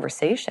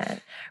conversation,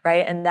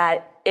 right? And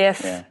that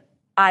if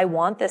I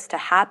want this to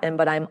happen,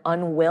 but I'm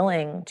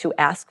unwilling to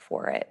ask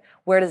for it,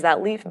 where does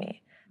that leave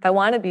me? If I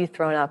want to be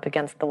thrown up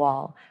against the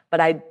wall, but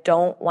I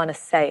don't want to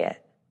say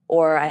it,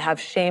 or I have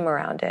shame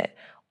around it,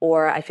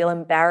 or I feel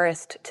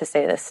embarrassed to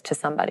say this to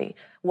somebody,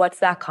 what's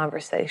that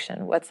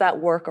conversation? What's that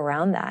work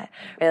around that?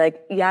 Right?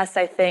 Yes,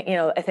 I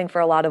think for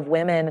a lot of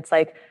women, it's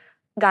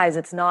guys,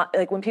 it's not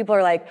when people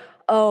are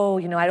oh,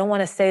 I don't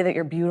want to say that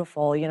you're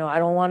beautiful, I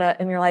don't want to,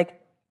 and you're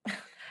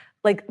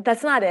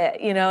that's not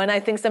it, and I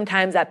think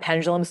sometimes that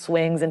pendulum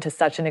swings into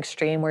such an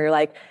extreme where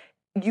you're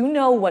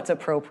what's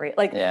appropriate.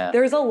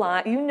 There's a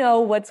lot,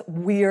 what's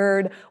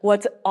weird,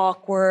 what's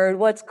awkward,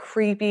 what's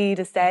creepy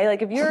to say.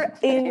 If you're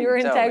in your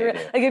integrity,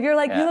 if you're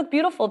you look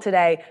beautiful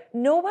today,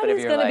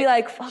 nobody's going to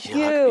be fuck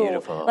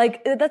you.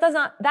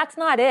 That's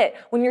not it.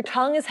 When your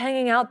tongue is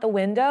hanging out the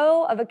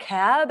window of a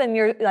cab and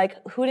you're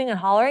hooting and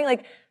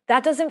hollering,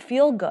 that doesn't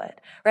feel good,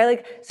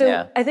 right?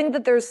 I think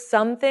that there's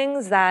some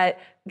things that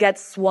get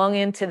swung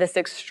into this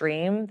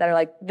extreme that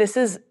are this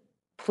is,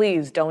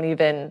 please don't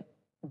even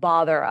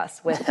bother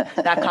us with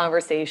that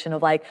conversation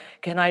of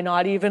can I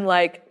not even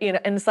and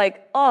it's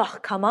oh,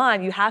 come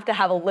on, you have to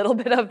have a little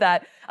bit of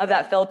that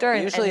filter.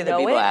 Usually the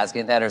people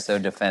asking that are so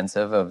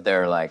defensive of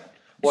their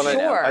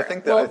sure. I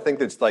think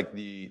it's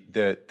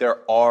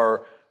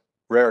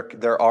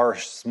there are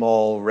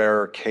small,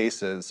 rare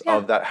cases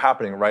of that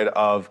happening, right?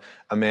 Of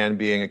a man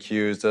being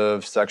accused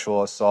of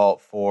sexual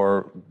assault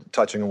for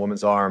touching a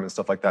woman's arm and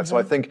stuff like that. Mm-hmm. So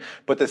I think,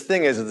 but the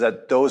thing is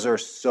that those are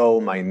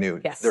so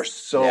minute. Yes. They're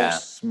so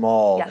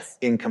small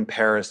in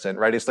comparison,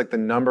 right? It's the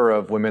number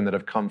of women that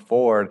have come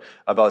forward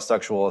about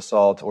sexual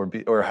assault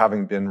or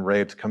having been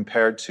raped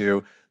compared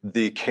to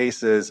the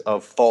cases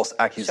of false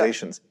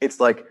accusations. It's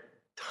like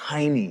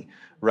tiny,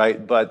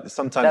 right? But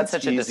sometimes That's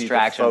it's such a easy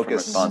distraction to from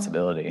focus.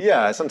 responsibility.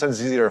 Yeah, sometimes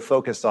it's easier to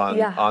focus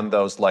on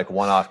those like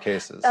one-off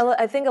cases.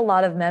 I think a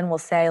lot of men will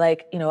say,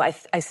 like, you know,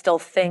 I still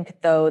think,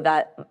 though,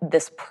 that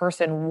this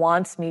person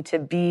wants me to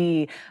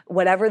be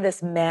whatever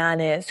this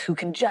man is who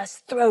can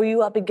just throw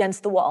you up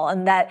against the wall,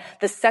 and that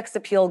the sex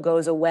appeal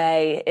goes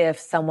away if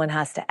someone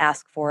has to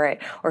ask for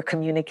it or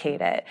communicate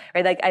it,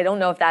 right? Like, I don't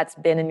know if that's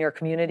been in your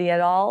community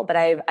at all, but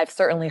I've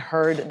certainly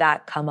heard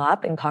that come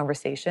up in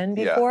conversation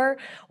before,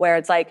 where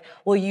it's like,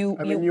 well, you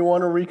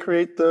want to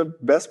recreate the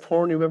best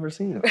porn you've ever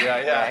seen.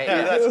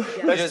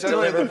 That's just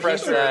generally deliver the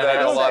pressure pizza that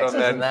and a lot of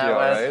sex, men isn't that feel,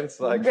 what- right? It's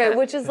like, right,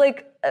 which is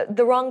like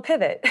the wrong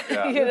pivot.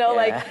 You know,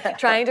 like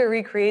trying to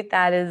recreate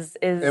that is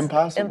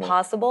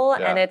impossible,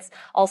 and it's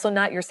also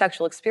not your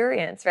sexual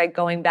experience, right?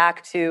 Going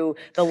back to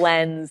the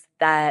lens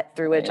that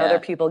through which other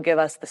people give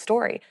us the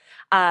story.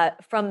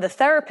 From the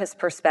therapist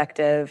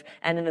perspective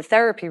and in the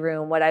therapy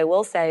room, what I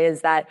will say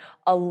is that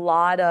a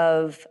lot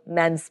of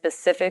men,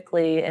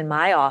 specifically in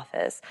my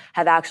office,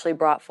 have actually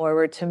brought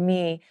forward to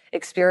me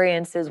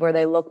experiences where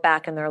they look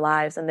back in their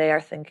lives and they are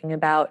thinking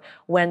about,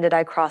 when did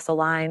I cross a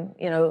line?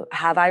 You know,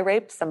 have I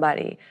raped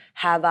somebody?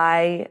 Have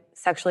I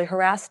sexually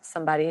harassed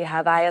somebody?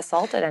 Have I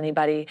assaulted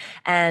anybody?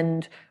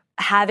 And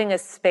having a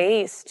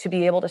space to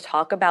be able to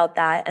talk about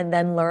that and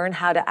then learn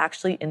how to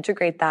actually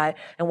integrate that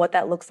and what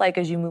that looks like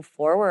as you move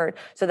forward,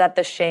 so that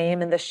the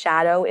shame and the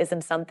shadow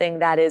isn't something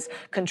that is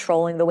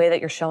controlling the way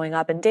that you're showing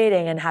up in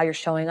dating and how you're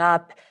showing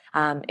up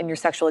in your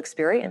sexual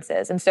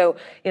experiences. And so,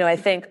 you know, I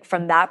think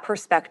from that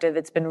perspective,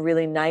 it's been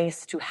really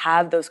nice to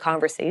have those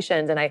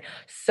conversations. And I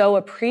so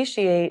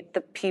appreciate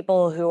the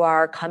people who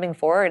are coming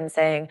forward and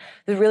saying,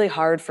 this is really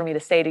hard for me to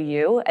say to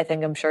you.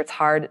 I'm sure it's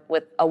hard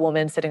with a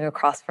woman sitting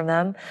across from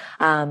them.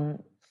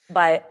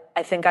 But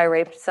I think I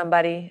raped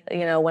somebody,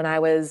 you know, when I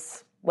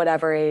was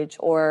whatever age,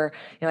 or,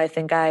 you know, I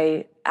think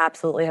I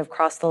absolutely have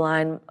crossed the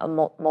line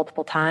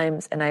multiple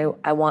times, and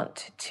I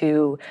want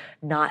to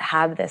not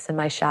have this in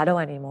my shadow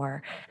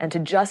anymore, and to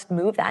just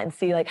move that and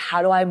see, like,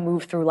 how do I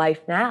move through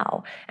life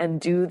now and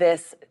do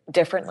this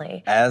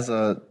differently? As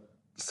a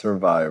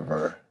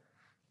survivor,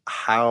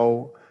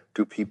 how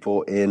do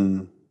people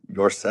in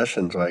your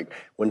sessions, like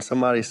when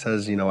somebody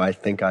says, you know, I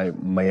think I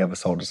may have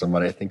assaulted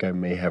somebody, I think I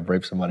may have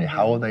raped somebody,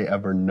 how will they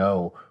ever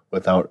know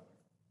without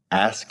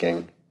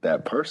asking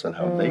that person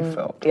how they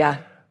felt? Yeah,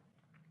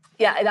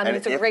 I mean,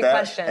 it's a great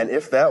question. And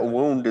if that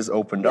wound is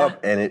opened up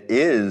and it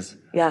is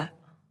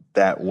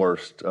that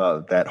worst,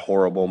 that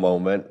horrible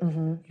moment,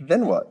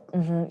 then what?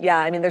 Yeah,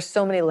 I mean, there's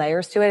so many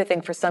layers to it. I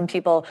think for some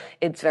people,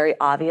 it's very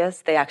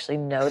obvious. They actually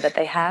know that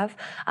they have.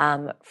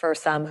 For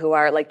some who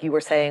are, like you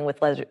were saying,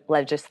 with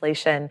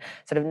legislation,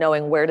 sort of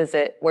knowing where does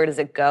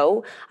it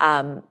go?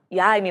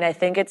 Yeah, I mean, I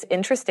think it's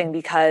interesting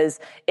because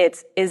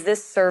is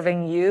this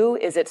serving you?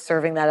 Is it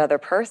serving that other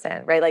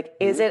person, right? Like,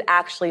 is it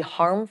actually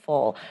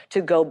harmful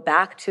to go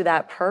back to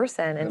that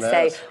person and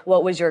say,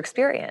 what was your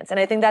experience? And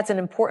I think that's an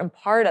important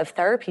part of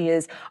therapy.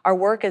 Is our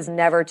work is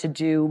never to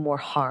do more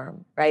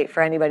harm, right,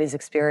 for anybody's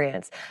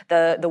experience.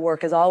 The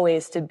work is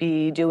always to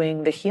be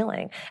doing the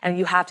healing. And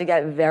you have to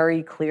get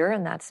very clear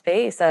in that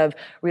space of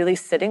really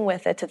sitting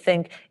with it to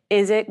think,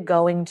 is it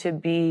going to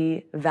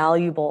be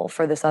valuable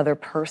for this other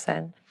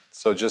person?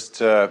 So just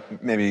to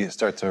maybe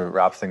start to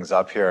wrap things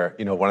up here,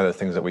 you know, one of the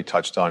things that we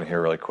touched on here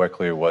really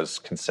quickly was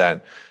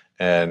consent.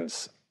 And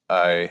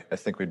I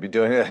think we'd be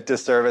doing a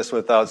disservice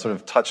without sort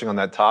of touching on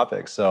that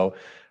topic. So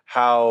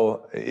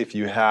how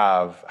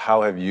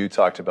have you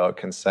talked about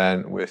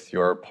consent with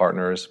your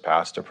partners,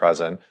 past or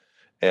present?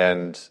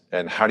 And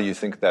how do you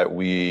think that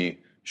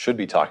we should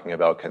be talking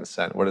about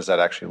consent? What does that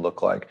actually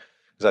look like?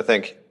 Because I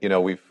think, you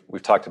know, we've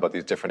talked about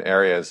these different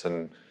areas,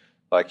 and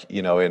like,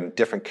 you know, in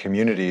different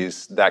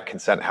communities, that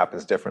consent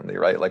happens differently,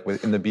 right? Like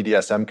in the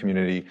BDSM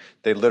community,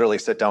 they literally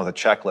sit down with a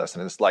checklist,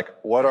 and it's like,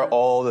 what are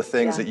all the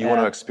things that you want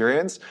to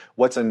experience?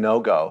 What's a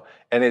no-go?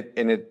 And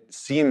it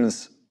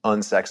seems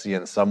unsexy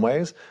in some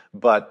ways,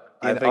 but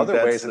in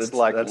other ways, it's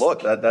like,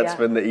 look. That's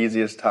been the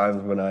easiest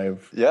times when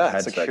I've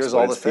had sex. Here's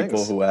all the people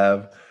things. who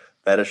have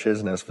fetishes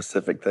and have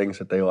specific things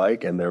that they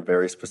like, and they're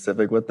very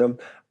specific with them.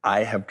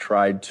 I have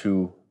tried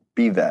to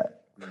be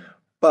that.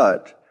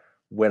 But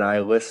when I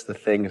list the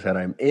things that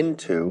I'm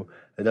into,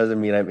 it doesn't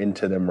mean I'm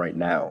into them right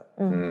now.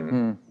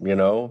 You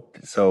know?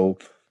 So,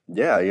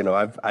 yeah, you know,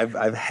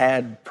 I've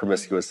had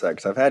promiscuous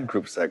sex. I've had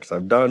group sex.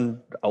 I've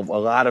done a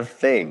lot of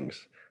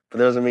things. But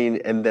that doesn't mean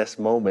in this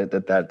moment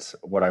that that's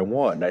what I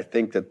want. And I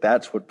think that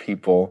that's what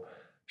people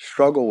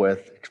struggle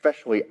with,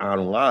 especially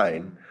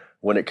online,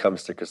 when it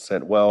comes to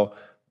consent. Well,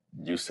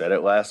 you said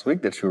it last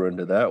week that you were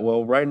into that.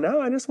 Well, right now,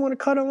 I just want to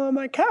cuddle on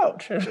my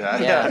couch.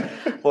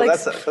 Well,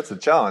 that's a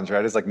challenge,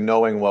 right? It's like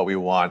knowing what we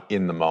want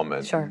in the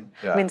moment. Sure.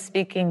 Yeah. I mean,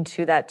 speaking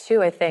to that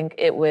too, I think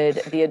it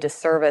would be a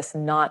disservice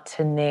not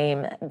to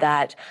name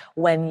that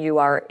when you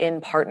are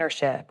in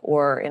partnership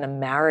or in a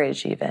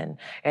marriage even.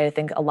 And I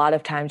think a lot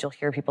of times you'll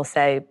hear people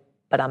say,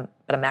 I'm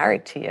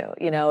married to you.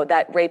 You know,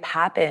 that rape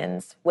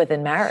happens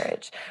within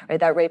marriage, right?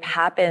 That rape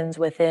happens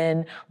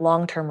within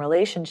long-term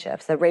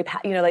relationships. That rape,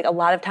 you know, like a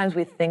lot of times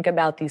we think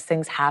about these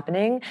things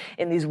happening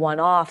in these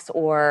one-offs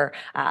or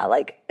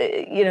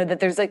you know, that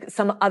there's like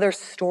some other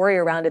story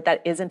around it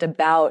that isn't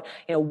about,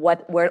 you know,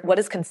 what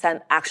does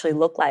consent actually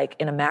look like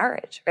in a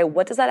marriage, right?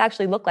 What does that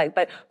actually look like?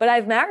 But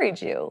I've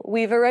married you.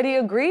 We've already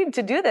agreed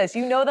to do this.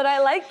 You know that I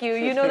like you.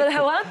 You know that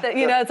I want that.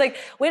 You know, it's like,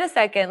 wait a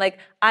second, like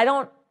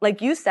like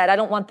you said, I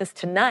don't want this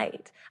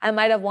tonight. I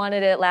might have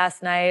wanted it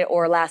last night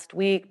or last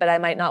week, but I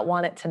might not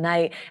want it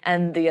tonight.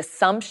 And the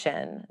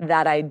assumption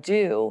that I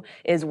do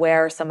is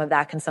where some of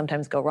that can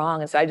sometimes go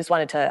wrong. And so I just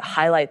wanted to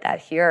highlight that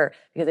here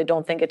because I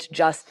don't think it's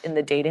just in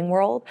the dating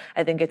world.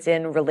 I think it's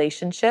in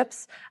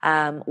relationships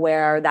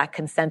where that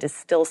consent is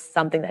still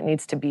something that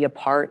needs to be a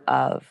part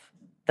of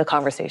the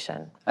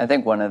conversation. I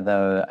think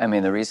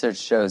the research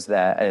shows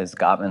that, as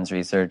Gottman's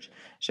research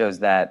shows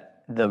that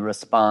the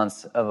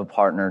response of a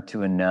partner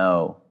to a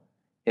no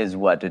is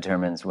what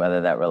determines whether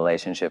that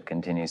relationship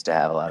continues to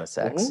have a lot of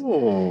sex.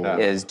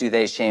 Is do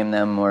they shame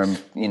them or,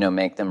 you know,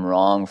 make them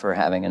wrong for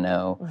having a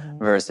no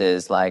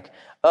versus like,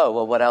 oh,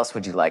 well, what else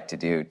would you like to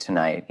do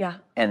tonight? Yeah.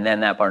 And then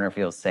that partner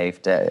feels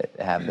safe to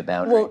have the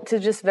boundary. Well, to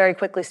just very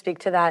quickly speak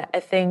to that, I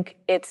think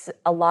it's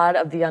a lot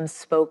of the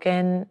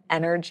unspoken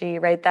energy,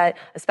 right? That,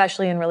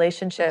 especially in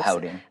relationships.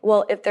 Pouting.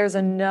 Well, if there's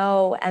a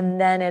no and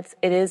then it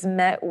is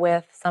met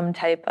with some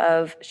type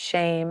of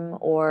shame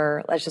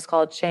or let's just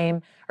call it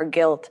shame or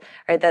guilt,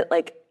 right? That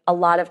like a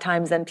lot of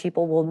times then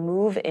people will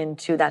move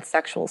into that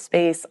sexual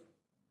space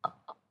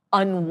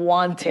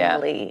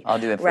unwantedly. Yeah, I'll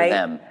do it for right?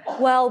 them.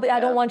 Well, but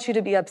I don't want you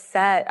to be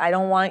upset. I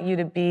don't want you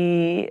to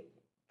be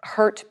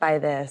hurt by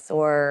this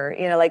or,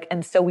 you know, like,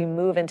 and so we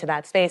move into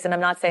that space. And I'm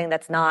not saying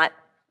that's not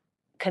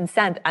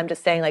consent. I'm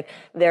just saying like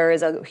there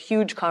is a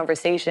huge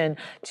conversation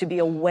to be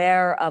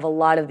aware of a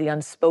lot of the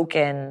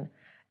unspoken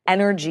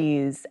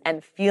energies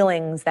and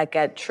feelings that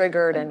get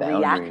triggered and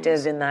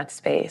reactive in that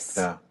space.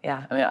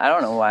 Yeah. I mean, I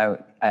don't know why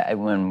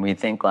when we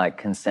think like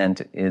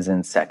consent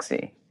isn't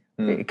sexy,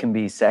 it can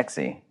be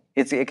sexy.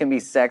 It can be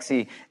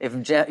sexy if,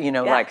 you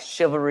know, like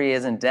chivalry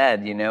isn't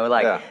dead, you know,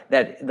 like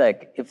that,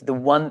 like if the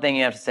one thing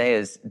you have to say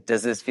is,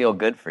 does this feel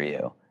good for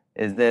you?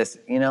 Is this,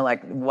 you know,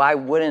 like, why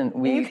wouldn't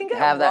we You can get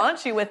have that?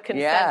 raunchy with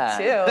consent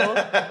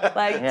too.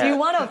 Like, do you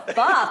want to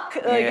fuck?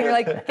 Like, you're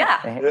like,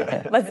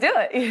 let's do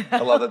it. I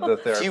love that the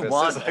therapist you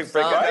want is like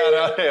some? breaking that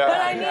out. Yeah.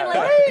 But I mean, like,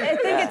 I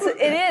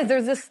think it is.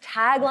 There's this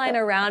tagline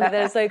around it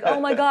that it's like, oh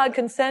my God,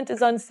 consent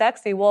is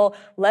unsexy. Well,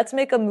 let's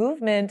make a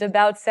movement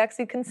about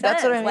sexy consent.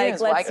 That's what I mean. Like,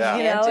 Is let's, why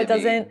you know, it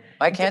doesn't.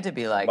 Why can't it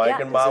be like,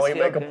 Mike and Molly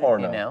make a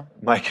porno. You know?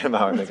 Mike and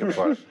Molly make a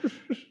porno.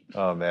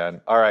 Oh,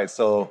 man. All right,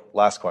 so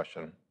last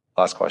question.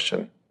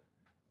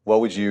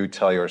 What would you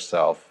tell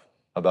yourself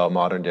about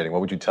modern dating?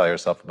 What would you tell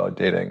yourself about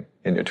dating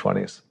in your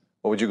 20s?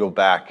 What would you go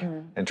back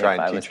and try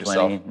and teach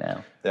yourself?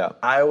 Now. Yeah.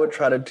 I would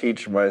try to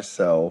teach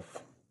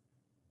myself.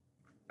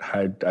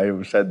 I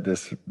said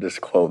this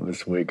quote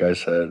this week. I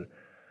said,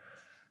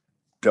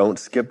 "Don't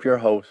skip your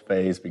host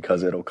phase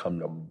because it'll come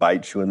to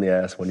bite you in the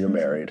ass when you're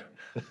married."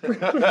 So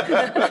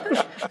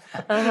that's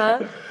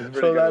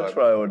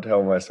what I would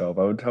tell myself.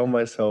 I would tell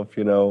myself,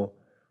 you know,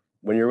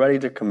 when you're ready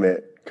to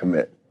commit.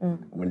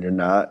 When you're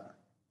not,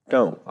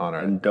 don't. Honor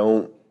it. And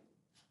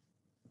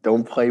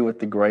don't play with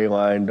the gray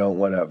line. Don't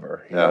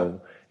whatever. You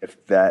know, if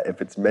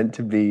it's meant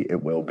to be,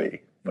 it will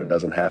be. But it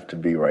doesn't have to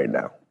be right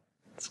now.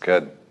 It's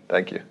good.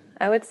 Thank you.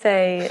 I would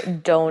say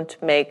don't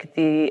make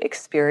the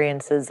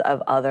experiences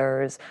of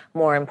others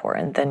more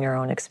important than your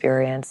own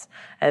experience.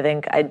 I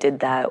think I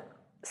did that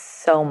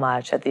so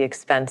much at the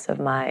expense of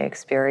my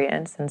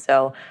experience. And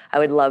so I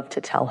would love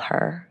to tell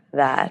her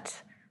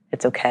that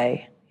it's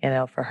okay, you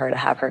know, for her to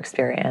have her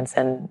experience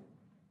and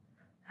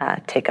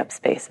take up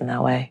space in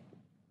that way.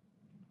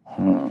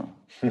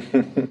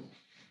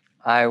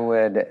 I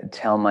would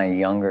tell my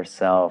younger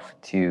self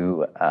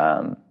to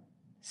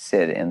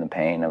sit in the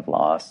pain of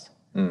loss,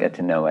 get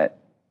to know it,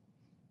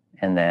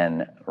 and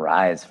then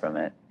rise from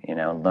it, you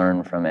know,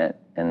 learn from it,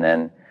 and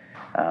then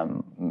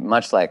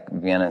much like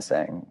Vienna's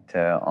saying,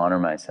 to honor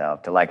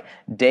myself, to like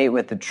date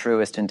with the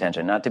truest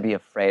intention, not to be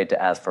afraid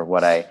to ask for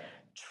what I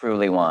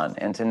truly want,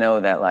 and to know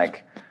that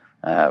like,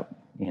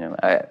 you know,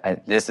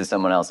 this is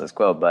someone else's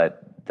quote,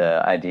 but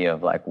the idea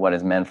of like what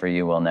is meant for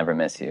you will never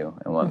miss you,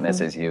 and what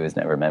misses you is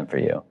never meant for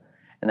you.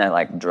 And that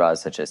like draws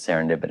such a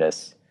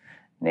serendipitous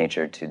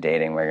nature to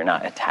dating where you're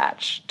not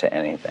attached to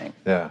anything.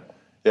 Yeah,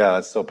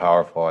 that's so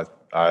powerful.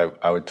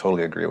 I would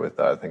totally agree with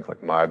that. I think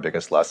like my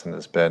biggest lesson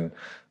has been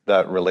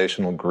that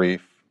relational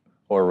grief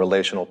or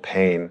relational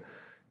pain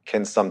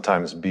can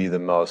sometimes be the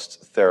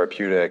most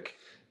therapeutic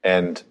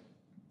and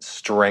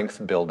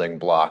strength-building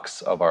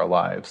blocks of our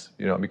lives,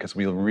 you know, because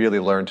we really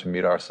learn to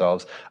meet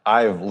ourselves.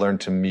 I've learned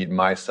to meet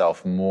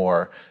myself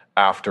more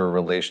after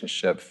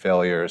relationship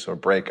failures or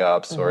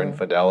breakups or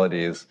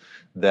infidelities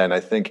than I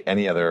think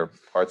any other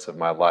parts of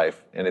my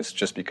life. And it's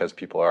just because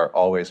people are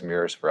always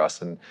mirrors for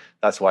us. And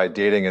that's why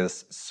dating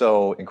is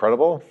so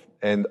incredible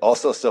and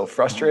also so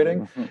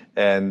frustrating,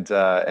 and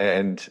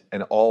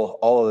all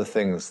of the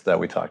things that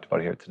we talked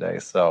about here today.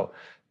 So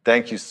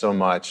thank you so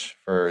much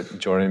for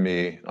joining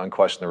me on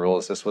Question the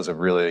Rules. This was a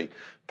really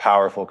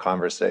powerful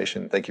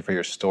conversation. Thank you for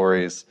your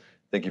stories.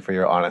 Thank you for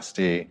your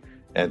honesty.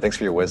 And thanks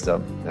for your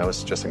wisdom. That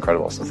was just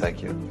incredible. So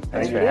thank you.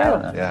 Thanks for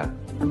having us.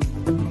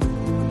 Yeah.